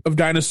of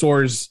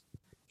dinosaurs.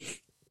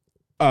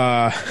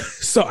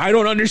 So I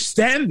don't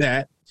understand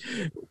that.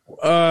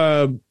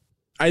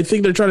 I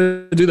think they're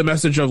trying to do the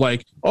message of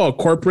like, oh,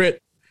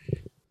 corporate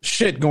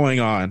shit going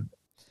on,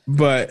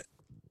 but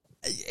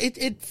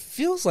it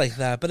feels like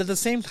that. But at the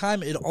same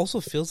time, it also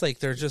feels like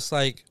they're just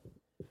like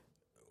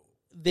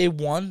they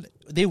want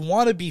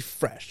to be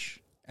fresh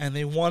and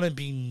they want to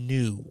be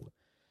new.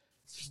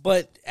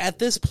 But at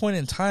this point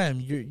in time,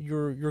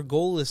 your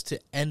goal is to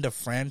end a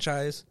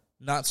franchise,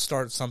 not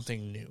start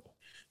something new.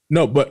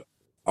 No, but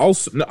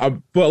also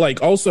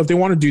if they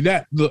want to do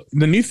that, the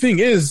new thing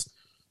is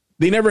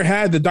they never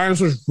had the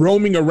dinosaurs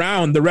roaming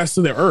around the rest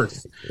of the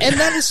earth. And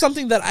that is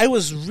something that I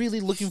was really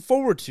looking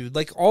forward to.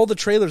 Like, all the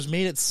trailers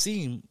made it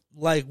seem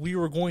like we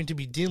were going to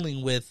be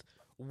dealing with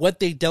what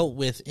they dealt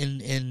with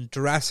in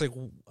Jurassic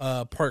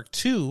Park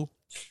 2,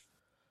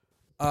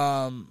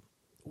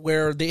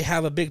 where they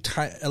have a big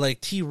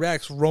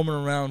T-Rex roaming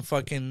around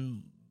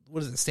fucking,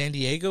 what is it, San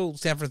Diego,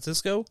 San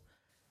Francisco?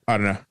 I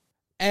don't know.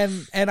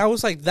 And I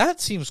was like, that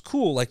seems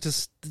cool. Like,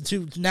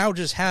 to now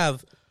just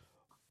have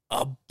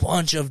a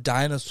bunch of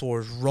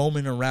dinosaurs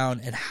roaming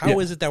around, and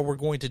how is it that we're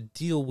going to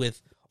deal with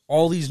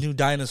all these new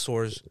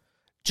dinosaurs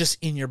just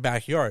in your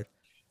backyard?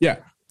 Yeah.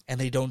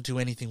 And they don't do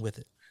anything with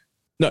it.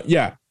 No,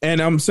 yeah.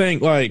 And I'm saying,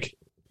 like,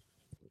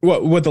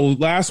 what the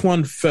last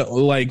one felt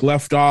like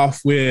left off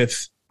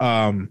with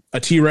a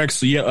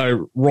T-Rex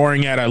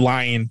roaring at a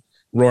lion,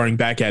 roaring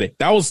back at it.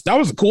 That was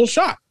a cool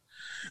shot.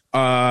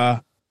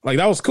 Like,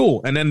 that was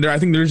cool. And then I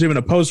think there's even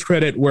a post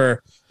credit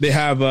where they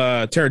have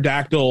a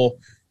pterodactyl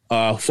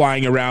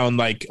flying around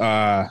like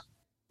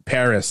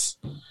Paris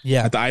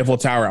at the Eiffel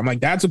Tower. I'm like,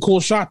 that's a cool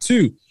shot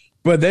too.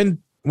 But then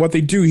what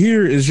they do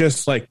here is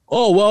just like,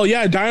 oh, well,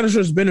 yeah,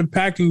 dinosaurs have been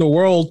impacting the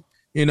world.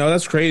 You know,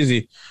 that's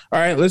crazy. All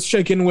right, let's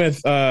check in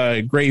with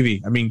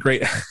Gravy. I mean,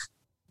 great.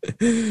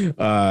 Chris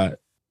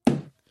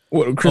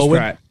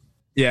Pratt.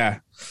 Yeah.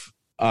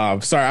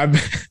 Sorry,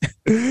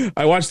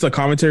 I watched the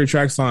commentary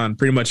tracks on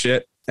pretty much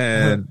it.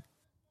 And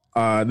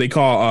they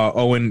call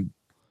Owen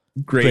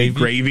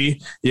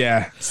gravy.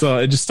 Yeah, so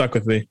it just stuck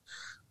with me.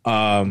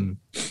 But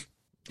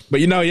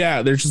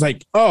yeah, they're just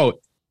like, oh,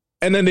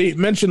 and then they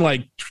mentioned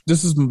like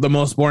this is the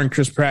most boring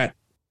Chris Pratt.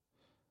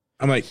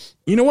 I'm like,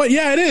 you know what?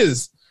 Yeah, it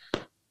is.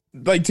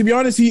 Like, to be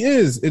honest, he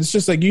is. It's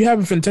just like you have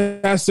a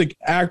fantastic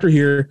actor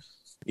here.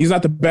 He's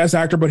not the best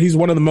actor, but he's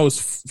one of the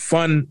most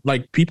fun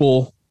like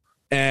people,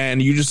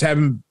 and you just have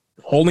him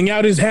holding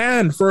out his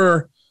hand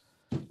for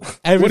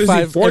what is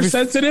he, force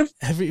sensitive?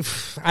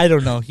 I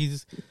don't know.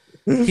 He's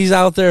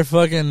out there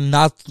fucking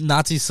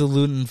Nazi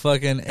saluting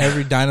fucking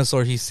every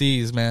dinosaur he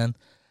sees, man.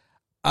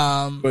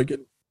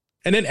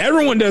 And then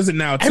everyone does it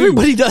now too.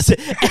 Everybody does it.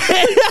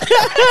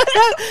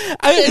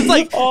 It's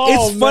like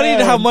it's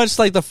funny how much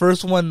like the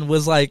first one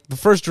was like the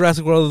first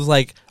Jurassic World was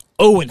like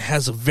Owen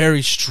has a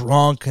very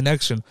strong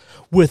connection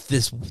with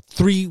these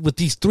three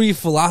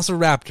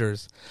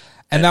velociraptors,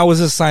 and that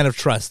was a sign of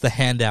trust, the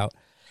handout.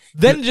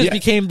 Then it just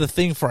became the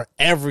thing for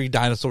every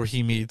dinosaur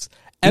he meets,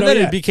 and then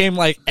it became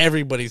like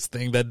everybody's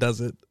thing that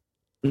does it.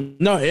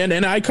 No,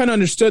 and I kind of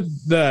understood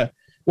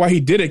why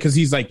he did it, because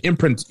he's like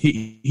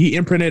he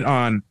imprinted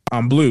on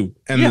Blue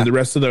and the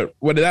rest of the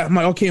I'm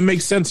like, okay, it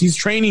makes sense. He's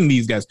training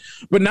these guys,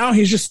 but now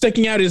he's just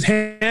sticking out his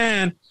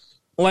hand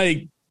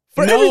like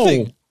for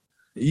everything.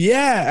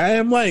 Yeah, I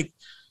am like,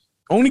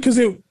 only because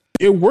it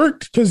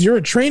worked, because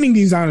you're training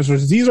these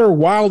dinosaurs. These are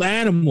wild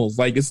animals.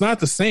 Like, it's not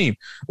the same.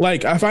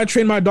 Like, if I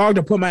train my dog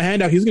to put my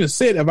hand out, he's gonna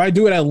sit. If I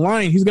do it at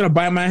line, he's gonna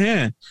bite my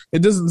hand.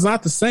 It's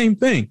not the same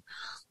thing.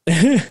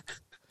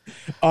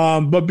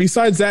 But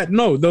besides that,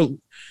 no, the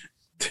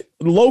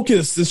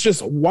Locust is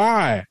just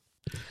why.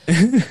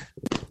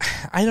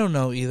 I don't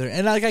know either.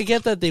 And like, I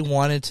get that they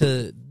wanted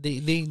to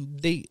they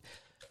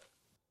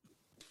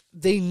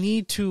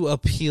need to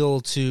appeal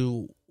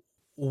to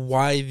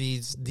why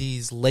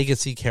these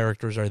legacy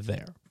characters are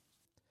there.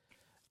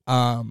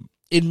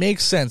 It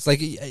makes sense. Like,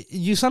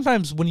 you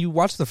sometimes, when you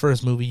watch the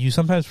first movie, you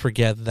sometimes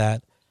forget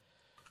that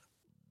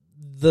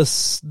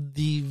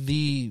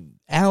the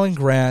Alan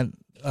Grant,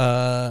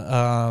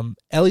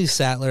 Ellie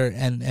Sattler,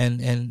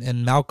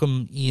 and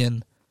Malcolm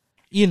Ian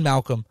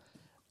Malcolm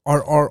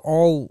are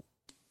all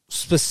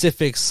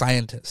specific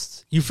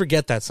scientists. You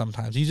forget that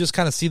sometimes. You just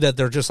kind of see that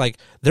they're just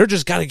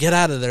got to get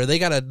out of there.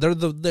 They're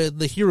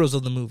the heroes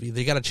of the movie.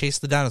 They got to chase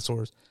the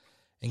dinosaurs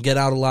and get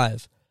out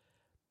alive.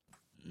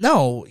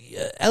 No,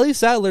 Ellie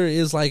Sattler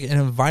is like an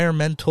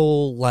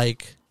environmental,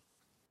 like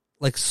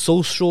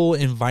social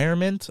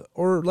environment,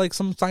 or like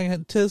some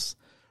scientist,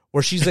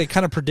 where she's like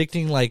kind of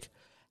predicting like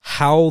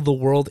how the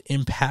world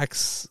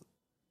impacts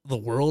the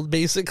world,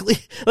 basically.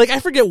 Like, I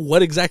forget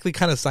what exactly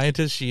kind of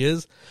scientist she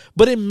is,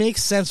 but it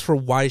makes sense for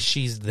why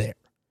she's there.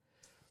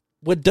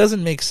 What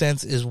doesn't make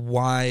sense is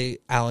why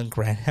Alan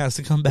Grant has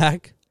to come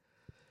back,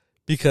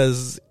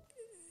 because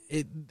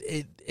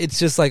it's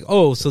just like,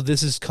 oh, so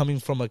this is coming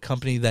from a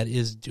company that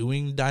is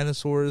doing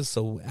dinosaurs,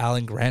 so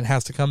Alan Grant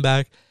has to come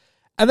back.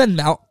 And then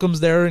Malcolm's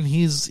there, and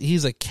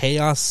he's a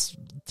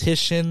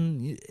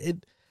chaos-tician.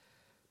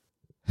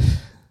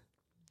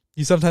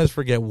 You sometimes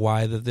forget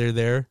why that they're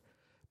there,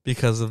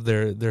 because of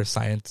their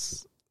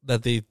science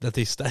that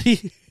they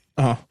study.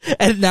 Uh-huh.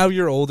 And now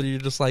you're older, you're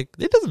just like,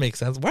 it doesn't make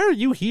sense. Why are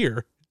you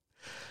here?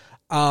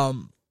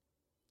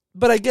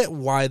 But I get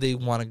why they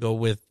want to go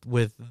with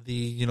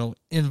the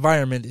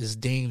environment is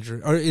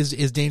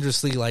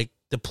dangerously like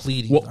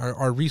depleting. Well,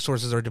 our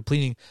resources are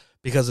depleting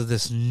because of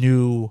this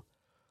new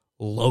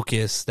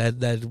locust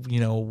that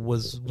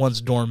was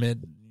once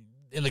dormant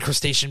in the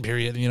Cretaceous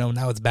period.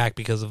 Now it's back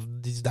because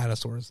of these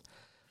dinosaurs.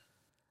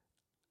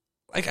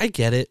 Like, I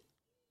get it,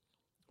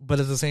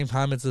 but at the same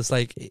time, it's just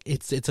like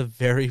it's a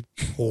very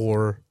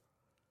poor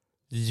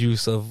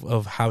use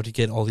of how to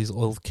get all these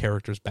old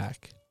characters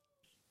back.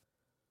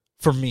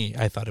 For me,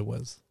 I thought it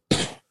was.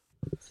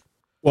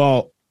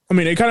 Well, I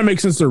mean, it kind of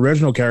makes sense. The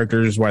original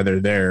characters, why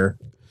they're there.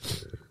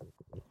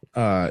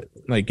 I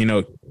don't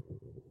know.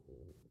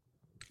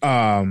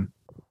 I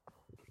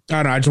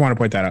just want to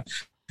point that out.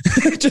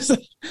 Just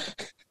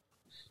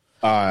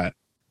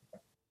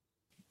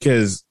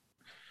because.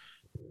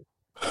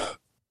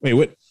 Wait,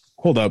 what?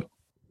 Hold up.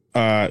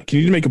 Can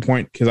you make a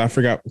point? Because I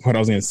forgot what I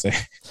was going to say.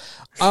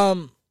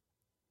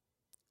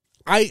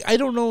 I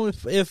don't know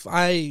if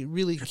I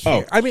really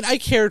care. I mean, I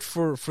cared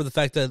for the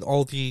fact that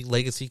all the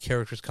legacy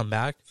characters come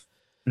back.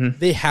 Mm-hmm.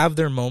 They have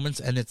their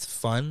moments, and it's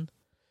fun.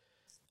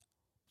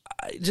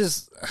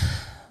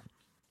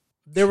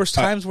 There was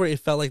times where it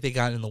felt like they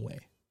got in the way.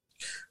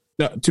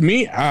 No, to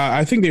me,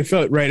 I think they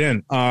fit right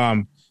in.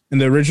 In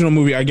the original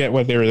movie, I get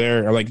what they were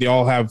there. Like, they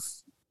all have,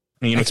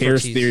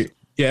 chaos theory.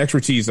 Yeah,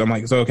 expertise. I'm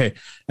like, so okay.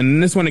 And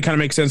in this one, it kind of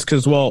makes sense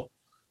because,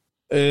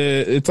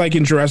 it's like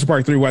in Jurassic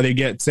Park 3 why they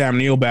get Sam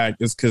Neill back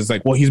is because,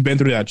 like, well, he's been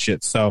through that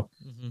shit. So,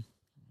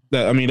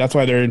 that's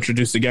why they're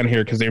introduced again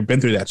here, because they've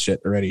been through that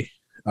shit already.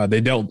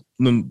 They've dealt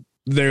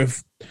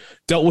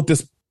with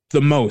this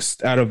the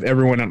most out of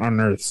everyone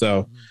on Earth.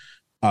 So,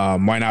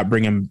 why not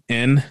bring him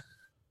in?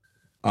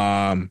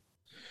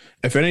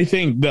 If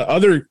anything,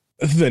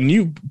 the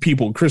new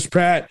people, Chris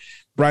Pratt,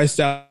 Bryce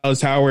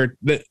Dallas Howard,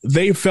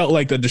 they felt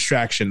like the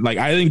distraction. Like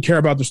I didn't care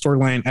about the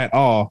storyline at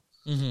all.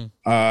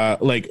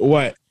 Like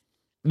what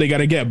they got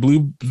to get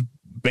Blue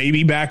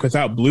Baby back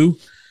without Blue,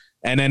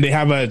 and then they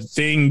have a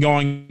thing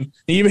going.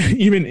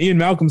 Even Ian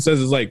Malcolm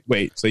says is like,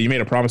 wait, so you made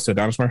a promise to a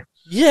dinosaur?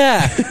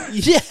 Yeah.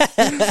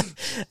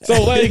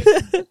 So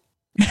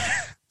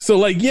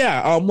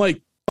yeah, I'm like,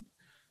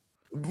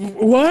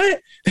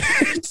 what?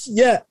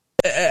 Yeah,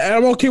 and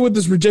I'm okay with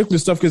this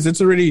ridiculous stuff because it's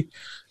already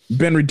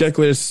been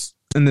ridiculous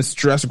in this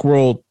Jurassic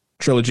World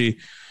trilogy,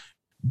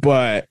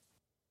 but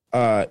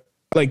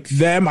like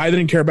them, I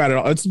didn't care about it at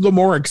all. It's the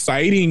more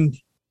exciting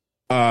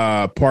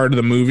part of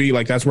the movie.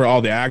 Like that's where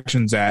all the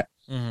action's at.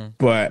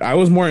 But I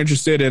was more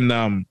interested in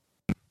the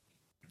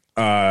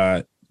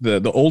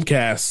old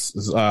cast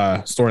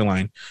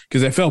storyline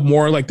because it felt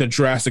more like the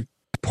Jurassic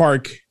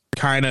Park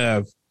kind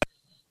of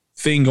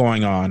thing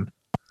going on.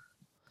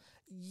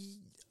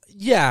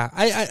 Yeah,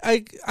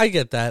 I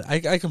get that.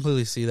 I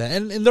completely see that.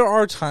 And there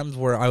are times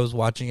where I was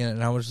watching it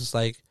and I was just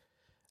like,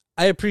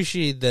 I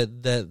appreciate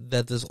that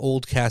this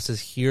old cast is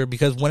here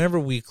because whenever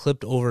we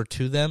clipped over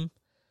to them,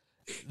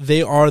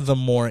 they are the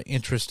more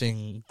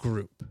interesting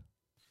group.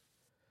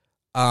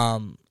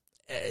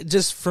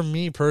 Just for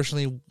me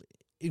personally,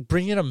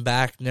 bringing them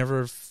back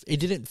it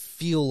didn't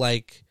feel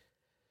like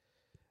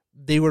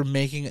they were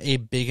making a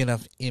big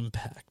enough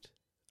impact,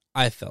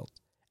 I felt.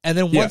 And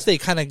then once they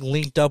kind of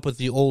linked up with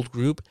the old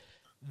group,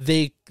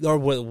 they are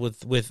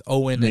with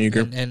Owen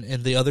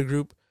and the other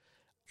group,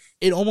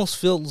 it almost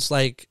feels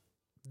like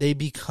they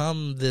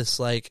become this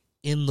like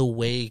in the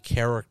way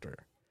character.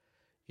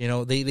 You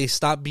know, they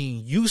stop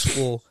being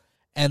useful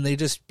and they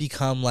just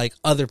become like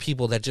other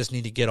people that just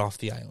need to get off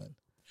the island.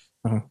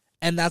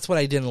 And that's what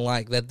I didn't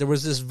like, that there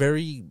was this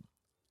very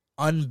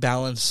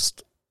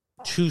unbalanced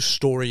two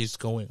stories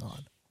going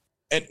on.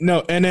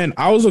 And then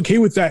I was okay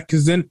with that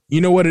because then you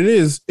know what it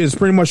is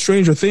pretty much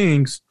Stranger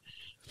Things,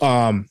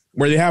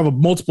 where they have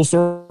multiple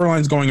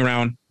storylines going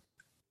around.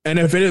 And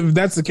if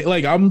that's the case,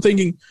 like I'm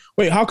thinking,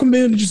 wait, how come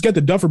they didn't just get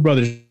the Duffer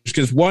Brothers?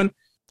 Because one,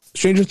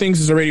 Stranger Things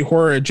is already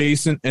horror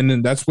adjacent, and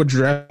then that's what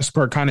Jurassic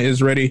Park kind of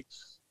is already.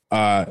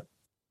 And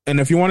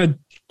if you want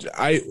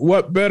to,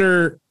 what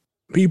better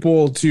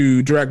people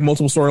to direct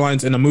multiple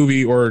storylines in a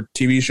movie or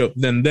TV show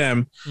than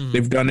them?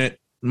 They've done it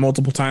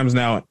multiple times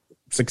now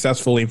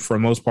successfully for the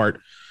most part.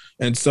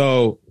 And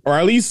so, or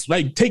at least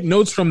like take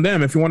notes from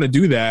them if you want to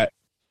do that.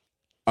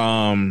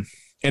 And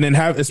then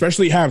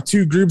especially have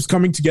two groups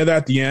coming together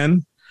at the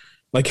end.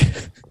 Like,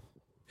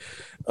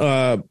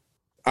 I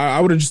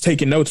would have just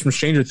taken notes from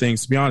Stranger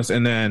Things, to be honest.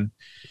 And then,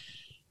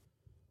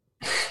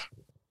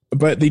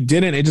 but they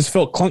didn't. It just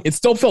felt it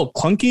still felt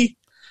clunky.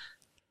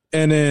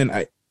 And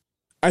then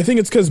I think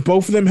it's because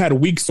both of them had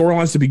weak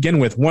storylines to begin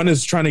with. One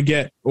is trying to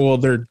get,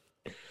 their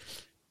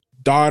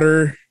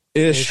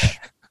daughter-ish,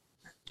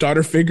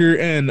 daughter figure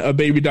and a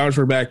baby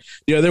dinosaur back.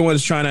 The other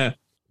one's trying to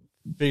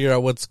figure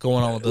out what's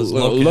going on with those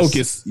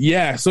locusts.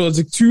 Yeah, so it's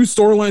like two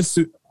storylines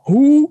to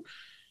who.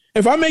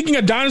 If I'm making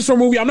a dinosaur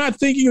movie, I'm not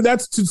thinking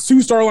that's two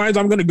storylines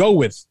I'm going to go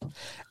with.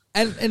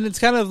 And it's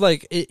kind of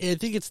like I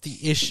think it's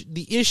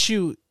the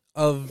issue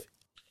of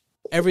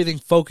everything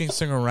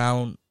focusing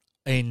around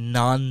a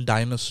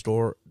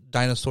non-dinosaur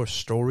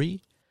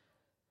story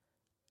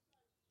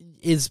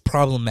is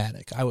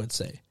problematic, I would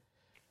say.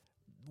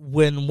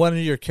 When one of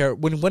your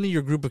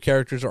group of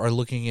characters are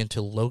looking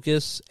into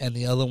locusts and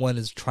the other one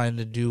is trying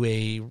to do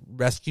a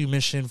rescue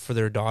mission for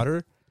their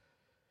daughter,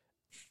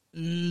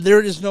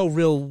 there is no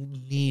real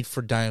need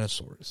for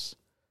dinosaurs.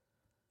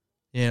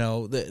 You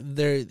know,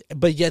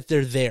 but yet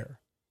they're there.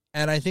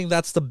 And I think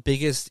that's the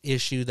biggest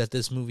issue that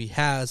this movie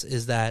has,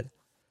 is that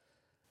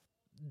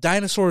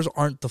dinosaurs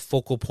aren't the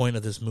focal point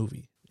of this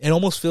movie. It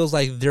almost feels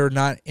like they're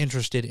not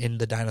interested in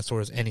the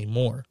dinosaurs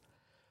anymore.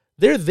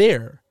 They're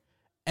there.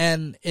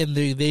 And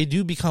they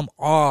do become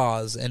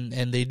ahs and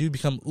they do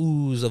become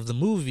oohs of the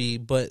movie,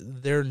 but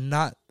they're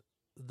not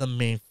the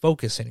main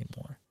focus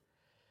anymore.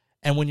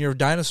 And when your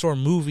dinosaur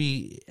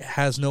movie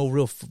has no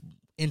real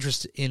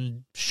interest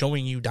in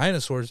showing you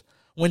dinosaurs,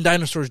 when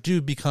dinosaurs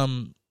do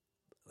become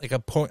like a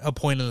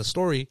point in the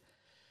story,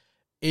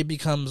 it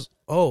becomes,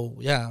 oh,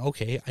 yeah,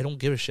 okay, I don't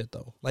give a shit,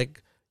 though.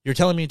 Like, you're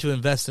telling me to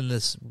invest in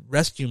this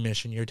rescue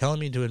mission. You're telling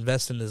me to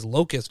invest in this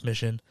locust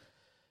mission.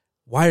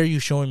 Why are you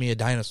showing me a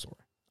dinosaur?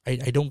 I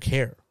don't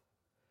care.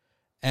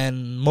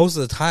 And most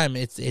of the time,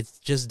 it's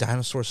just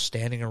dinosaurs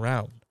standing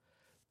around.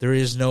 There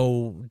is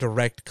no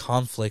direct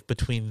conflict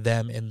between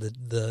them and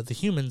the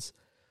humans.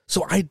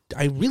 So I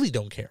really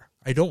don't care.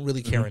 I don't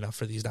really care enough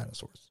for these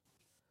dinosaurs.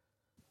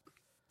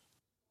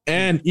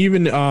 And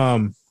even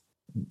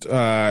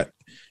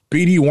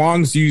BD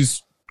Wong's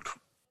used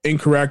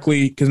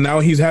incorrectly because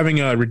now he's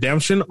having a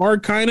redemption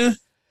arc, kind of.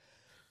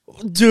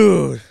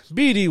 Dude,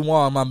 BD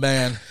Wong, my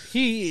man,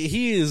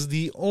 he is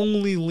the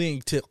only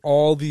link to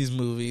all these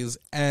movies,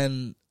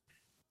 and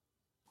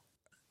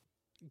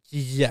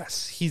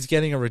yes, he's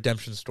getting a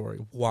redemption story.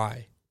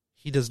 Why?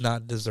 He does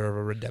not deserve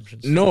a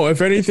redemption story. No,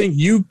 if anything,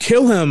 you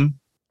kill him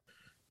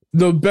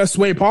the best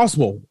way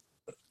possible.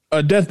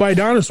 A death by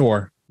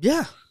dinosaur.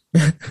 Yeah.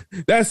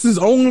 That's his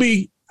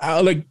only.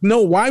 Like,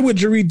 no, why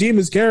would you redeem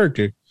his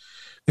character?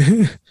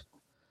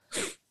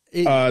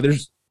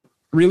 There's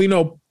really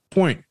no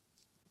point.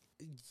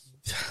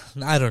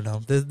 I don't know.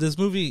 This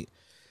movie,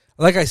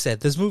 like I said,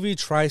 this movie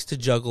tries to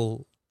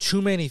juggle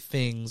too many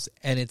things,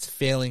 and it's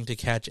failing to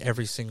catch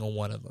every single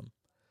one of them.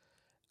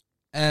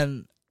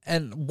 And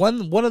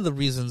one of the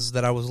reasons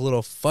that I was a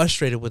little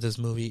frustrated with this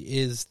movie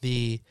is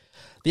the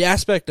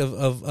aspect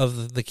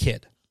of the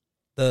kid,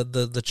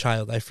 the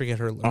child. I forget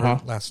her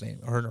last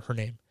name, her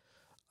name.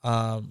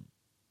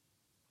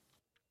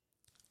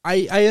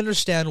 I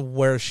understand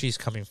where she's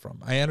coming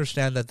from. I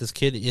understand that this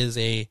kid is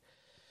a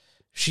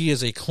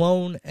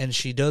clone, and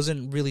she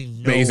doesn't really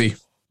know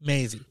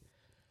Maisie.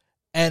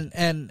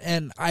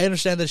 And I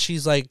understand that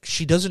she's like,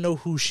 she doesn't know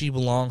who she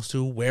belongs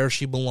to, where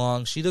she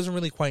belongs. She doesn't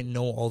really quite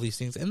know all these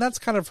things, and that's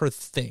kind of her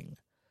thing.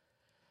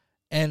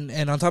 And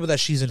on top of that,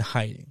 she's in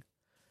hiding.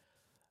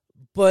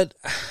 But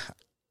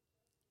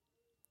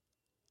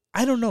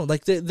I don't know.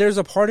 Like, there's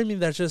a part of me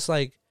that's just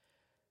like,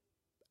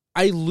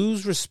 I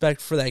lose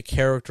respect for that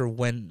character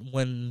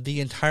when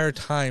the entire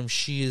time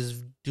she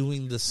is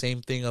doing the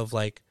same thing of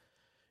like,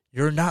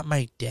 you're not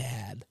my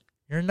dad.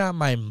 You're not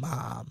my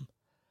mom.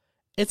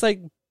 It's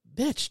like,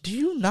 bitch, do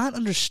you not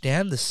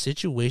understand the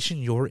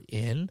situation you're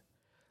in?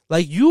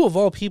 Like, you of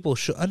all people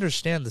should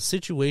understand the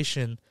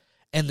situation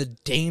and the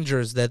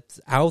dangers that's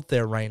out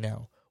there right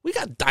now. We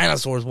got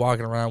dinosaurs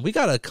walking around. We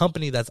got a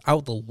company that's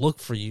out to look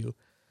for you.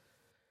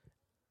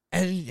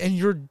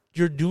 And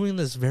you're doing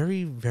this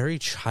very, very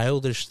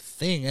childish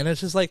thing. And it's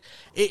just like,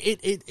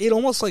 it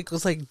almost like,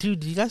 it's like, dude,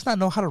 do you guys not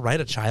know how to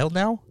write a child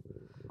now?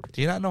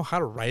 Do you not know how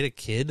to write a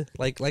kid?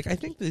 Like I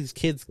think these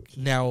kids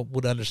now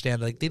would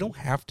understand, like, they don't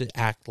have to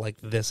act like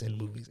this in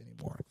movies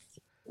anymore.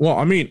 Well,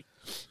 I mean,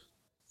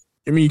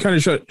 you kind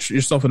of shot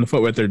yourself in the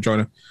foot right there,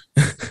 Jonah.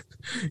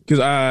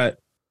 Because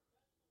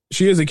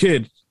she is a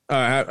kid.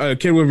 A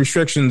kid with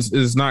restrictions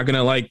is not going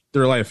to like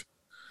their life.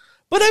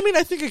 But I mean,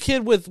 I think a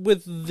kid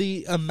with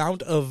the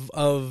amount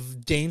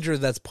of danger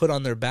that's put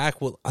on their back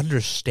will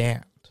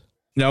understand.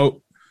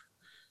 No.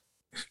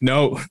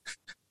 Because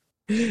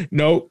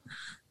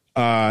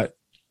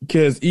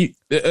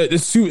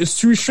it's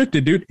too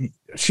restricted, dude.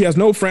 She has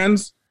no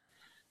friends.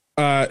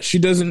 She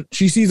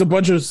sees a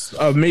bunch of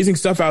amazing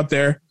stuff out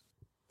there.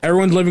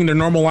 Everyone's living their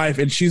normal life,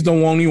 and she's the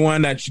only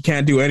one that she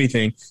can't do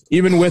anything,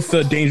 even with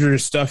the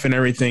dangerous stuff and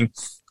everything.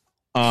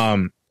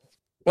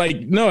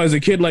 Like, no, as a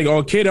kid, like,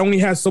 a kid only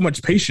has so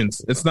much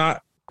patience. It's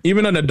not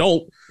even an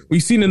adult.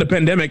 We've seen in the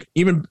pandemic,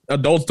 even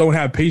adults don't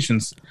have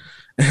patience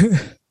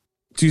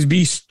to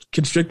be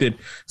constricted.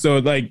 So,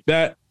 like,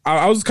 that,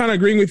 I was kind of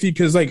agreeing with you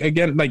because, like,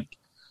 again, like,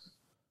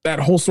 that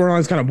whole storyline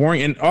is kind of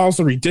boring and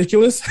also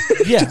ridiculous.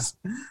 Yeah.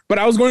 But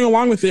I was going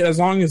along with it as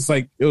long as,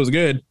 like, it was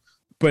good.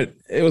 But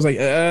it was like,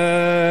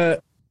 I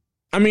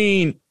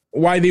mean,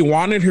 why they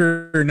wanted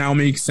her now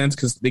makes sense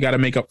because they got to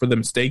make up for the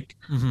mistake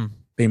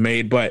they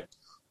made. But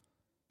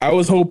I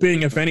was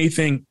hoping, if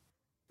anything,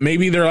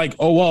 maybe they're like,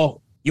 oh,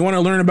 well, you want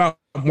to learn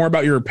more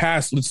about your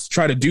past. Let's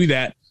try to do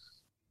that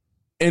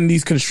in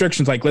these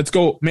constrictions. Like, let's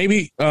go.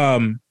 Maybe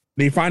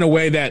they find a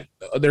way that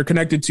they're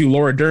connected to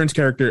Laura Dern's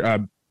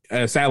character,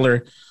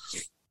 Sadler.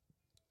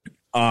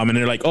 And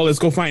they're like, oh, let's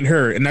go find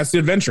her. And that's the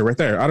adventure right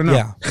there. I don't know.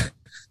 Yeah.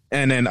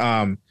 And then,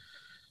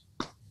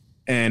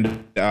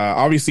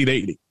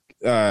 obviously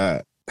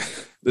the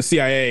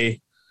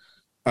CIA,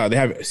 they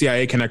have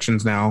CIA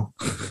connections now.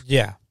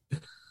 Yeah.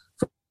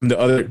 From the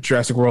other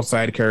Jurassic World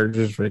side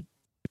characters, right?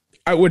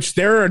 Which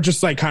they're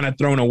just like kind of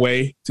thrown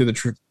away to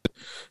the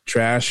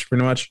trash,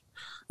 pretty much.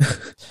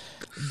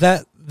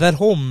 That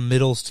whole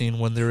middle scene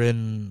when they're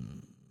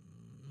in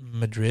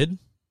Madrid.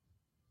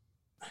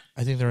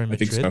 I think they're in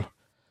Madrid. I think so.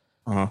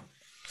 Uh-huh.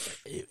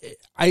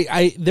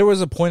 I there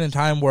was a point in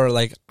time where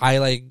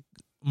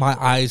my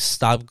eyes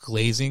stopped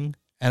glazing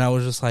and I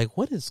was just like,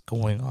 what is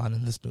going on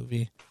in this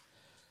movie?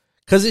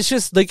 Because it's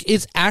just like,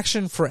 it's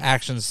action for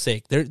action's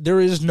sake. There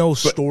is no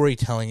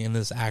storytelling in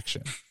this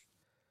action.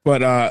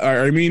 But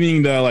are you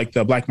meaning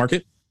the black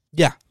market?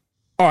 Yeah.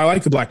 Oh, I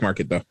like the black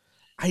market though.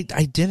 I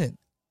didn't.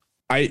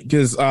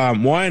 Because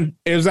one,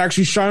 it was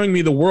actually showing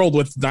me the world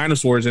with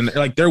dinosaurs, and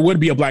like there would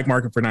be a black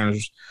market for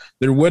dinosaurs.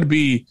 There would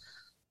be,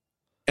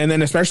 and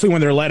then especially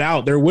when they're let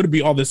out, there would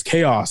be all this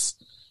chaos.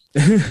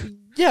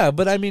 Yeah,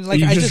 but I mean, like,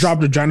 you just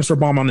dropped a dinosaur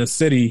bomb on the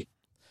city,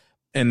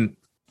 and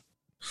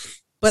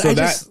but so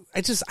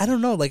I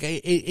don't know. Like,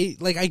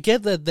 I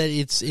get that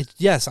it's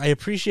yes, I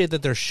appreciate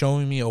that they're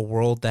showing me a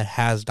world that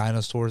has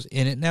dinosaurs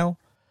in it now,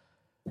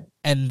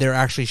 and they're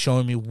actually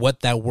showing me what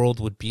that world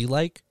would be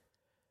like.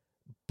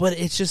 But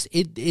it's just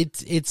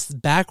it's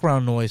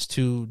background noise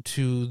to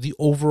the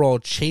overall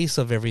chase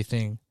of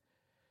everything,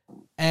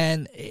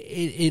 and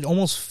it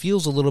almost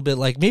feels a little bit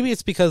like, maybe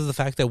it's because of the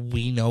fact that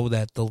we know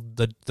that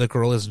the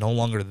girl is no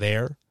longer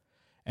there,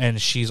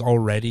 and she's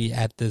already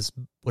at this,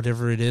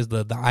 whatever it is,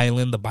 the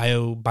island, the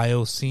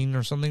biocene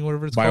or something,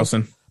 whatever it's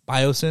called,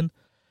 biocene.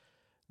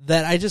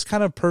 That I just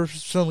kind of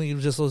personally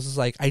just was just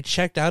like, I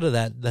checked out of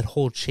that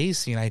whole chase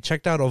scene. I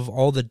checked out of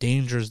all the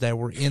dangers that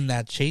were in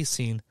that chase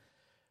scene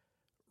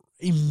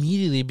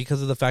immediately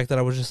because of the fact that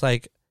I was just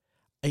like,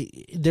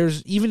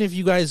 there's, even if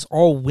you guys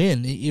all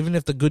win, even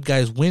if the good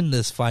guys win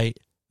this fight,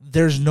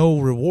 there's no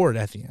reward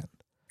at the end.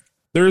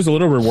 There is a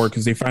little reward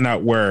because they find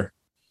out where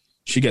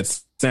she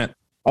gets sent.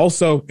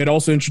 Also, it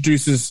also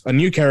introduces a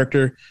new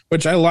character,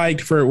 which I liked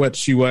for what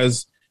she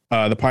was,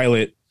 the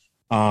pilot.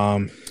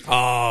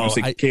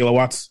 Kayla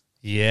Watts.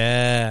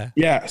 Yeah.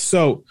 Yeah.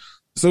 So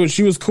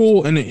she was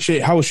cool, and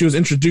how she was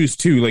introduced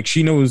too. Like,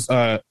 she knows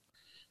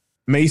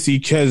Macy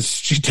because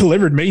she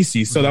delivered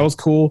Macy, so that was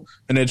cool.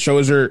 And it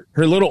shows her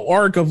little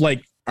arc of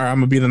like, all right, I'm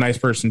gonna be the nice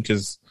person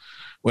because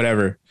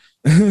whatever.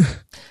 And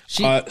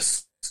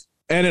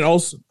it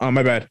also,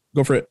 my bad.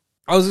 Go for it.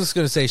 I was just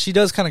gonna say, she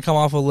does kind of come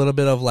off a little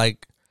bit of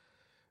like,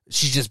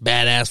 she's just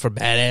badass for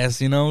badass,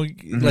 you know?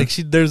 Like,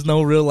 there's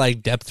no real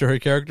like depth to her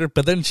character,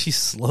 but then she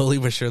slowly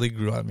but surely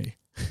grew on me.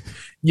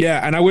 Yeah,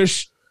 and I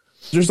wish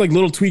there's like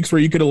little tweaks where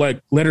you could have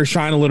like let her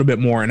shine a little bit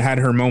more and had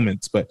her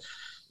moments, but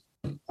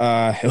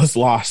it was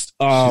lost.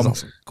 She's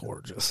also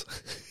gorgeous.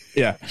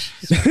 Yeah.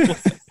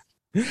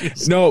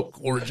 No,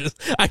 gorgeous.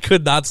 I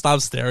could not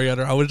stop staring at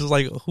her. I was just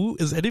like, who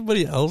is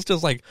anybody else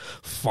just like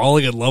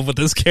falling in love with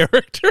this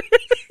character?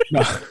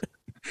 No.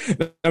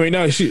 I mean,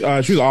 no, she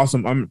was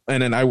awesome.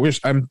 And then I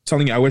wish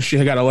she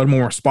had got a little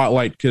more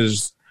spotlight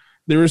because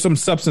there was some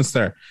substance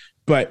there.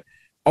 But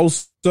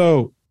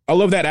also, I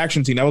love that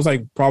action scene. That was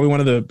like probably one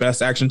of the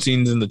best action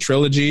scenes in the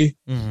trilogy.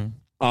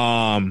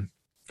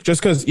 Just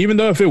because even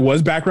though if it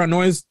was background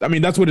noise, I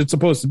mean, that's what it's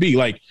supposed to be.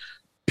 Like,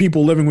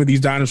 people living with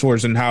these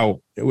dinosaurs and how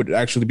it would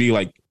actually be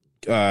like,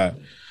 and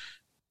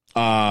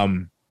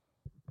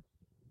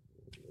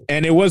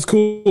it was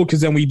cool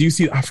because then we do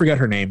see, I forgot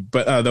her name,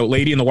 but the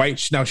lady in the white,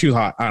 she was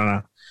hot. I don't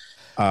know.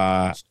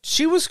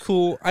 She was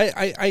cool.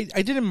 I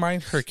didn't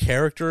mind her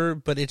character,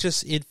 but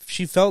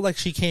she felt like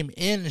she came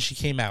in and she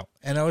came out,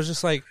 and I was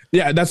just like,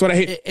 yeah, that's what I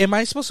hate. Am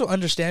I supposed to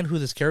understand who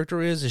this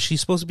character is? Is she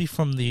supposed to be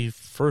from the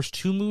first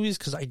two movies?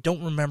 Because I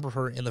don't remember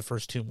her in the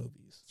first two movies.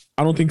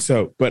 I don't think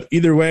so, but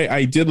either way,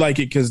 I did like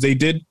it because they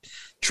did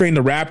train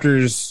the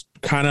raptors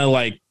kind of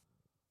like,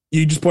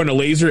 you just point a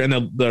laser and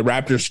the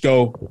raptors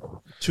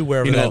go to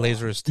wherever that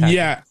laser is tapped.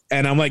 Yeah,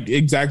 and I'm like,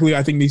 exactly.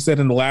 I think they said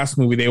in the last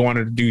movie they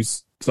wanted to do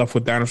stuff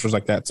with dinosaurs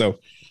like that, so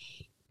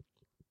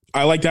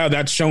I liked how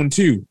that's shown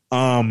too.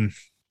 It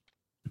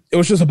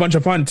was just a bunch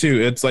of fun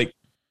too. It's like,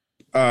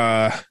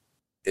 I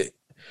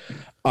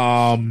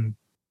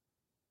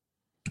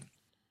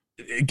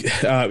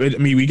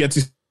mean, we get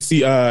to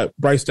see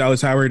Bryce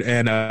Dallas Howard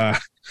and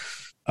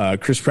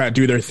Chris Pratt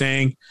do their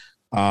thing,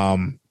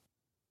 and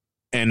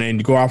then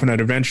go off on an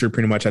adventure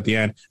pretty much at the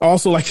end.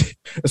 Also, like,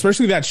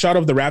 especially that shot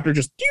of the raptor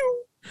just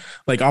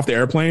like off the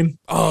airplane.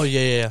 Oh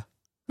yeah.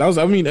 That was,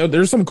 I mean,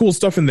 there's some cool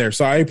stuff in there,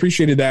 so I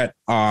appreciated that.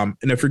 And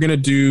if you're gonna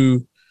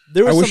do,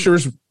 I wish there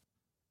was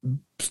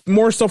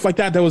more stuff like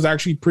that was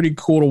actually pretty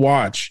cool to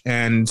watch.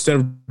 And instead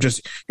of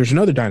just, here's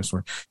another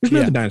dinosaur,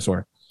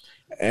 dinosaur,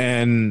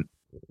 and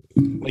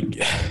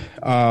like,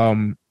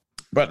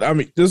 but I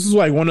mean, this is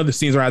like one of the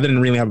scenes where I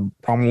didn't really have a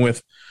problem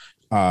with.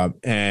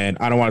 And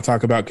I don't want to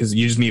talk about because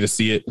you just need to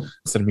see it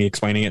instead of me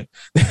explaining it.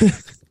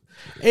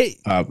 Hey,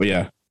 but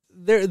yeah,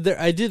 there,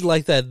 I did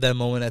like that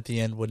moment at the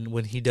end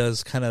when he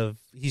does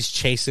he's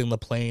chasing the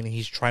plane and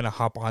he's trying to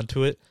hop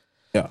onto it.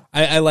 Yeah,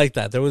 I like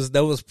that. That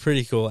was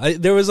pretty cool.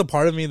 There was a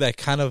part of me that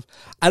kind of,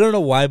 I don't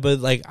know why,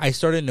 but like I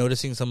started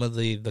noticing some of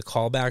the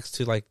callbacks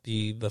to like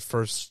the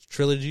first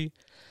trilogy,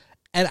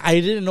 and I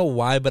didn't know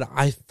why, but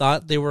I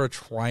thought they were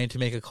trying to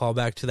make a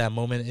callback to that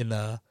moment in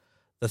the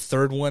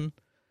third one.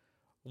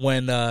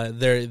 When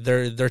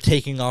they're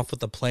taking off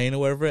with the plane or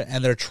whatever,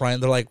 and they're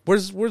like,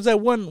 where's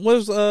that one?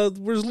 Where's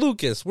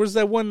Lucas? Where's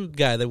that one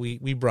guy that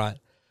we brought?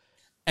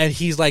 And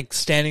he's like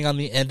standing on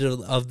the end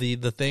of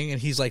the thing, and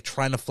he's like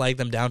trying to flag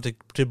them down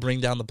to bring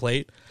down the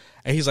plate.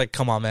 And he's like,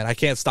 come on, man, I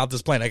can't stop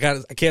this plane. I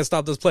can't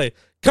stop this plane.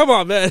 Come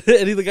on, man.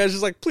 And the guy's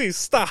just like, please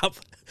stop.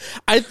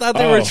 I thought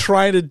they were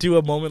trying to do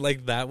a moment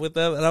like that with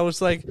them, and I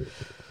was like,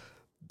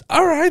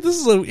 all right, this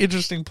is an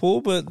interesting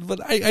pull, but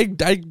I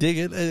dig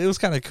it. It was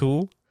kind of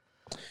cool.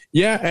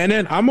 Yeah, and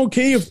then I'm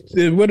okay if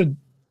it would have.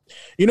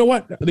 You know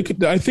what?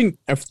 I think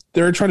if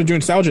they're trying to do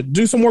nostalgia,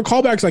 do some more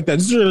callbacks like that.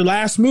 This is your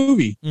last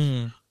movie,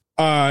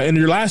 and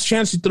your last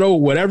chance to throw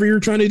whatever you're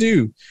trying to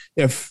do.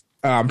 If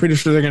I'm pretty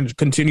sure they're going to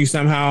continue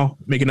somehow,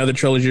 make another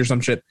trilogy or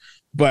some shit.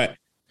 But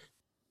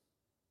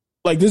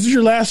like, this is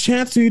your last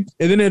chance, dude.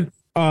 And then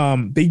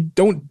they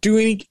don't do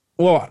any.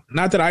 Well,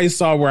 not that I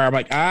saw where I'm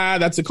like,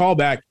 that's a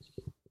callback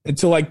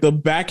until like the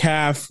back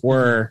half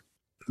where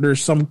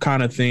there's some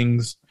kind of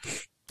things.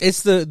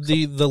 It's the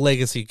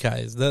legacy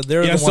guys. They're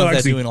the ones that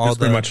are doing all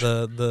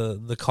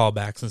the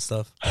callbacks and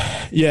stuff.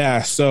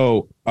 Yeah.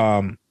 So,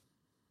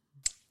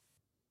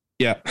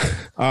 yeah.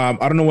 I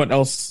don't know what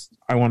else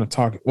I want to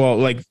talk. Well,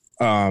 like,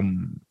 I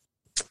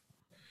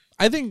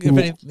think if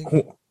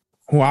anything,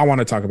 who I want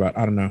to talk about,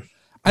 I don't know.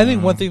 I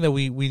think one thing that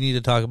we need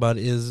to talk about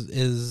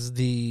is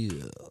the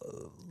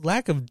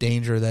lack of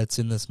danger that's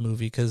in this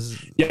movie. Because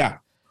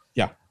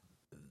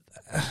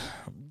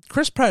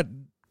Chris Pratt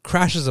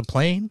crashes a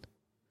plane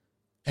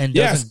and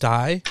doesn't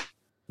die.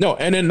 No,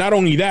 and then not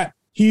only that,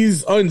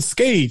 he's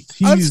unscathed.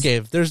 He's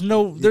Unscathed. There's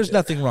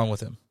nothing wrong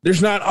with him.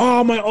 There's not,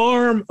 oh, my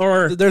arm,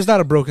 or there's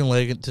not a broken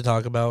leg to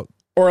talk about,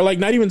 or like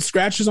not even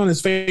scratches on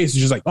his face. It's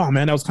just like, oh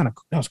man, that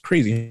was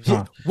crazy.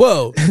 Huh?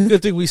 Whoa,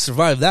 good thing we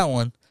survived that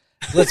one.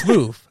 Let's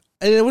move.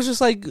 And it was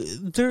just like,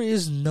 there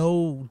is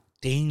no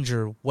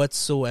danger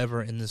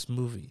whatsoever in this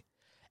movie.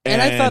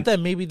 And I thought that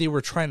maybe they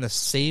were trying to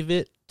save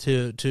it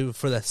to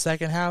for the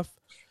second half,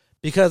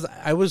 because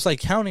I was like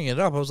counting it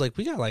up. I was like,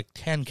 we got like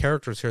 10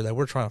 characters here that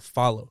we're trying to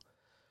follow.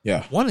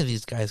 Yeah. One of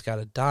these guys got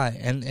to die.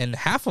 And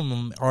half of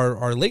them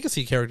are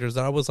legacy characters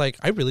that I was like,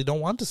 I really don't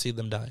want to see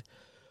them die.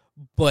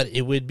 But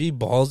it would be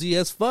ballsy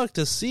as fuck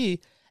to see.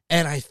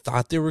 And I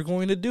thought they were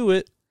going to do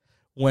it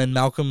when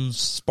Malcolm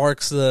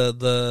sparks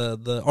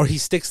or he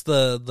sticks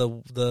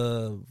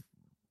the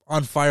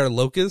on fire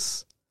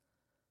locust.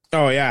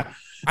 Oh, yeah.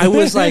 I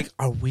was like,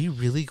 are we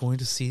really going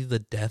to see the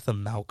death of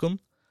Malcolm?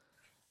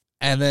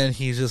 And then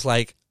he's just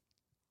like,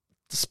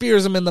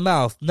 spears him in the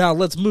mouth. Now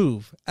let's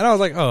move. And I was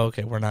like, oh,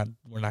 okay, we're not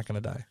going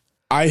to die.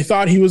 I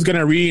thought he was going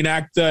to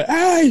reenact the,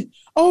 hey,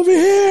 over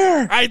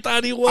here. I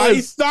thought he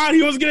was. I thought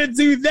he was going to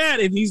do that.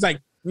 And he's like,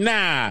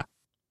 nah.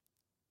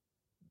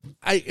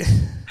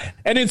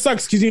 And it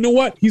sucks because you know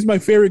what? He's my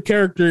favorite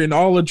character in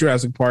all of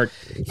Jurassic Park.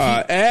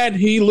 And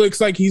he looks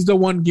like he's the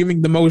one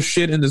giving the most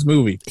shit in this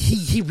movie.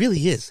 He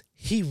really is.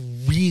 He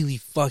really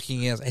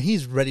fucking is. And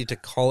he's ready to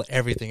call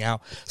everything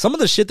out. Some of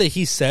the shit that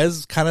he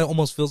says kind of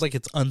almost feels like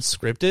it's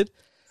unscripted.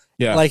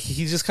 Yeah. Like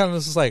he's just kind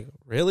of just like,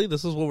 really?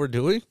 This is what we're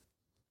doing?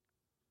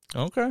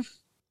 Okay.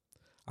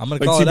 I'm going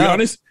to call it out. To be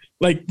honest,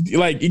 like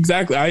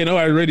exactly. I know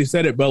I already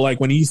said it, but like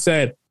when he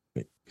said,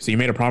 so you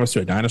made a promise to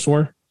a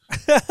dinosaur?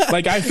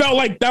 Like I felt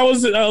like that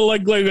was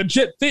like a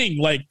legit thing.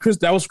 Like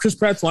that was Chris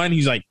Pratt's line.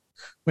 He's like,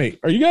 wait,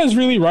 are you guys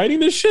really writing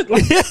this shit?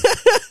 Like,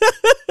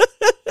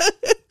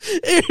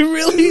 it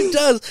really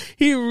does.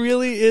 He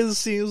really is.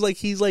 Seems like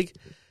he's like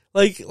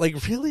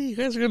really, you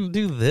guys are gonna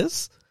do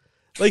this?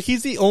 Like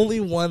he's the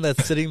only one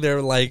that's sitting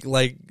there like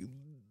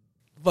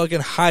fucking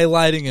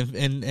highlighting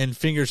and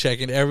finger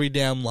checking every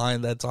damn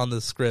line that's on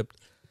the script.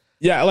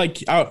 Yeah,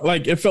 like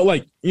it felt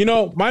like, you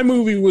know, my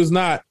movie was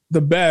not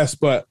the best,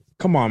 but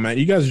come on, man,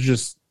 you guys are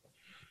just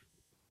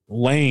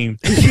lame.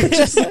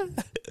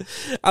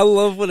 I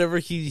love whenever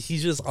he's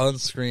just on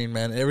screen,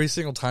 man. Every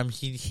single time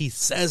he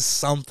says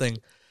something,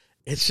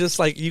 it's just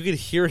like you could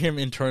hear him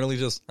internally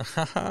just,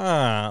 like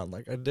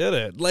I did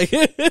it, like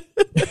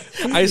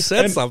I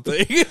said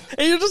something,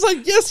 and you're just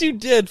like, yes, you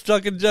did,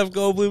 fucking Jeff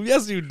Goldblum,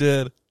 yes, you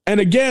did. And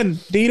again,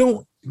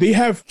 they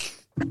have.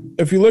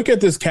 If you look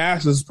at this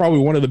cast, this is probably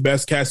one of the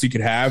best casts you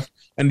could have,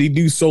 and they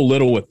do so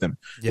little with them.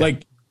 Yeah.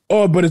 Like,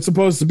 oh, but it's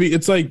supposed to be.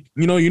 It's like,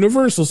 you know,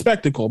 Universal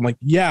spectacle. I'm like,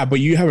 yeah, but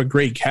you have a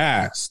great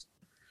cast.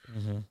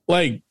 Mm-hmm.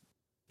 Like,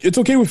 it's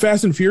okay with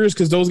Fast and Furious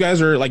because those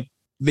guys are like,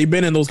 they've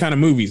been in those kind of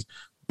movies.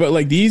 But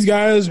like these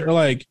guys are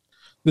like,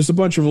 there's a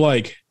bunch of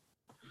like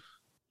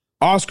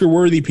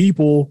Oscar-worthy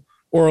people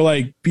or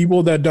like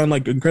people that done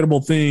like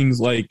incredible things,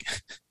 like,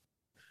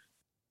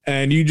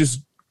 and you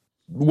just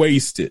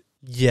waste it.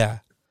 Yeah.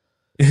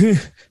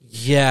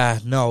 Yeah,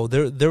 no,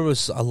 there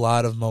was a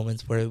lot of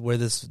moments where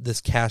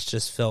this cast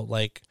just felt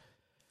like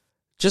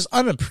just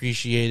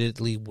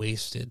unappreciatedly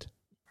wasted.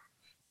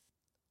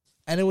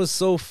 And it was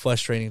so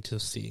frustrating to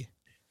see.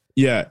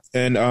 Yeah,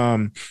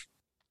 and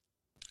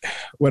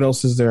what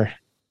else is there?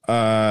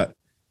 The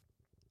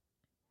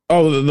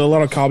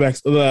lot of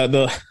callbacks.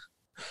 The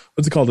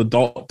what's it called? The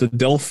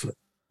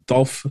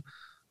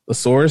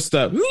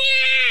Dolphosaurus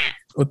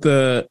with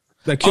the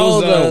that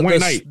kills White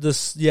Knight.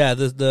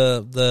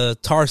 The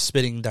tar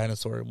spitting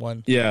dinosaur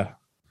one. Yeah.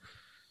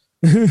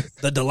 The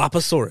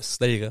Dilophosaurus.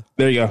 There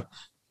you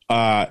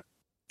go.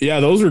 Yeah,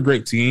 those were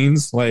great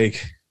scenes.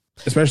 Like,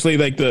 especially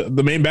like the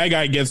main bad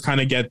guy get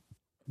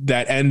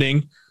that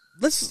ending.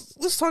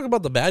 Let's talk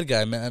about the bad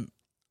guy, man.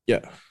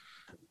 Yeah.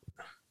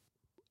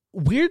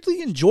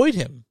 Weirdly enjoyed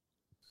him.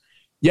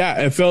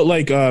 Yeah, it felt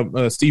like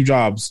Steve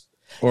Jobs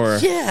or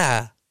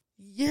Yeah,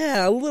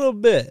 a little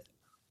bit.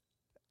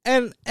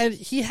 And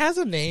he has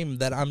a name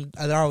that I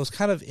was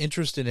kind of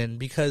interested in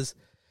because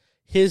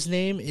his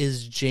name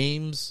is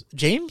James.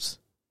 James?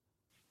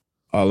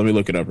 Let me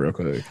look it up real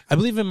quick. I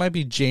believe it might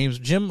be Jim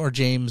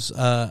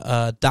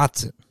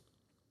Dotson.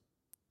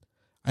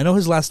 I know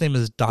his last name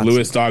is Dotson.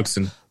 Louis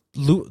Dodgson.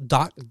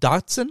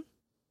 Dotson?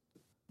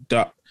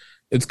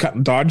 It's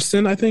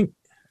Dodgson, I think.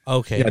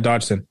 Okay. Yeah,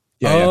 Dodgson.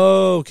 Yeah,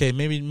 okay.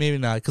 Maybe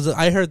not because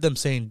I heard them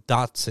saying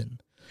Dotson.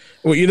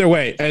 Well, either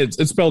way, it's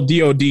spelled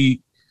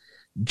DODGSON.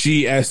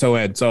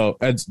 So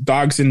it's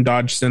Dodgson.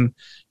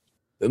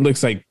 It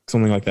looks like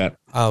something like that.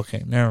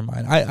 Okay, never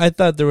mind. I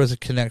thought there was a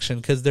connection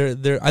because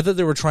I thought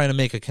they were trying to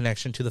make a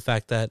connection to the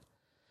fact that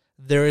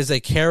there is a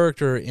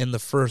character in the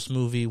first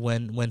movie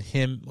when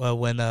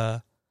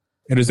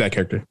it is that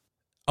character.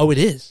 Oh, it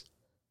is.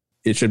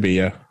 It should be,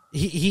 yeah.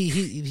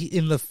 He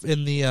in the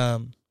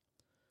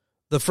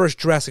first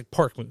Jurassic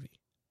Park movie.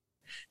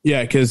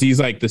 Yeah, because he's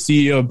like the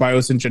CEO of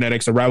Biosyn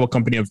Genetics, a rival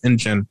company of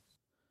InGen.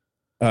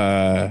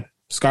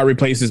 Scott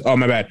replaces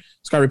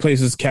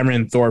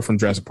Cameron Thor from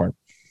Jurassic Park.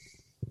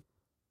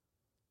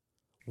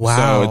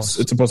 Wow.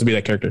 So it's supposed to be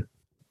that character.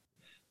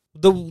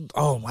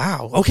 Oh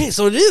wow. Okay,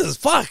 so it is.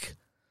 Fuck.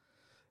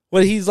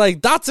 When he's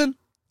like, Dotson,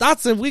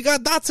 we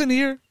got Dotson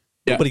here.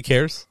 Yeah. Nobody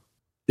cares.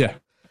 Yeah.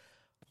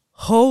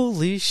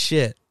 Holy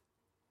shit.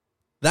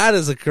 That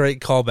is a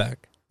great callback.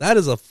 That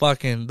is a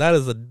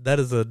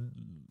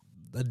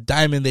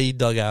diamond that he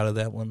dug out of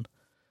that one.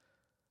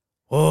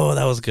 Oh,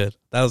 that was good.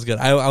 I'm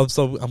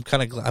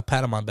kind of glad. I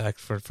pat him on back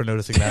for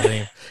noticing that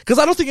name, because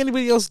I don't think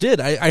anybody else did.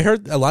 I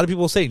heard a lot of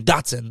people saying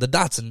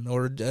Dotson,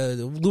 or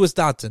Lewis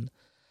Dotson,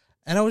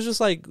 and I was just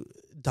like,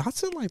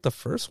 Dotson, like the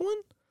first one.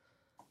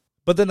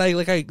 But then I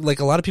a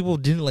lot of people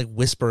didn't like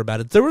whisper about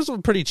it. There was a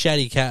pretty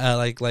chatty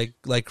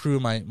crew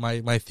in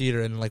my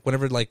theater, and like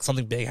whenever like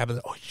something big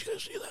happened, oh, you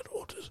guys see that?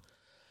 Oh,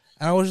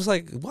 and I was just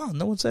like, wow,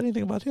 no one said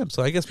anything about him.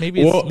 So I guess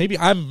maybe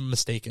I'm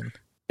mistaken.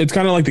 It's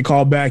kind of like the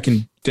callback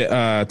in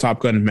Top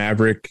Gun and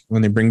Maverick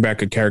when they bring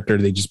back a character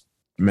they just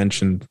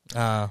mentioned.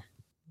 I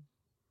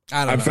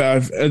don't know.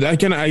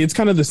 It's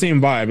kind of the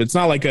same vibe. It's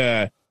not like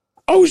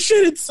oh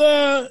shit, it's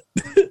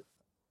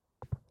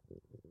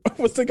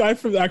what's the guy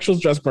from the actual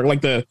Jurassic Park?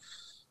 Like the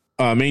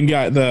main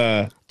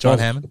guy, John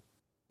Hammond.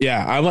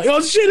 Yeah, I'm like,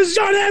 oh shit, it's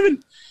John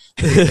Hammond.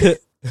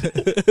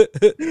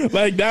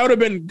 Like that would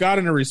have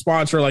gotten a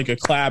response or like a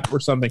clap or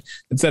something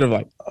instead of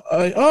like,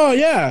 oh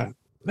yeah,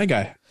 that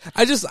guy.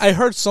 I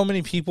heard so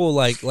many people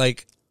like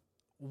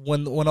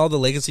when all the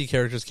legacy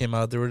characters came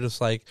out, they were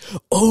just like,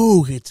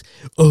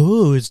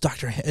 it's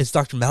Dr.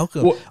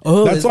 Malcolm.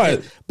 Well, that's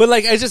why. But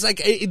like, I just like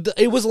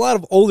it was a lot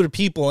of older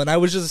people, and I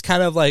was just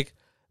kind of like,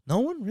 no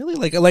one really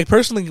like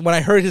personally when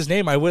I heard his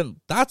name, I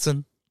went,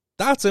 Dotson,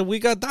 we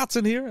got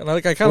Dotson here, and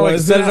I kind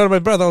of said it out of my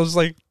breath. I was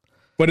like,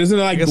 but isn't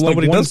it like, I guess like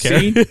nobody one does care.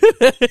 scene? I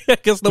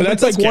guess nobody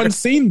that's does like care. one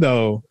scene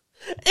though.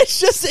 It's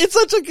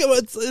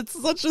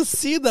such a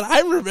scene that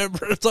I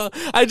remember. So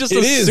I just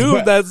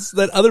assumed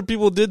that other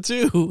people did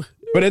too.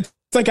 But it's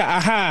like a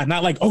aha,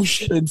 not like, oh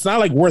shit. It's not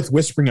like worth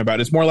whispering about.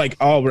 It's more like,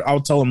 oh,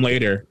 I'll tell him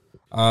later.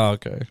 Oh,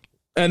 okay.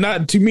 And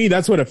that, to me,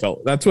 that's what it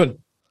felt. That's what,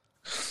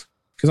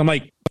 because I'm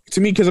like,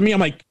 I'm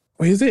like,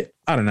 what is it?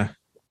 I don't know.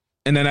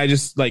 And then I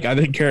just like, I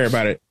didn't care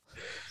about it.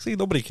 See,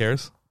 nobody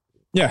cares.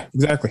 Yeah,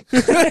 exactly.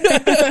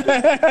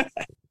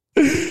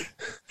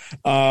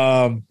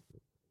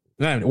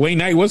 Wayne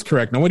Knight was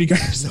correct. Nobody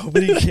cares.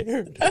 Nobody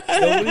cared.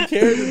 Nobody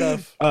cared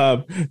enough.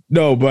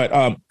 No,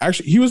 but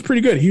actually, he was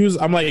pretty good.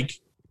 I'm like,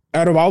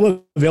 out of all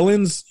the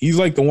villains, he's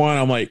like the one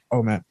I'm like,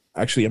 oh man,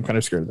 actually, I'm kind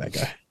of scared of that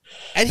guy.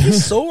 And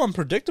he's so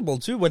unpredictable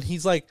too. When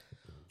he's like,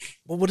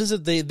 well, what is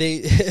it?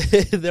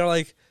 They're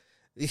like,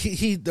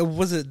 he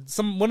was it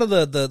one of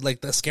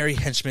the scary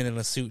henchman in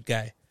a suit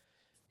guy.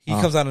 He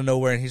comes out of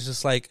nowhere and he's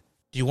just like,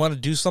 do you want to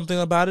do something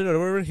about it or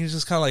whatever? And he's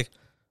just kind of like,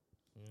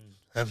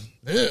 I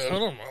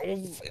don't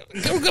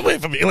know. Get away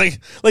from me. Like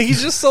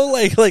he's just so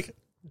like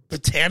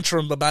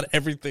tantrum about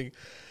everything.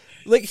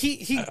 Like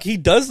he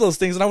does those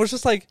things, and I was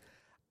just like,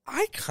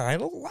 I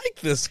kind of like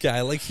this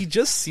guy. Like he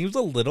just seems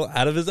a little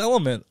out of his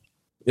element.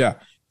 Yeah,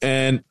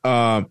 and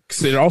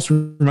cause it also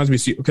reminds me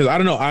because I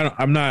don't know,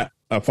 I'm not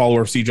a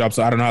follower of C-Job,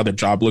 so I don't know how the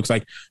job looks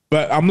like.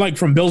 But I'm like,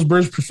 from Bill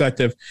Burr's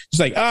perspective, just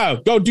like,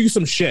 go do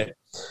some shit.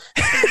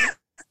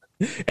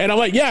 And I'm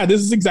like, yeah, this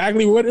is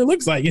exactly what it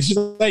looks like. It's just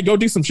like, go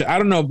do some shit. I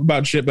don't know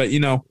about shit, but you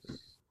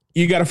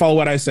got to follow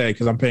what I say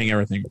because I'm paying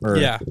everything. Or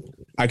yeah,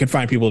 I can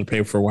find people to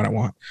pay for what I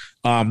want.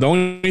 The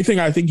only thing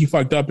I think he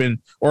fucked up in,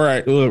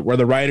 or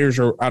the writers,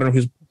 or I don't know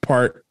whose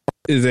part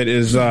is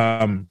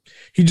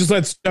he just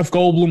let Jeff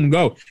Goldblum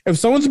go. If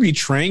someone's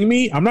betraying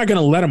me, I'm not going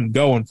to let him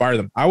go and fire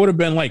them. I would have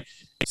been like,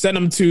 send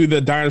them to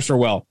the dinosaur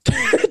well.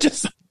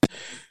 Just,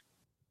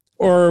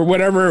 or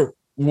whatever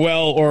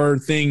well or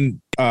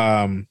thing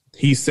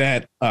he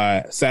said,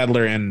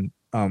 Sadler and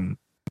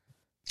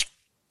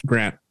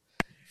Grant.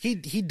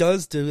 He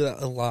does do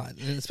that a lot,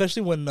 and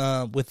especially when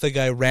with the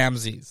guy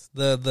Ramses,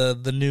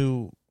 the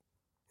new,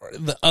 or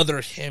the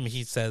other him,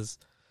 he says,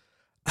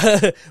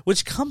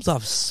 which comes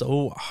off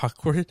so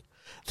awkward.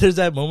 There's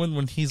that moment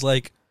when he's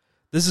like,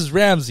 "This is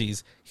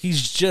Ramses.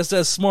 He's just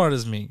as smart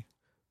as me,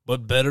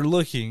 but better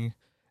looking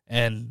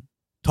and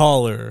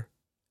taller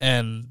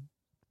and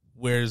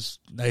wears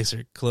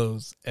nicer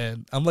clothes."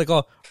 And I'm like,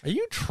 oh, are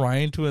you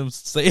trying to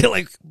say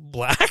like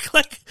black?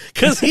 Like,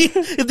 because that's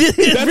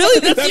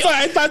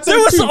why I thought so. There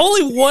was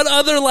only one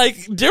other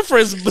like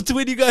difference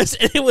between you guys,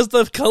 and it was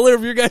the color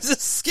of your guys'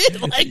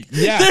 skin. Like,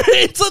 yeah,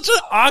 it's such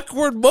an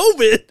awkward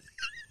moment.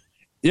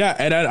 Yeah,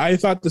 and I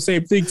thought the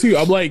same thing too.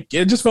 I'm like,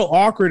 it just felt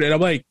awkward, and I'm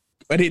like,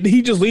 but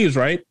he just leaves,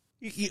 right?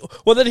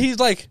 Well, then he's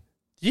like,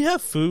 "Do you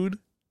have food?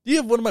 Do you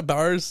have one of my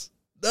bars?"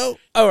 No,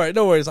 all right,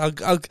 no worries. I'll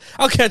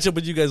catch up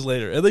with you guys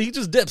later, and then he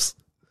just dips.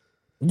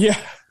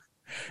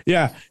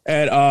 Yeah,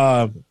 and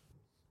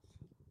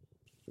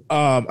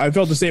I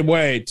felt the same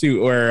way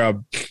too,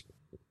 where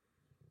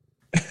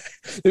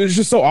it was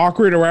just so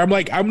awkward. Where I'm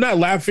like, I'm not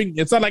laughing.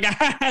 It's not like,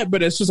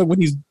 but it's just like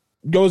when he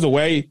goes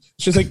away,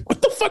 it's just like,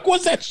 what the fuck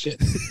was that shit?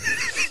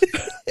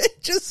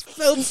 It just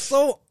felt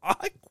so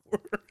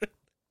awkward.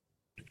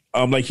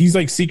 Like he's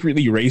like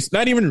secretly racist,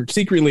 not even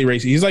secretly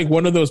racist. He's like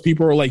one of those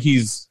people where like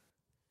he's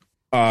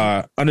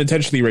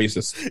unintentionally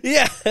racist.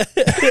 Yeah.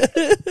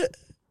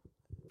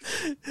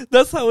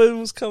 That's how it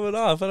was coming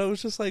off, and I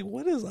was just like,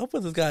 "What is up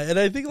with this guy?" And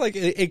I think like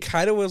it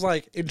kind of was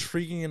like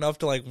intriguing enough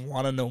to like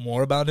want to know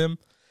more about him.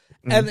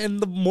 And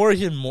the more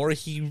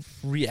he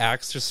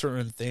reacts to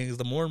certain things,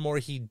 the more and more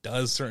he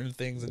does certain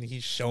things, and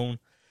he's shown.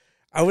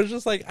 I was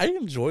just like, I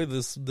enjoy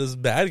this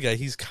bad guy.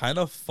 He's kind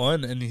of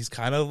fun, and he's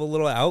kind of a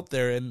little out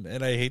there, and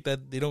I hate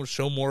that they don't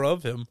show more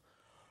of him,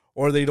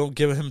 or they don't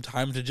give him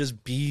time to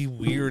just be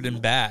weird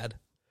and bad.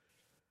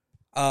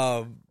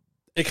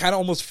 It kind of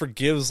almost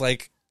forgives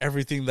like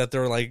everything that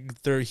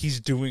he's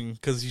doing,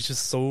 because he's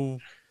just so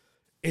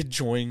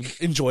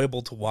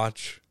enjoyable to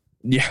watch.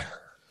 Yeah.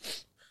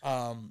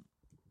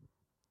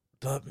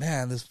 But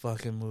man, this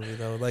fucking movie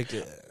though, like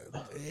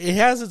it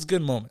has its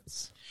good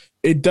moments.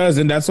 It does,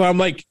 and that's why I'm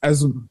like,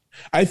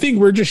 I think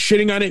we're just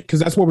shitting on it because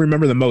that's what we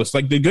remember the most.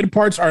 Like the good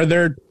parts are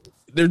there,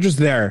 they're just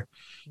there.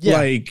 Yeah.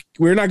 Like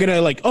we're not gonna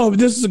like, oh,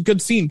 this is a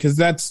good scene because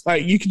that's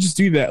like you can just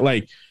do that.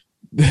 Like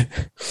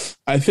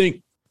I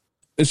think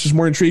it's just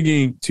more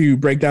intriguing to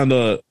break down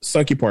the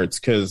sucky parts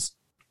because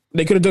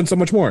they could have done so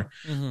much more.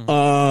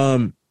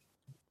 Mm-hmm.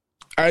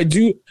 I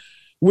do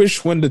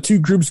wish when the two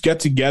groups get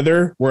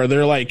together where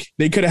they're like,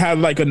 they could have had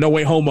like a No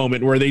Way Home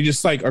moment where they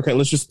just like, okay,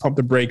 let's just pump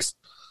the brakes.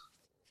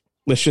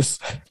 Let's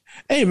just,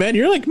 hey man,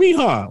 you're like me,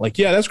 huh? Like,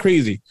 yeah, that's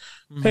crazy.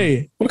 Mm-hmm.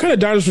 Hey, what kind of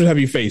dinosaurs have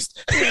you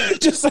faced?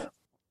 Just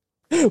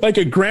like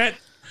a Grant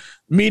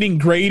meeting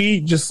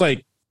Grady, just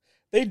like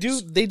they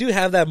do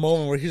have that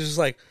moment where he's just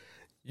like,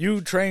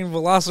 you train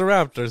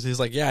velociraptors. He's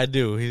like, yeah, I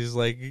do. He's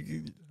like,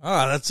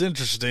 that's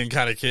interesting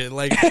kind of kid.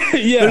 Like,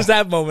 yeah. There's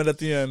that moment at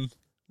the end.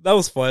 That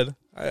was fun.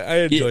 I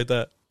enjoyed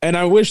that. And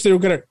I wish they were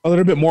gonna a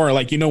little bit more,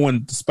 like, you know,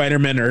 when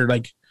Spider-Man are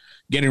like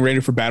getting ready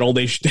for battle,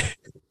 they should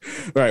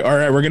all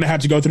right, we're gonna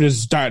have to go through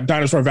this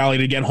dinosaur valley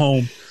to get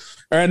home.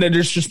 And they're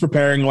just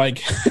preparing,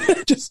 like,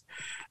 just,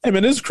 hey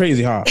man, this is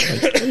crazy, huh?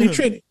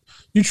 Like,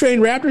 you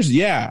train raptors?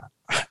 Yeah.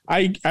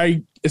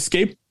 I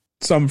escaped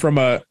some from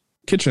a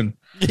kitchen.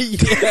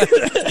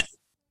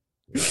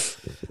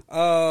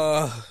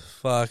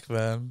 Fuck,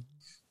 man.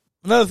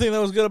 Another thing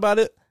that was good about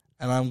it,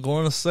 and I'm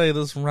going to say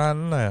this right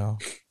now,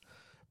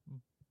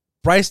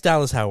 Bryce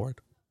Dallas Howard.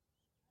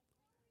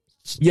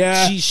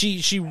 Yeah,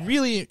 she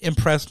really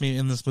impressed me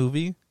in this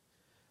movie.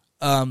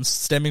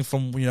 Stemming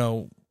from, you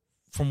know,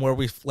 from where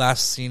we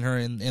last seen her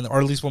in or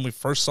at least when we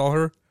first saw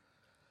her.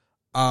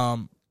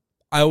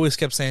 I always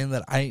kept saying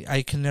that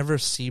I can never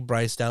see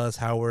Bryce Dallas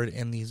Howard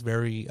in these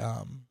very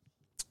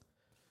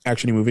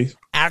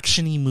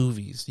actiony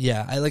movies.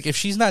 Yeah, I like if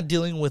she's not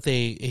dealing with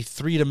a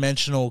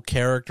 3-dimensional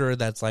character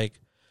that's like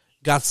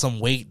got some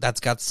weight, that's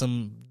got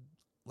some,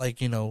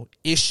 like, you know,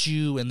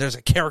 issue, and there's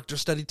a character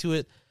study to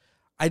it.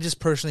 I just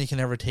personally can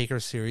never take her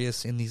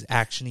serious in these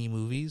actiony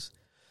movies.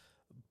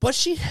 But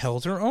she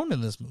held her own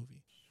in this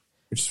movie.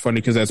 Which is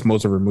funny because that's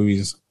most of her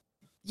movies.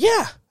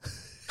 Yeah.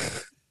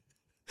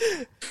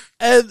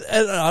 and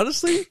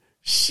honestly,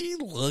 she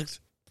looked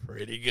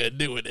pretty good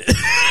doing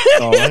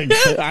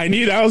it. I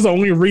knew that was the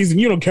only reason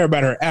you don't care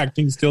about her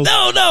acting skills.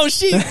 No,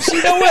 she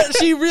you know what?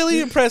 She really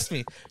impressed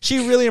me.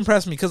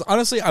 Because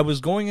honestly, I was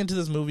going into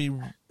this movie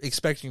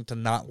expecting to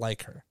not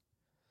like her.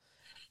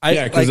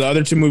 Because the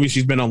other two movies,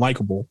 she's been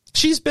unlikable.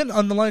 She's been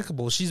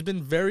unlikable. She's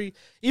been very,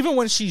 even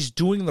when she's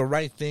doing the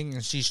right thing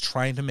and she's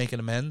trying to make an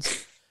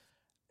amends,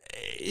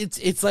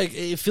 it's like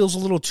it feels a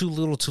little too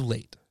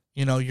late.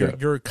 You know,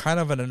 you're kind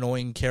of an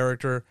annoying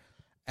character,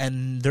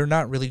 and they're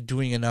not really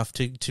doing enough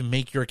to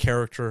make your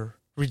character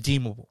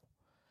redeemable.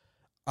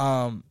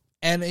 And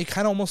it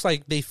kind of almost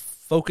like they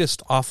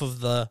focused off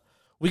of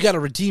we got to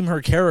redeem her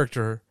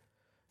character.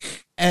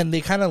 And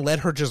they kind of let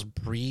her just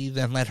breathe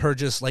and let her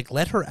just, like,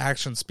 let her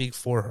actions speak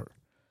for her.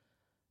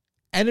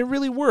 And it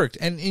really worked.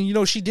 And, you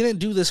know, she didn't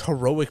do this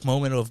heroic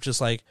moment of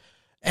just like,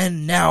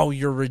 and now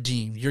you're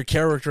redeemed. Your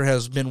character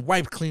has been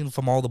wiped clean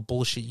from all the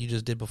bullshit you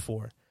just did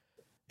before.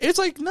 It's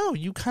like, no,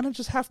 you kind of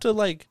just have to,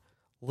 like,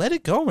 let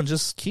it go and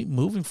just keep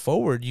moving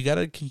forward. You got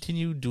to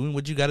continue doing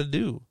what you got to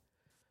do.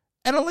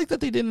 And I like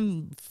that they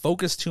didn't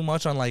focus too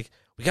much on, like,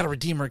 we got to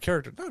redeem her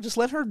character. No, just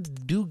let her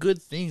do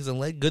good things and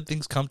let good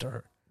things come to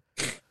her.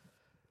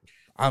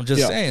 I'm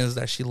just saying is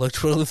that she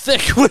looked really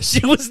thick when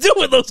she was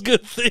doing those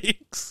good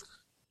things.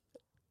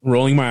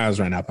 Rolling my eyes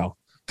right now, pal.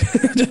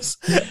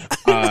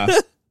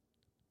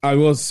 I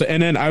will say,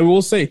 and then I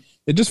will say,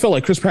 it just felt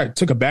like Chris Pratt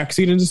took a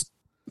backseat in this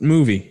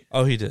movie.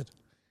 Oh, he did.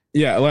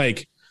 Yeah,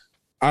 like,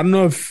 I don't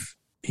know if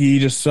he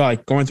just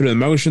like going through the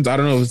motions. I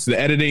don't know if it's the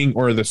editing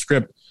or the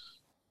script.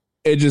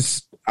 I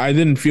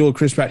didn't feel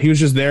Chris Pratt. He was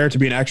just there to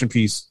be an action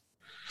piece.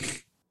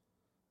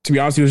 To be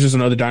honest, he was just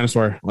another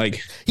dinosaur.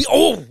 Like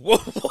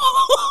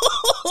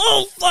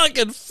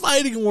fucking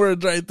fighting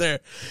words right there.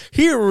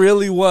 He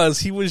really was.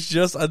 He was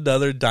just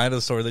another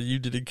dinosaur that you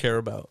didn't care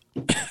about.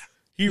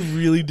 He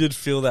really did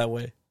feel that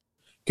way.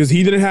 Because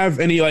he didn't have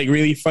any like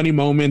really funny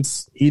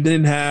moments. He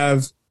didn't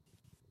have,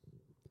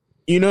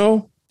 you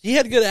know. He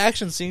had good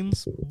action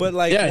scenes, but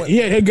like he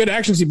had good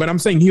action scenes. But I'm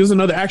saying he was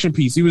another action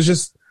piece. He was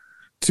just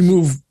to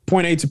move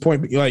point A to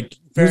point B. Like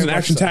he was an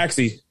action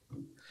taxi.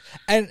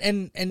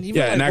 And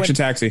even an action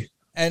taxi.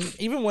 And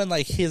even when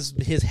like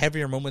his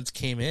heavier moments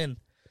came in,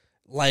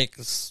 like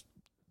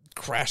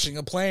crashing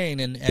a plane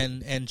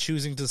and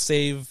choosing to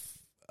save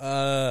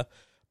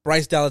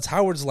Bryce Dallas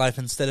Howard's life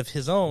instead of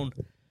his own,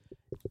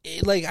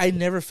 like I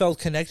never felt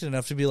connected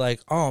enough to be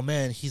like, oh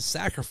man, he's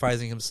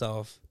sacrificing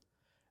himself,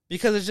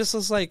 because it just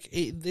was like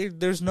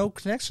there's no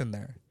connection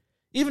there.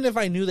 Even if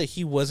I knew that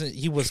he was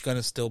going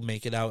to still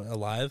make it out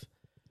alive,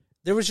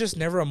 there was just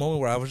never a moment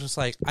where I was just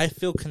like, I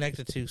feel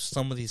connected to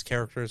some of these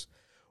characters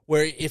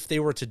where if they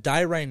were to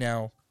die right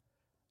now,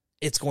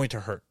 it's going to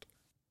hurt.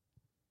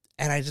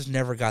 And I just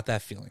never got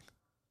that feeling.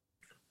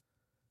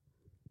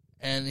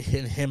 And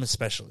him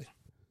especially.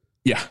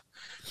 Yeah.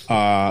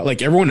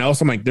 Like everyone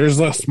else, I'm like, there's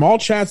a small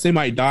chance they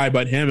might die,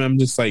 but him, I'm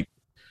just like,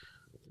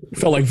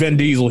 felt like Vin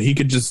Diesel. He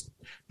could just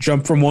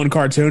jump from one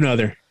car to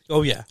another.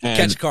 Oh, yeah.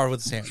 Catch a car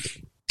with his hands.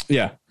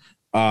 Yeah.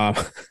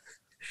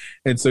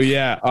 And so,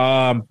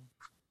 yeah.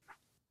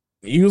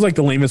 He was like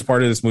the lamest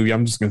part of this movie.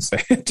 I'm just going to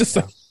say it.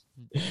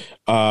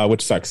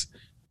 Which sucks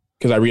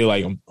because I really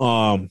like him.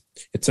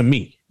 It's a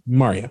me,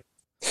 Mario.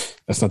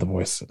 That's not the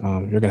voice.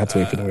 You're going to have to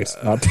wait for the voice.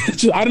 I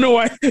don't know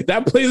why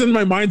that plays in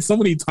my mind so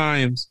many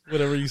times.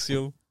 Whatever you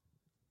see.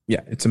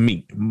 Yeah, it's a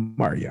me,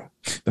 Mario.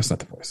 That's not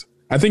the voice.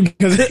 I think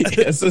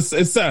because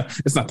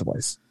it's not the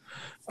voice.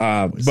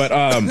 But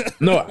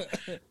no,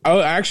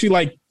 I actually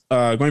like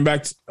going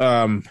back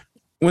to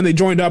when they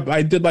joined up.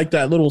 I did like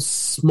that little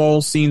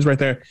small scenes right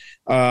there,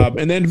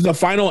 and then the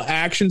final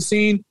action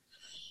scene.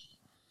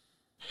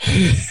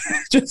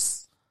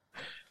 Just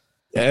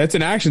yeah, it's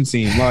an action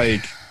scene.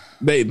 Like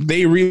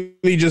they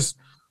really just.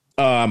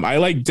 I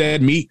like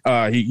Dead Meat.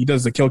 He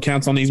does the kill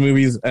counts on these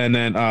movies, and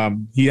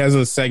then he has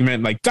a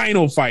segment like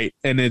Dino Fight,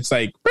 and it's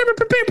like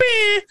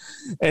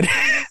and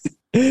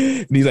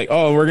he's like,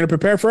 "Oh, we're gonna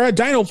prepare for a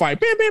Dino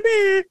Fight,"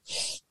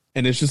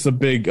 and it's just a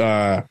big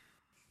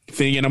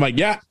thing, and I'm like,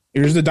 "Yeah,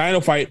 here's the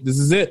Dino Fight. This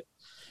is it."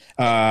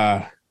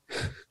 And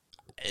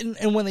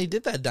when they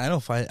did that Dino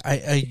Fight,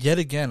 I yet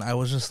again I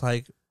was just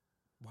like,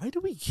 "Why do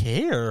we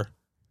care?"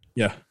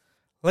 Yeah,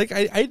 like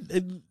I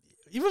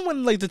even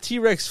when like the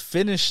T-Rex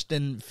finished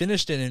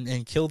it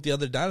and killed the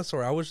other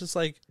dinosaur, I was just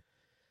like,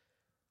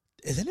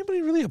 is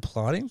anybody really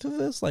applauding to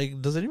this?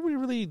 Like, does anybody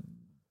really,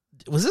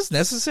 was this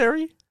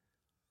necessary?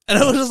 And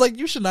I was just like,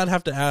 you should not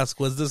have to ask,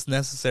 was this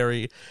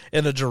necessary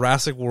in a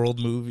Jurassic World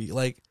movie?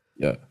 Like,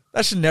 yeah,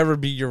 that should never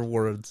be your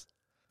words.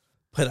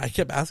 But I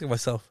kept asking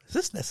myself, is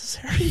this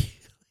necessary?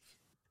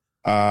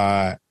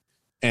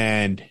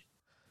 And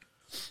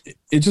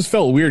it just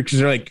felt weird because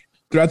they're like,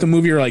 throughout the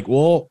movie, you're like,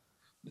 well,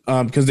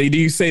 because they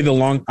do say the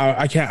long,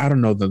 I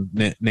don't know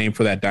the name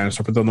for that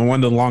dinosaur, but the one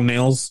with the long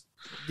nails.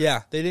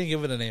 Yeah, they didn't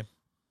give it a name.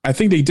 I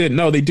think they did.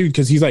 No, they do,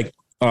 because he's like,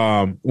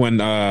 when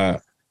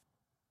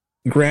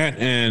Grant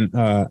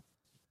and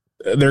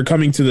they're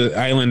coming to the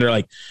island, they're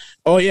like,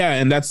 oh yeah,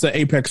 and that's the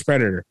apex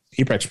predator.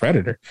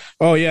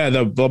 Oh yeah,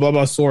 the blah blah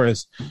blah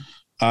saurus.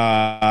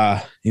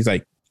 He's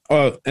like,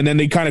 oh, and then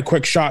they kind of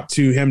quick shot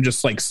to him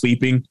just like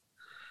sleeping.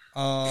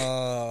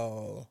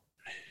 Oh.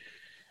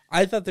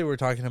 I thought they were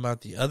talking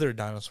about the other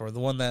dinosaur, the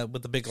one that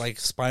with the big like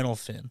spinal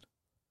fin.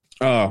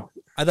 Oh,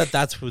 I thought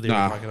that's who they were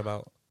talking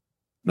about.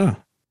 No.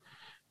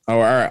 Oh,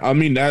 all right. I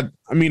mean, I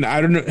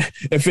don't know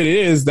if it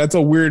is. That's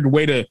a weird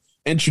way to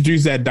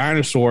introduce that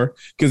dinosaur,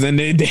 because then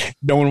they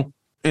don't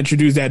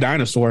introduce that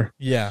dinosaur.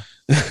 Yeah.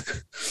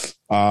 Because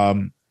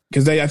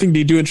I think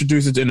they do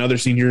introduce it in other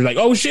scenes. You're like,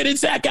 oh shit, it's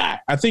that guy.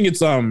 I think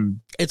it's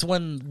It's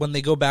when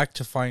they go back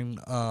to find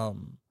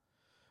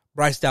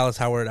Bryce Dallas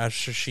Howard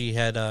after she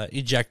had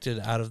ejected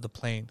out of the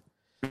plane,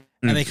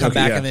 and they come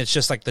back and it's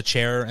just like the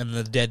chair and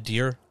the dead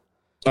deer.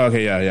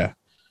 Okay, yeah.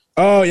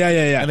 Oh,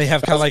 yeah. And they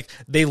have kind of like,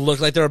 they look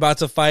like they're about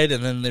to fight,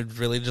 and then they're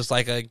really just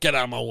like, get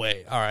out of my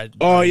way. All right.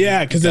 Oh,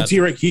 yeah, because the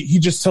T-Rex, he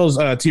just tells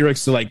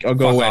T-Rex to like,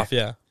 go away. Off,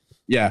 yeah.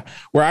 Yeah.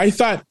 Where I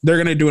thought they're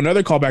going to do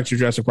another callback to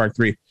Jurassic Park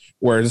 3,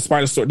 where the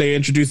Spinosaurus, they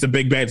introduce the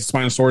big bad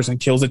Spinosaurus and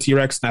kills the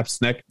T-Rex, snaps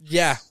his neck.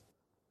 Yeah.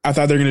 I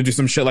thought they were going to do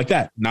some shit like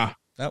that. Nah.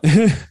 Nope.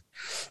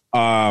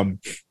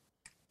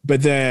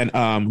 But then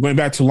going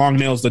back to Long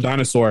Nails, the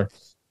dinosaur,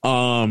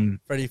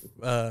 Freddy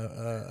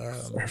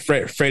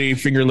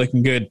finger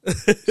licking good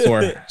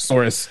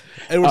Saurus.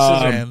 Edward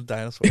Scissorhand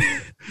dinosaur.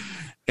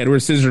 Edward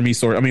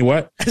Scissorme. I mean,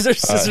 what? Is there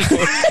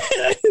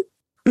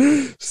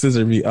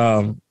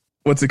Scissorme.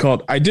 What's it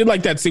called? I did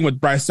like that scene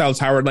with Bryce Dallas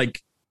Howard,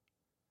 like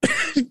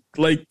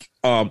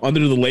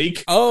under the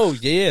lake. Oh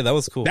yeah, that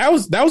was cool. That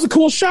was a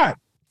cool shot.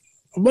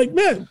 I'm like,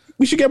 man,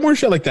 we should get more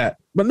shit like that.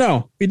 But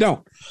no, we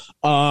don't.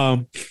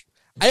 I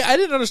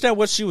didn't understand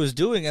what she was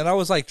doing, and I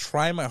was like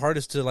trying my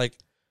hardest to like,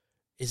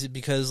 is it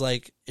because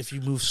like if you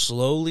move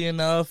slowly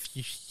enough,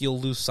 you'll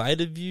lose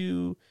sight of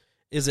you?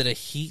 Is it a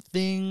heat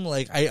thing?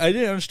 Like I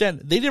didn't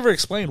understand. They never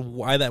explained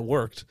why that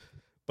worked,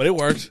 but it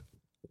worked.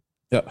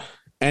 Yeah.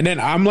 And then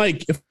I'm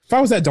like, if I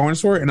was that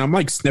dinosaur and I'm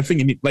like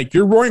sniffing and like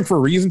you're roaring for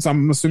a reason, so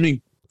I'm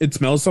assuming it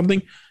smells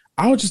something,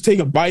 I would just take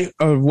a bite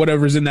of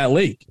whatever's in that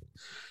lake.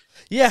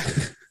 Yeah.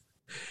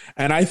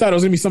 And I thought it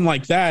was gonna be something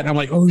like that. And I'm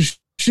like, oh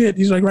shit,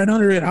 he's like right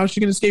under it. How's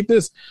she gonna escape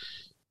this?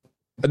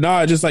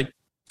 No, just like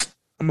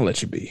I'm gonna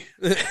let you be.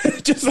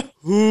 just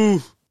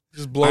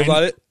just blows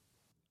on it.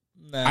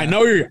 Nah. I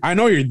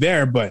know you're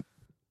there, but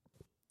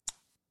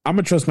I'm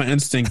gonna trust my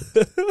instinct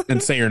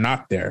and say you're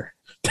not there.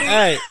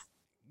 Hey,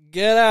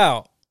 get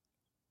out.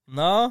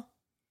 No?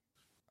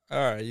 All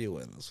right, you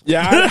win this one.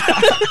 Yeah.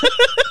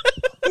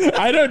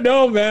 I don't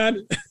know,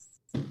 man.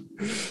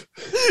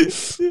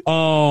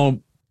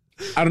 I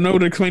don't know what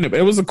to explain it.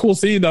 It was a cool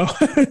scene though.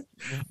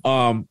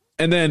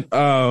 And then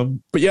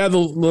but yeah, the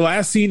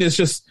last scene is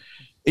just,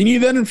 and you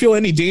didn't feel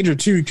any danger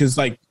too, because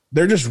like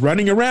they're just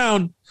running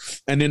around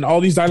and then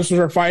all these dinosaurs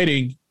are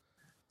fighting,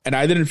 and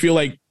I didn't feel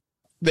like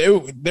they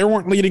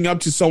weren't leading up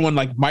to someone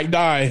like might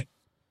die.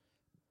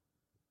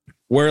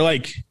 Where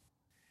like,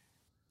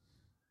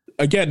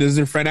 again, this is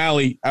their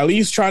finale. At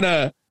least try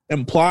to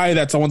imply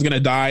that someone's gonna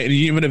die, and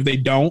even if they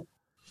don't,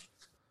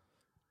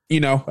 you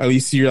know, at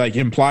least you're like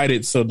implied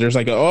it, so there's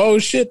like a oh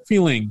shit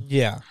feeling.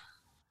 Yeah.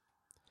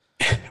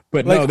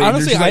 But like, no,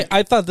 honestly, like,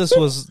 I thought this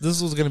was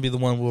going to be the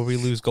one where we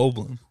lose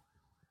Goldblum.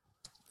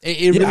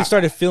 It really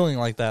started feeling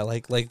like that.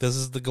 Like this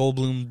is the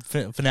Goldblum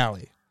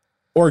finale.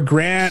 Or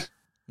Grant.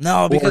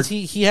 No, because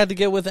he had to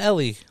get with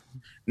Ellie.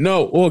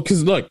 No, well,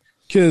 because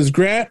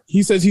Grant,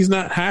 he says he's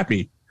not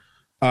happy.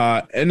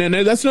 And then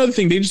that's another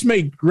thing. They just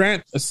made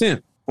Grant a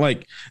simp.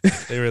 Like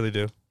they really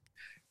do.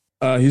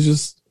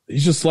 He's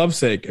just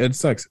lovesick. It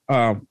sucks.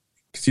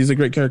 Because he's a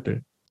great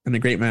character and a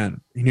great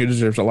man. He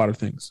deserves a lot of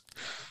things.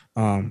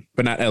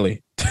 But not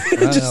Ellie.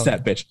 Just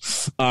that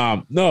bitch.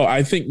 No,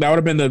 I think that would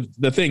have been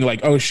the thing.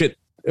 Like, oh shit,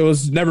 it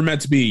was never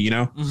meant to be. You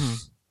know,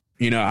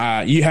 you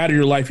know, you had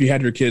your life, you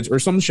had your kids, or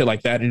some shit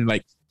like that, and you're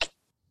like,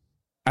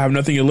 I have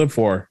nothing to live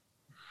for.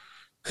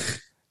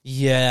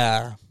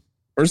 Yeah,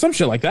 or some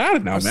shit like that. I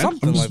don't know, man.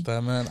 Something like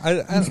that, man.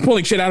 I'm just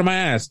pulling shit out of my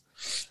ass.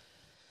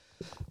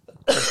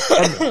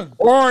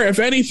 Or if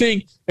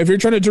anything, if you're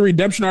trying to do a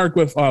redemption arc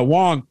with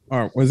Wong,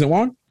 or was it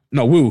Wong?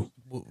 No, Wu.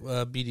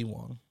 BD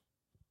Wong.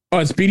 Oh,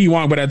 it's BD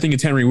Wong, but I think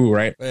it's Henry Wu,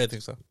 right? I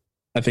think so.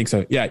 I think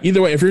so. Yeah.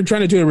 Either way, if you're trying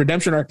to do a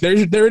redemption arc, there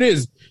it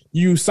is.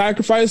 You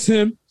sacrifice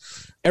him,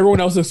 everyone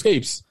else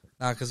escapes.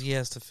 Nah, because he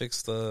has to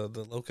fix the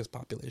locust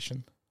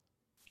population.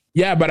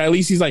 Yeah, but at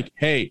least he's like,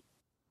 hey,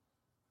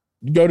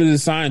 go to the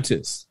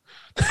scientists.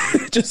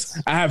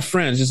 I have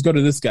friends. Just go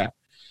to this guy.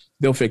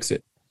 They'll fix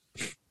it.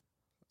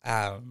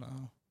 I don't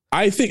know.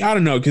 I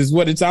don't know, because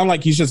what it sounds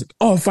like, he's just,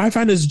 oh, if I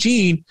find this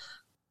gene,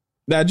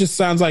 that just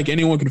sounds like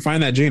anyone can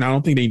find that gene. I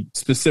don't think they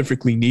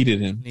specifically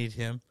needed him. Need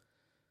him.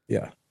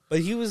 Yeah.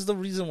 But he was the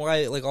reason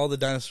why like all the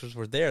dinosaurs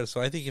were there.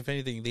 So I think if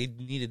anything, they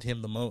needed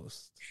him the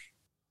most.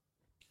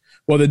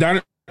 Well,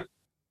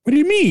 what do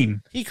you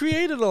mean? He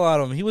created a lot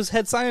of them. He was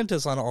head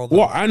scientist on all of them.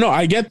 Well, I know,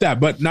 I get that,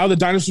 but now the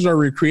dinosaurs are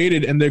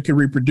recreated and they can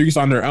reproduce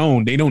on their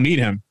own. They don't need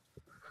him.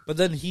 But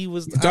then he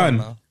was done. I don't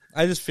know.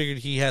 I just figured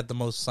he had the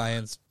most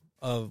science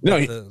of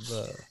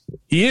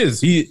he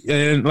is.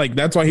 And like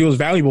that's why he was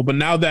valuable. But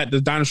now that the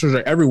dinosaurs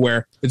are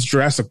everywhere, it's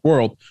Jurassic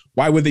World.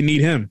 Why would they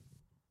need him?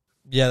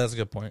 Yeah, that's a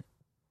good point.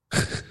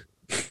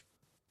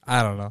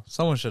 I don't know.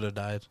 Someone should have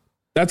died.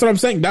 That's what I'm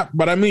saying.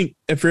 But I mean,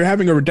 if you're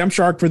having a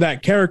redemption arc for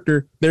that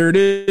character, there it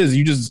is.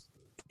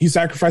 He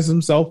sacrifices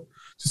himself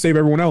to save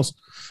everyone else.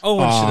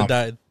 Owen should have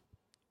died.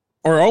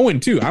 Or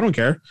Owen too. I don't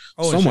care.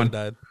 Owen Someone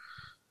died.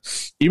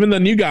 Even the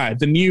new guy,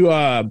 the new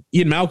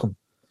Ian Malcolm.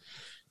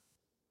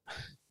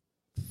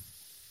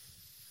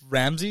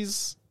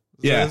 Ramses?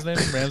 Is that his name?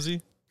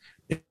 Ramsey?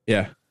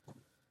 Yeah.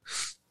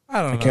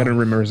 I don't know. I can't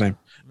remember his name.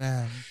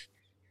 Man.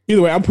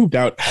 Either way, I'm pooped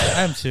out.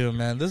 I'm too,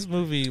 man. This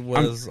movie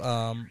was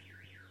I'm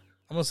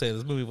gonna say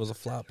this movie was a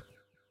flop.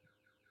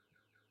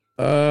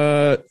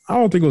 I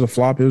don't think it was a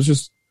flop. It was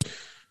just,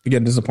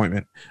 again,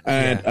 disappointment.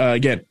 And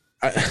again,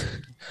 I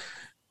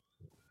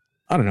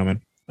don't know,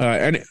 man.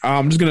 And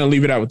I'm just gonna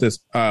leave it out with this.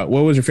 What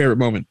was your favorite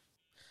moment?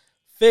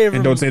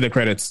 And don't say the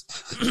credits.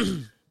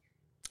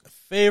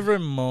 Favorite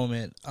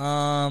moment.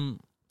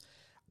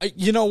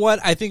 You know what?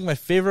 I think my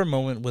favorite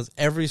moment was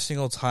every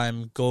single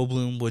time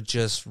Goldblum would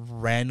just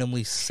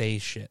randomly say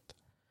shit.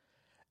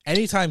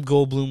 Anytime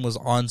Goldblum was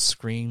on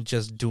screen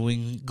just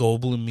doing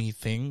Goldblum-y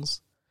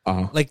things,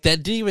 like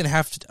that didn't even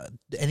have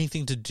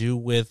anything to do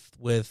with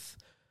like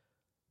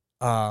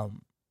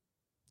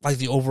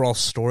the overall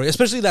story.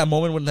 Especially that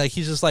moment when like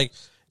he's just like,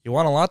 "You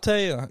want a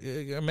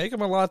latte? Make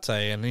him a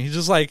latte," and he's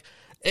just like,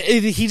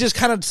 he just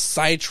kind of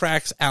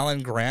sidetracks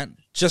Alan Grant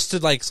just to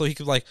like so he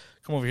could like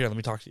come over here, let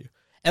me talk to you.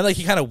 And like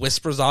he kind of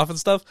whispers off and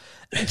stuff.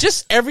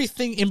 Just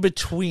everything in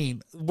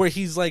between where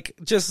he's like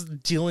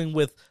just dealing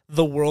with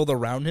the world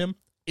around him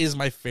is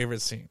my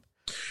favorite scene.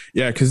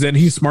 Yeah, because then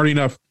he's smart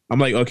enough. I'm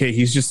like, okay,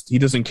 he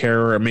doesn't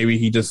care, or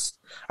maybe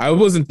I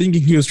wasn't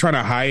thinking he was trying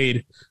to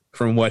hide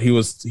from what he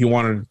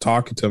wanted to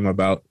talk to him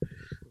about.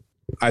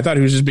 I thought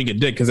he was just being a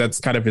dick because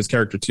that's kind of his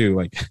character too.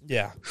 Like,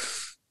 yeah.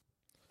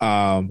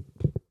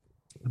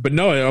 But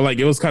no, like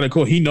it was kind of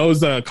cool. He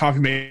knows the coffee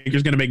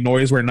maker's gonna make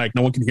noise where like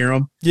no one can hear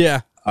him.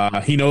 Yeah.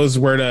 He knows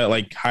where to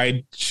like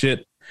hide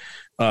shit.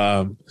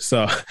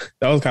 So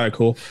that was kind of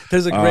cool.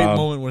 There's a great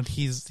moment when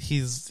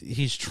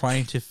he's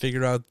trying to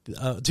figure out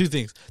two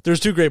things. There's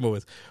two great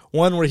moments.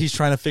 One where he's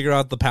trying to figure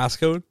out the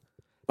passcode,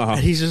 and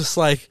he's just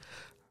like,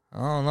 I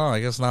don't know.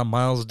 I guess not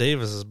Miles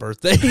Davis's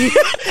birthday.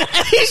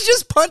 And he's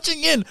just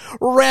punching in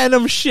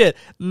random shit.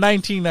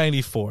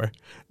 1994.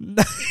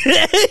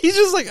 He's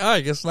just like, oh,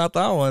 I guess not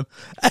that one.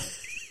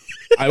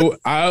 I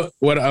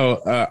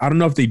don't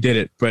know if they did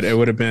it, but it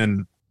would have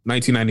been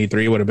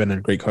 1993. Would have been a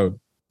great code.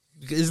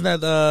 Isn't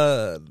that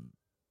the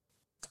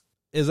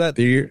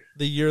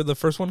year the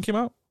first one came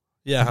out?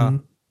 Yeah, huh?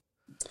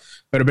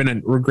 Would have been a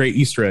great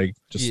Easter egg.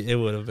 Yeah, it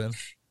would have been.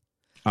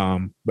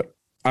 But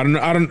I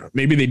don't.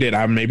 Maybe they did.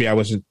 Maybe I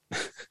wasn't.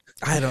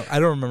 I don't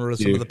remember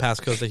some of the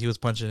passcodes that he was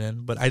punching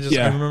in, but I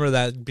remember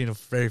that being a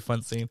very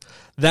fun scene.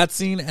 That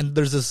scene, and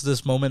there's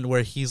this moment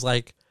where he's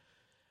like,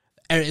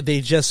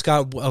 they just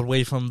got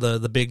away from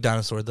the big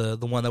dinosaur, the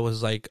one that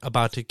was like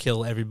about to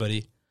kill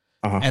everybody,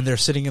 and they're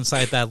sitting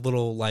inside that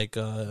little like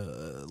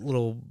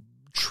little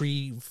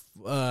tree,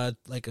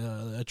 like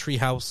a tree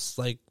house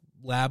like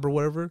lab or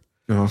whatever,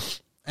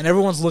 and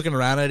everyone's looking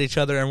around at each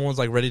other. Everyone's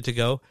like ready to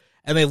go.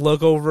 And they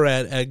look over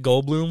at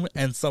Goldblum,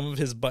 and some of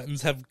his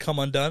buttons have come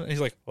undone, and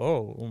he's like,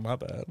 "Oh, my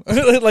bad."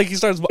 Like he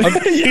starts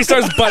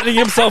buttoning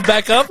himself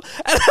back up,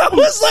 and I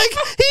was like,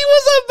 he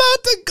was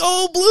about to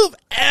Goldblum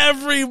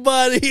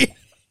everybody.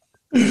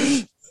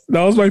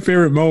 That was my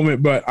favorite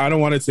moment, but I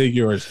don't want to take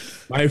yours.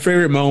 My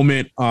favorite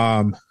moment,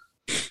 damn.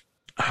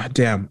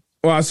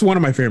 Well, it's one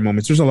of my favorite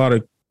moments. There's a lot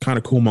of kind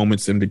of cool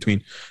moments in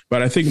between,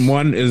 but I think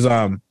one is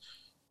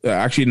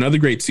actually another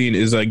great scene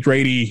is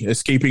Grady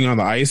escaping on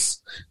the ice.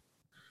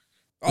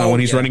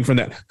 When he's running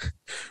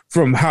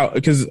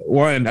because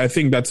one, I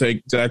think that's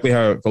exactly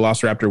how a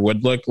Velociraptor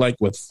would look like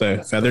with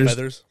the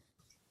feathers.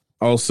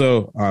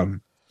 Also,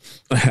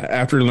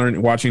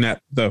 after watching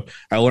that, though,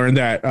 I learned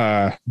that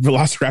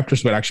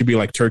Velociraptors would actually be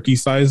like turkey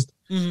sized.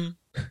 Mm-hmm.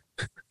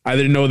 I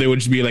didn't know they would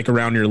just be like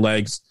around your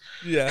legs.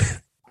 Yeah,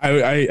 I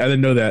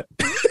didn't know that.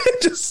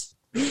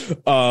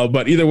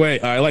 But either way,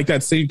 I like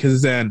that scene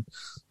because then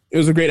it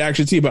was a great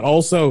action scene, but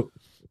also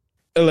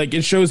like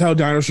it shows how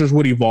dinosaurs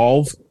would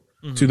evolve.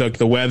 Mm-hmm. To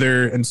the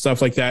weather and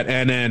stuff like that,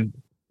 and then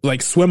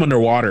like swim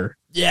underwater.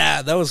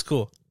 Yeah, that was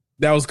cool.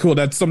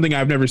 That's something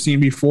I've never seen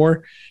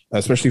before,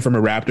 especially from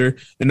a raptor.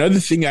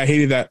 Another thing I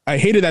hated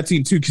that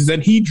scene too, because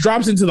then he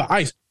drops into the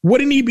ice.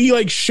 Wouldn't he be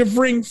like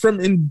shivering from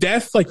in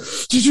death? Like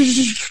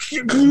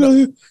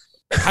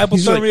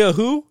hypothermia? Like,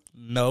 who?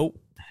 No.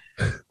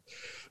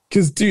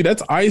 Because dude,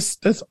 that's ice.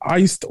 That's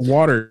iced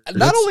water.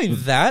 Not only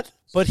that,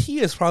 but he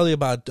is probably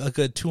about a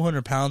good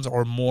 200 pounds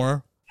or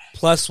more,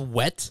 plus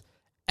wet.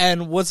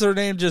 And what's her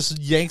name? Just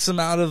yanks him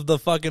out of the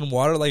fucking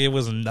water like it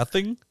was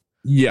nothing.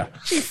 Yeah,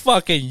 she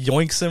fucking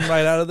yoinks him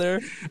right out of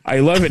there. I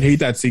love and hate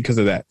that scene because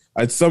of that.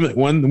 It's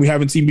one we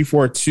haven't seen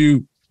before.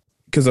 Two,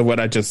 because of what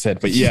I just said.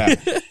 But yeah,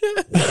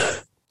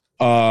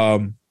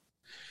 and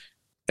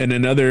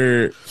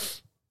another.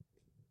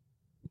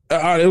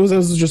 It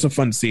was just a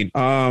fun scene.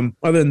 Other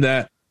than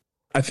that,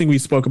 I think we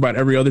spoke about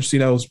every other scene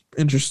that was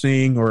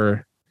interesting,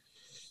 or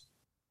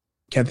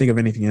can't think of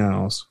anything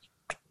else.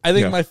 I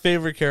think my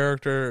favorite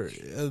character,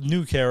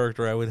 new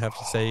character, I would have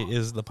to say,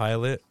 is the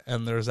pilot.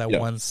 And there's that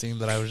one scene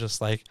that I was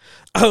just like,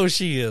 "Oh,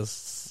 she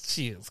is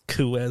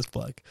cool as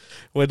fuck."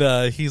 When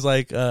he's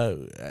like, I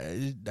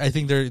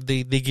think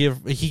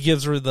he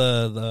gives her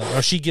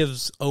or she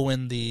gives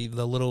Owen the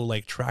little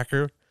like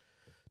tracker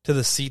to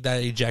the seat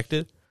that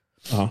ejected,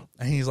 and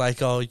he's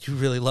like, "Oh, you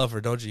really love her,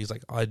 don't you?" He's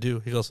like, "Oh, I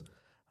do." He goes,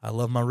 "I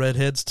love my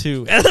redheads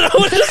too," and I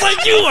was just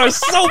like, "You are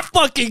so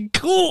fucking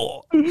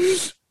cool."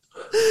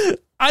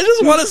 I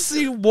just want to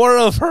see more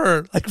of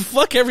her. Like,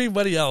 fuck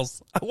everybody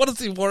else. I want to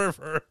see more of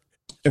her.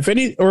 If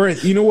any, or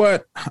you know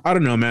what? I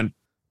don't know, man.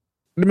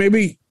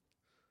 Maybe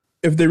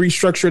if they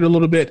restructure it a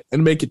little bit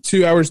and make it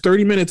 2 hours,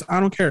 30 minutes,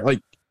 I don't care.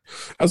 Like,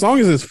 as long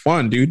as it's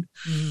fun, dude.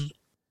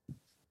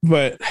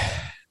 Mm-hmm.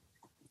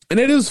 And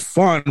it is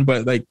fun,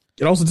 but like,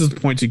 it also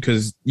disappoints you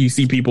because you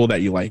see people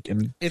that you like.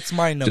 And it's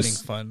mind-numbing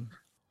fun.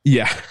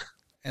 Yeah.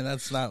 And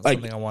that's not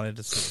something I wanted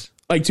to see.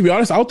 Like, to be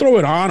honest, I'll throw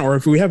it on, or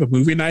if we have a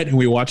movie night and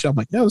we watch it, I'm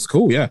like, yeah, that's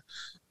cool, yeah.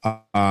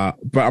 But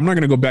I'm not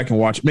gonna go back and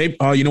watch it. Maybe,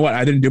 you know what?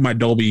 I didn't do my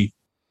Dolby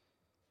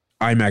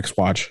IMAX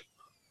watch,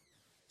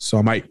 so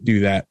I might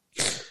do that.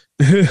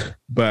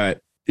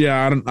 But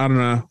yeah, I don't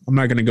know. I'm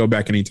not gonna go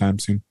back anytime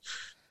soon.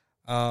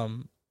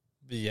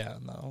 Yeah,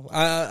 no.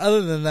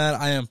 Other than that,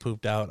 I am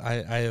pooped out.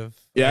 I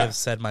have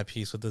said my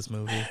piece with this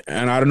movie,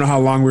 and I don't know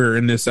how long we were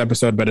in this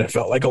episode, but it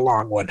felt like a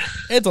long one.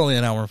 It's only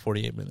an hour and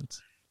 48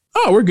 minutes.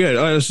 Oh, we're good.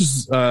 Let's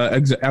just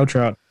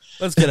outro.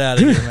 Let's get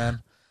out of here,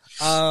 man.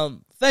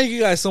 Thank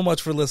you guys so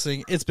much for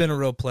listening. It's been a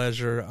real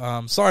pleasure.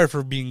 Sorry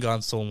for being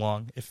gone so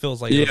long. It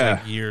feels like, it was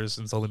like years,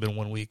 and it's only been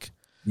 1 week.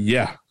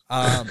 Yeah.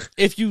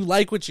 If you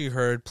like what you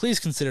heard, please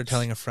consider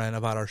telling a friend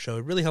about our show.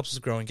 It really helps us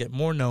grow and get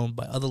more known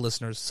by other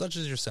listeners such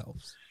as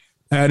yourselves.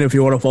 And if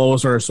you want to follow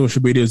us on our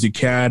social medias, you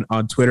can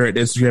on Twitter and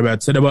Instagram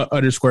at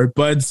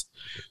cinema_buds.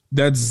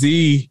 That's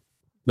the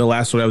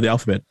last one of the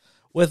alphabet.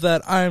 With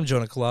that, I am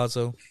Jonah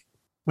Colazzo.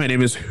 My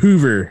name is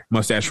Hoover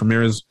Mustache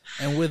Ramirez.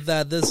 And with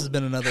that, this has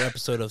been another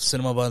episode of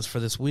Cinema Buns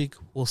for this week.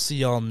 We'll see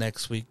y'all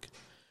next week.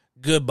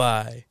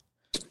 Goodbye.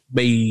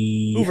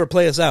 Bye. Hoover,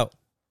 play us out.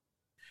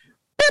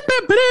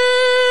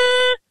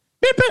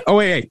 Oh,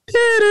 wait.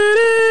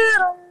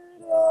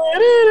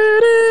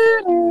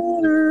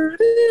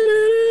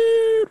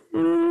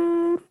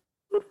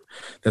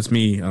 That's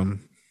me.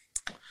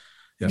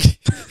 Yeah.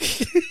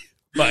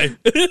 Bye.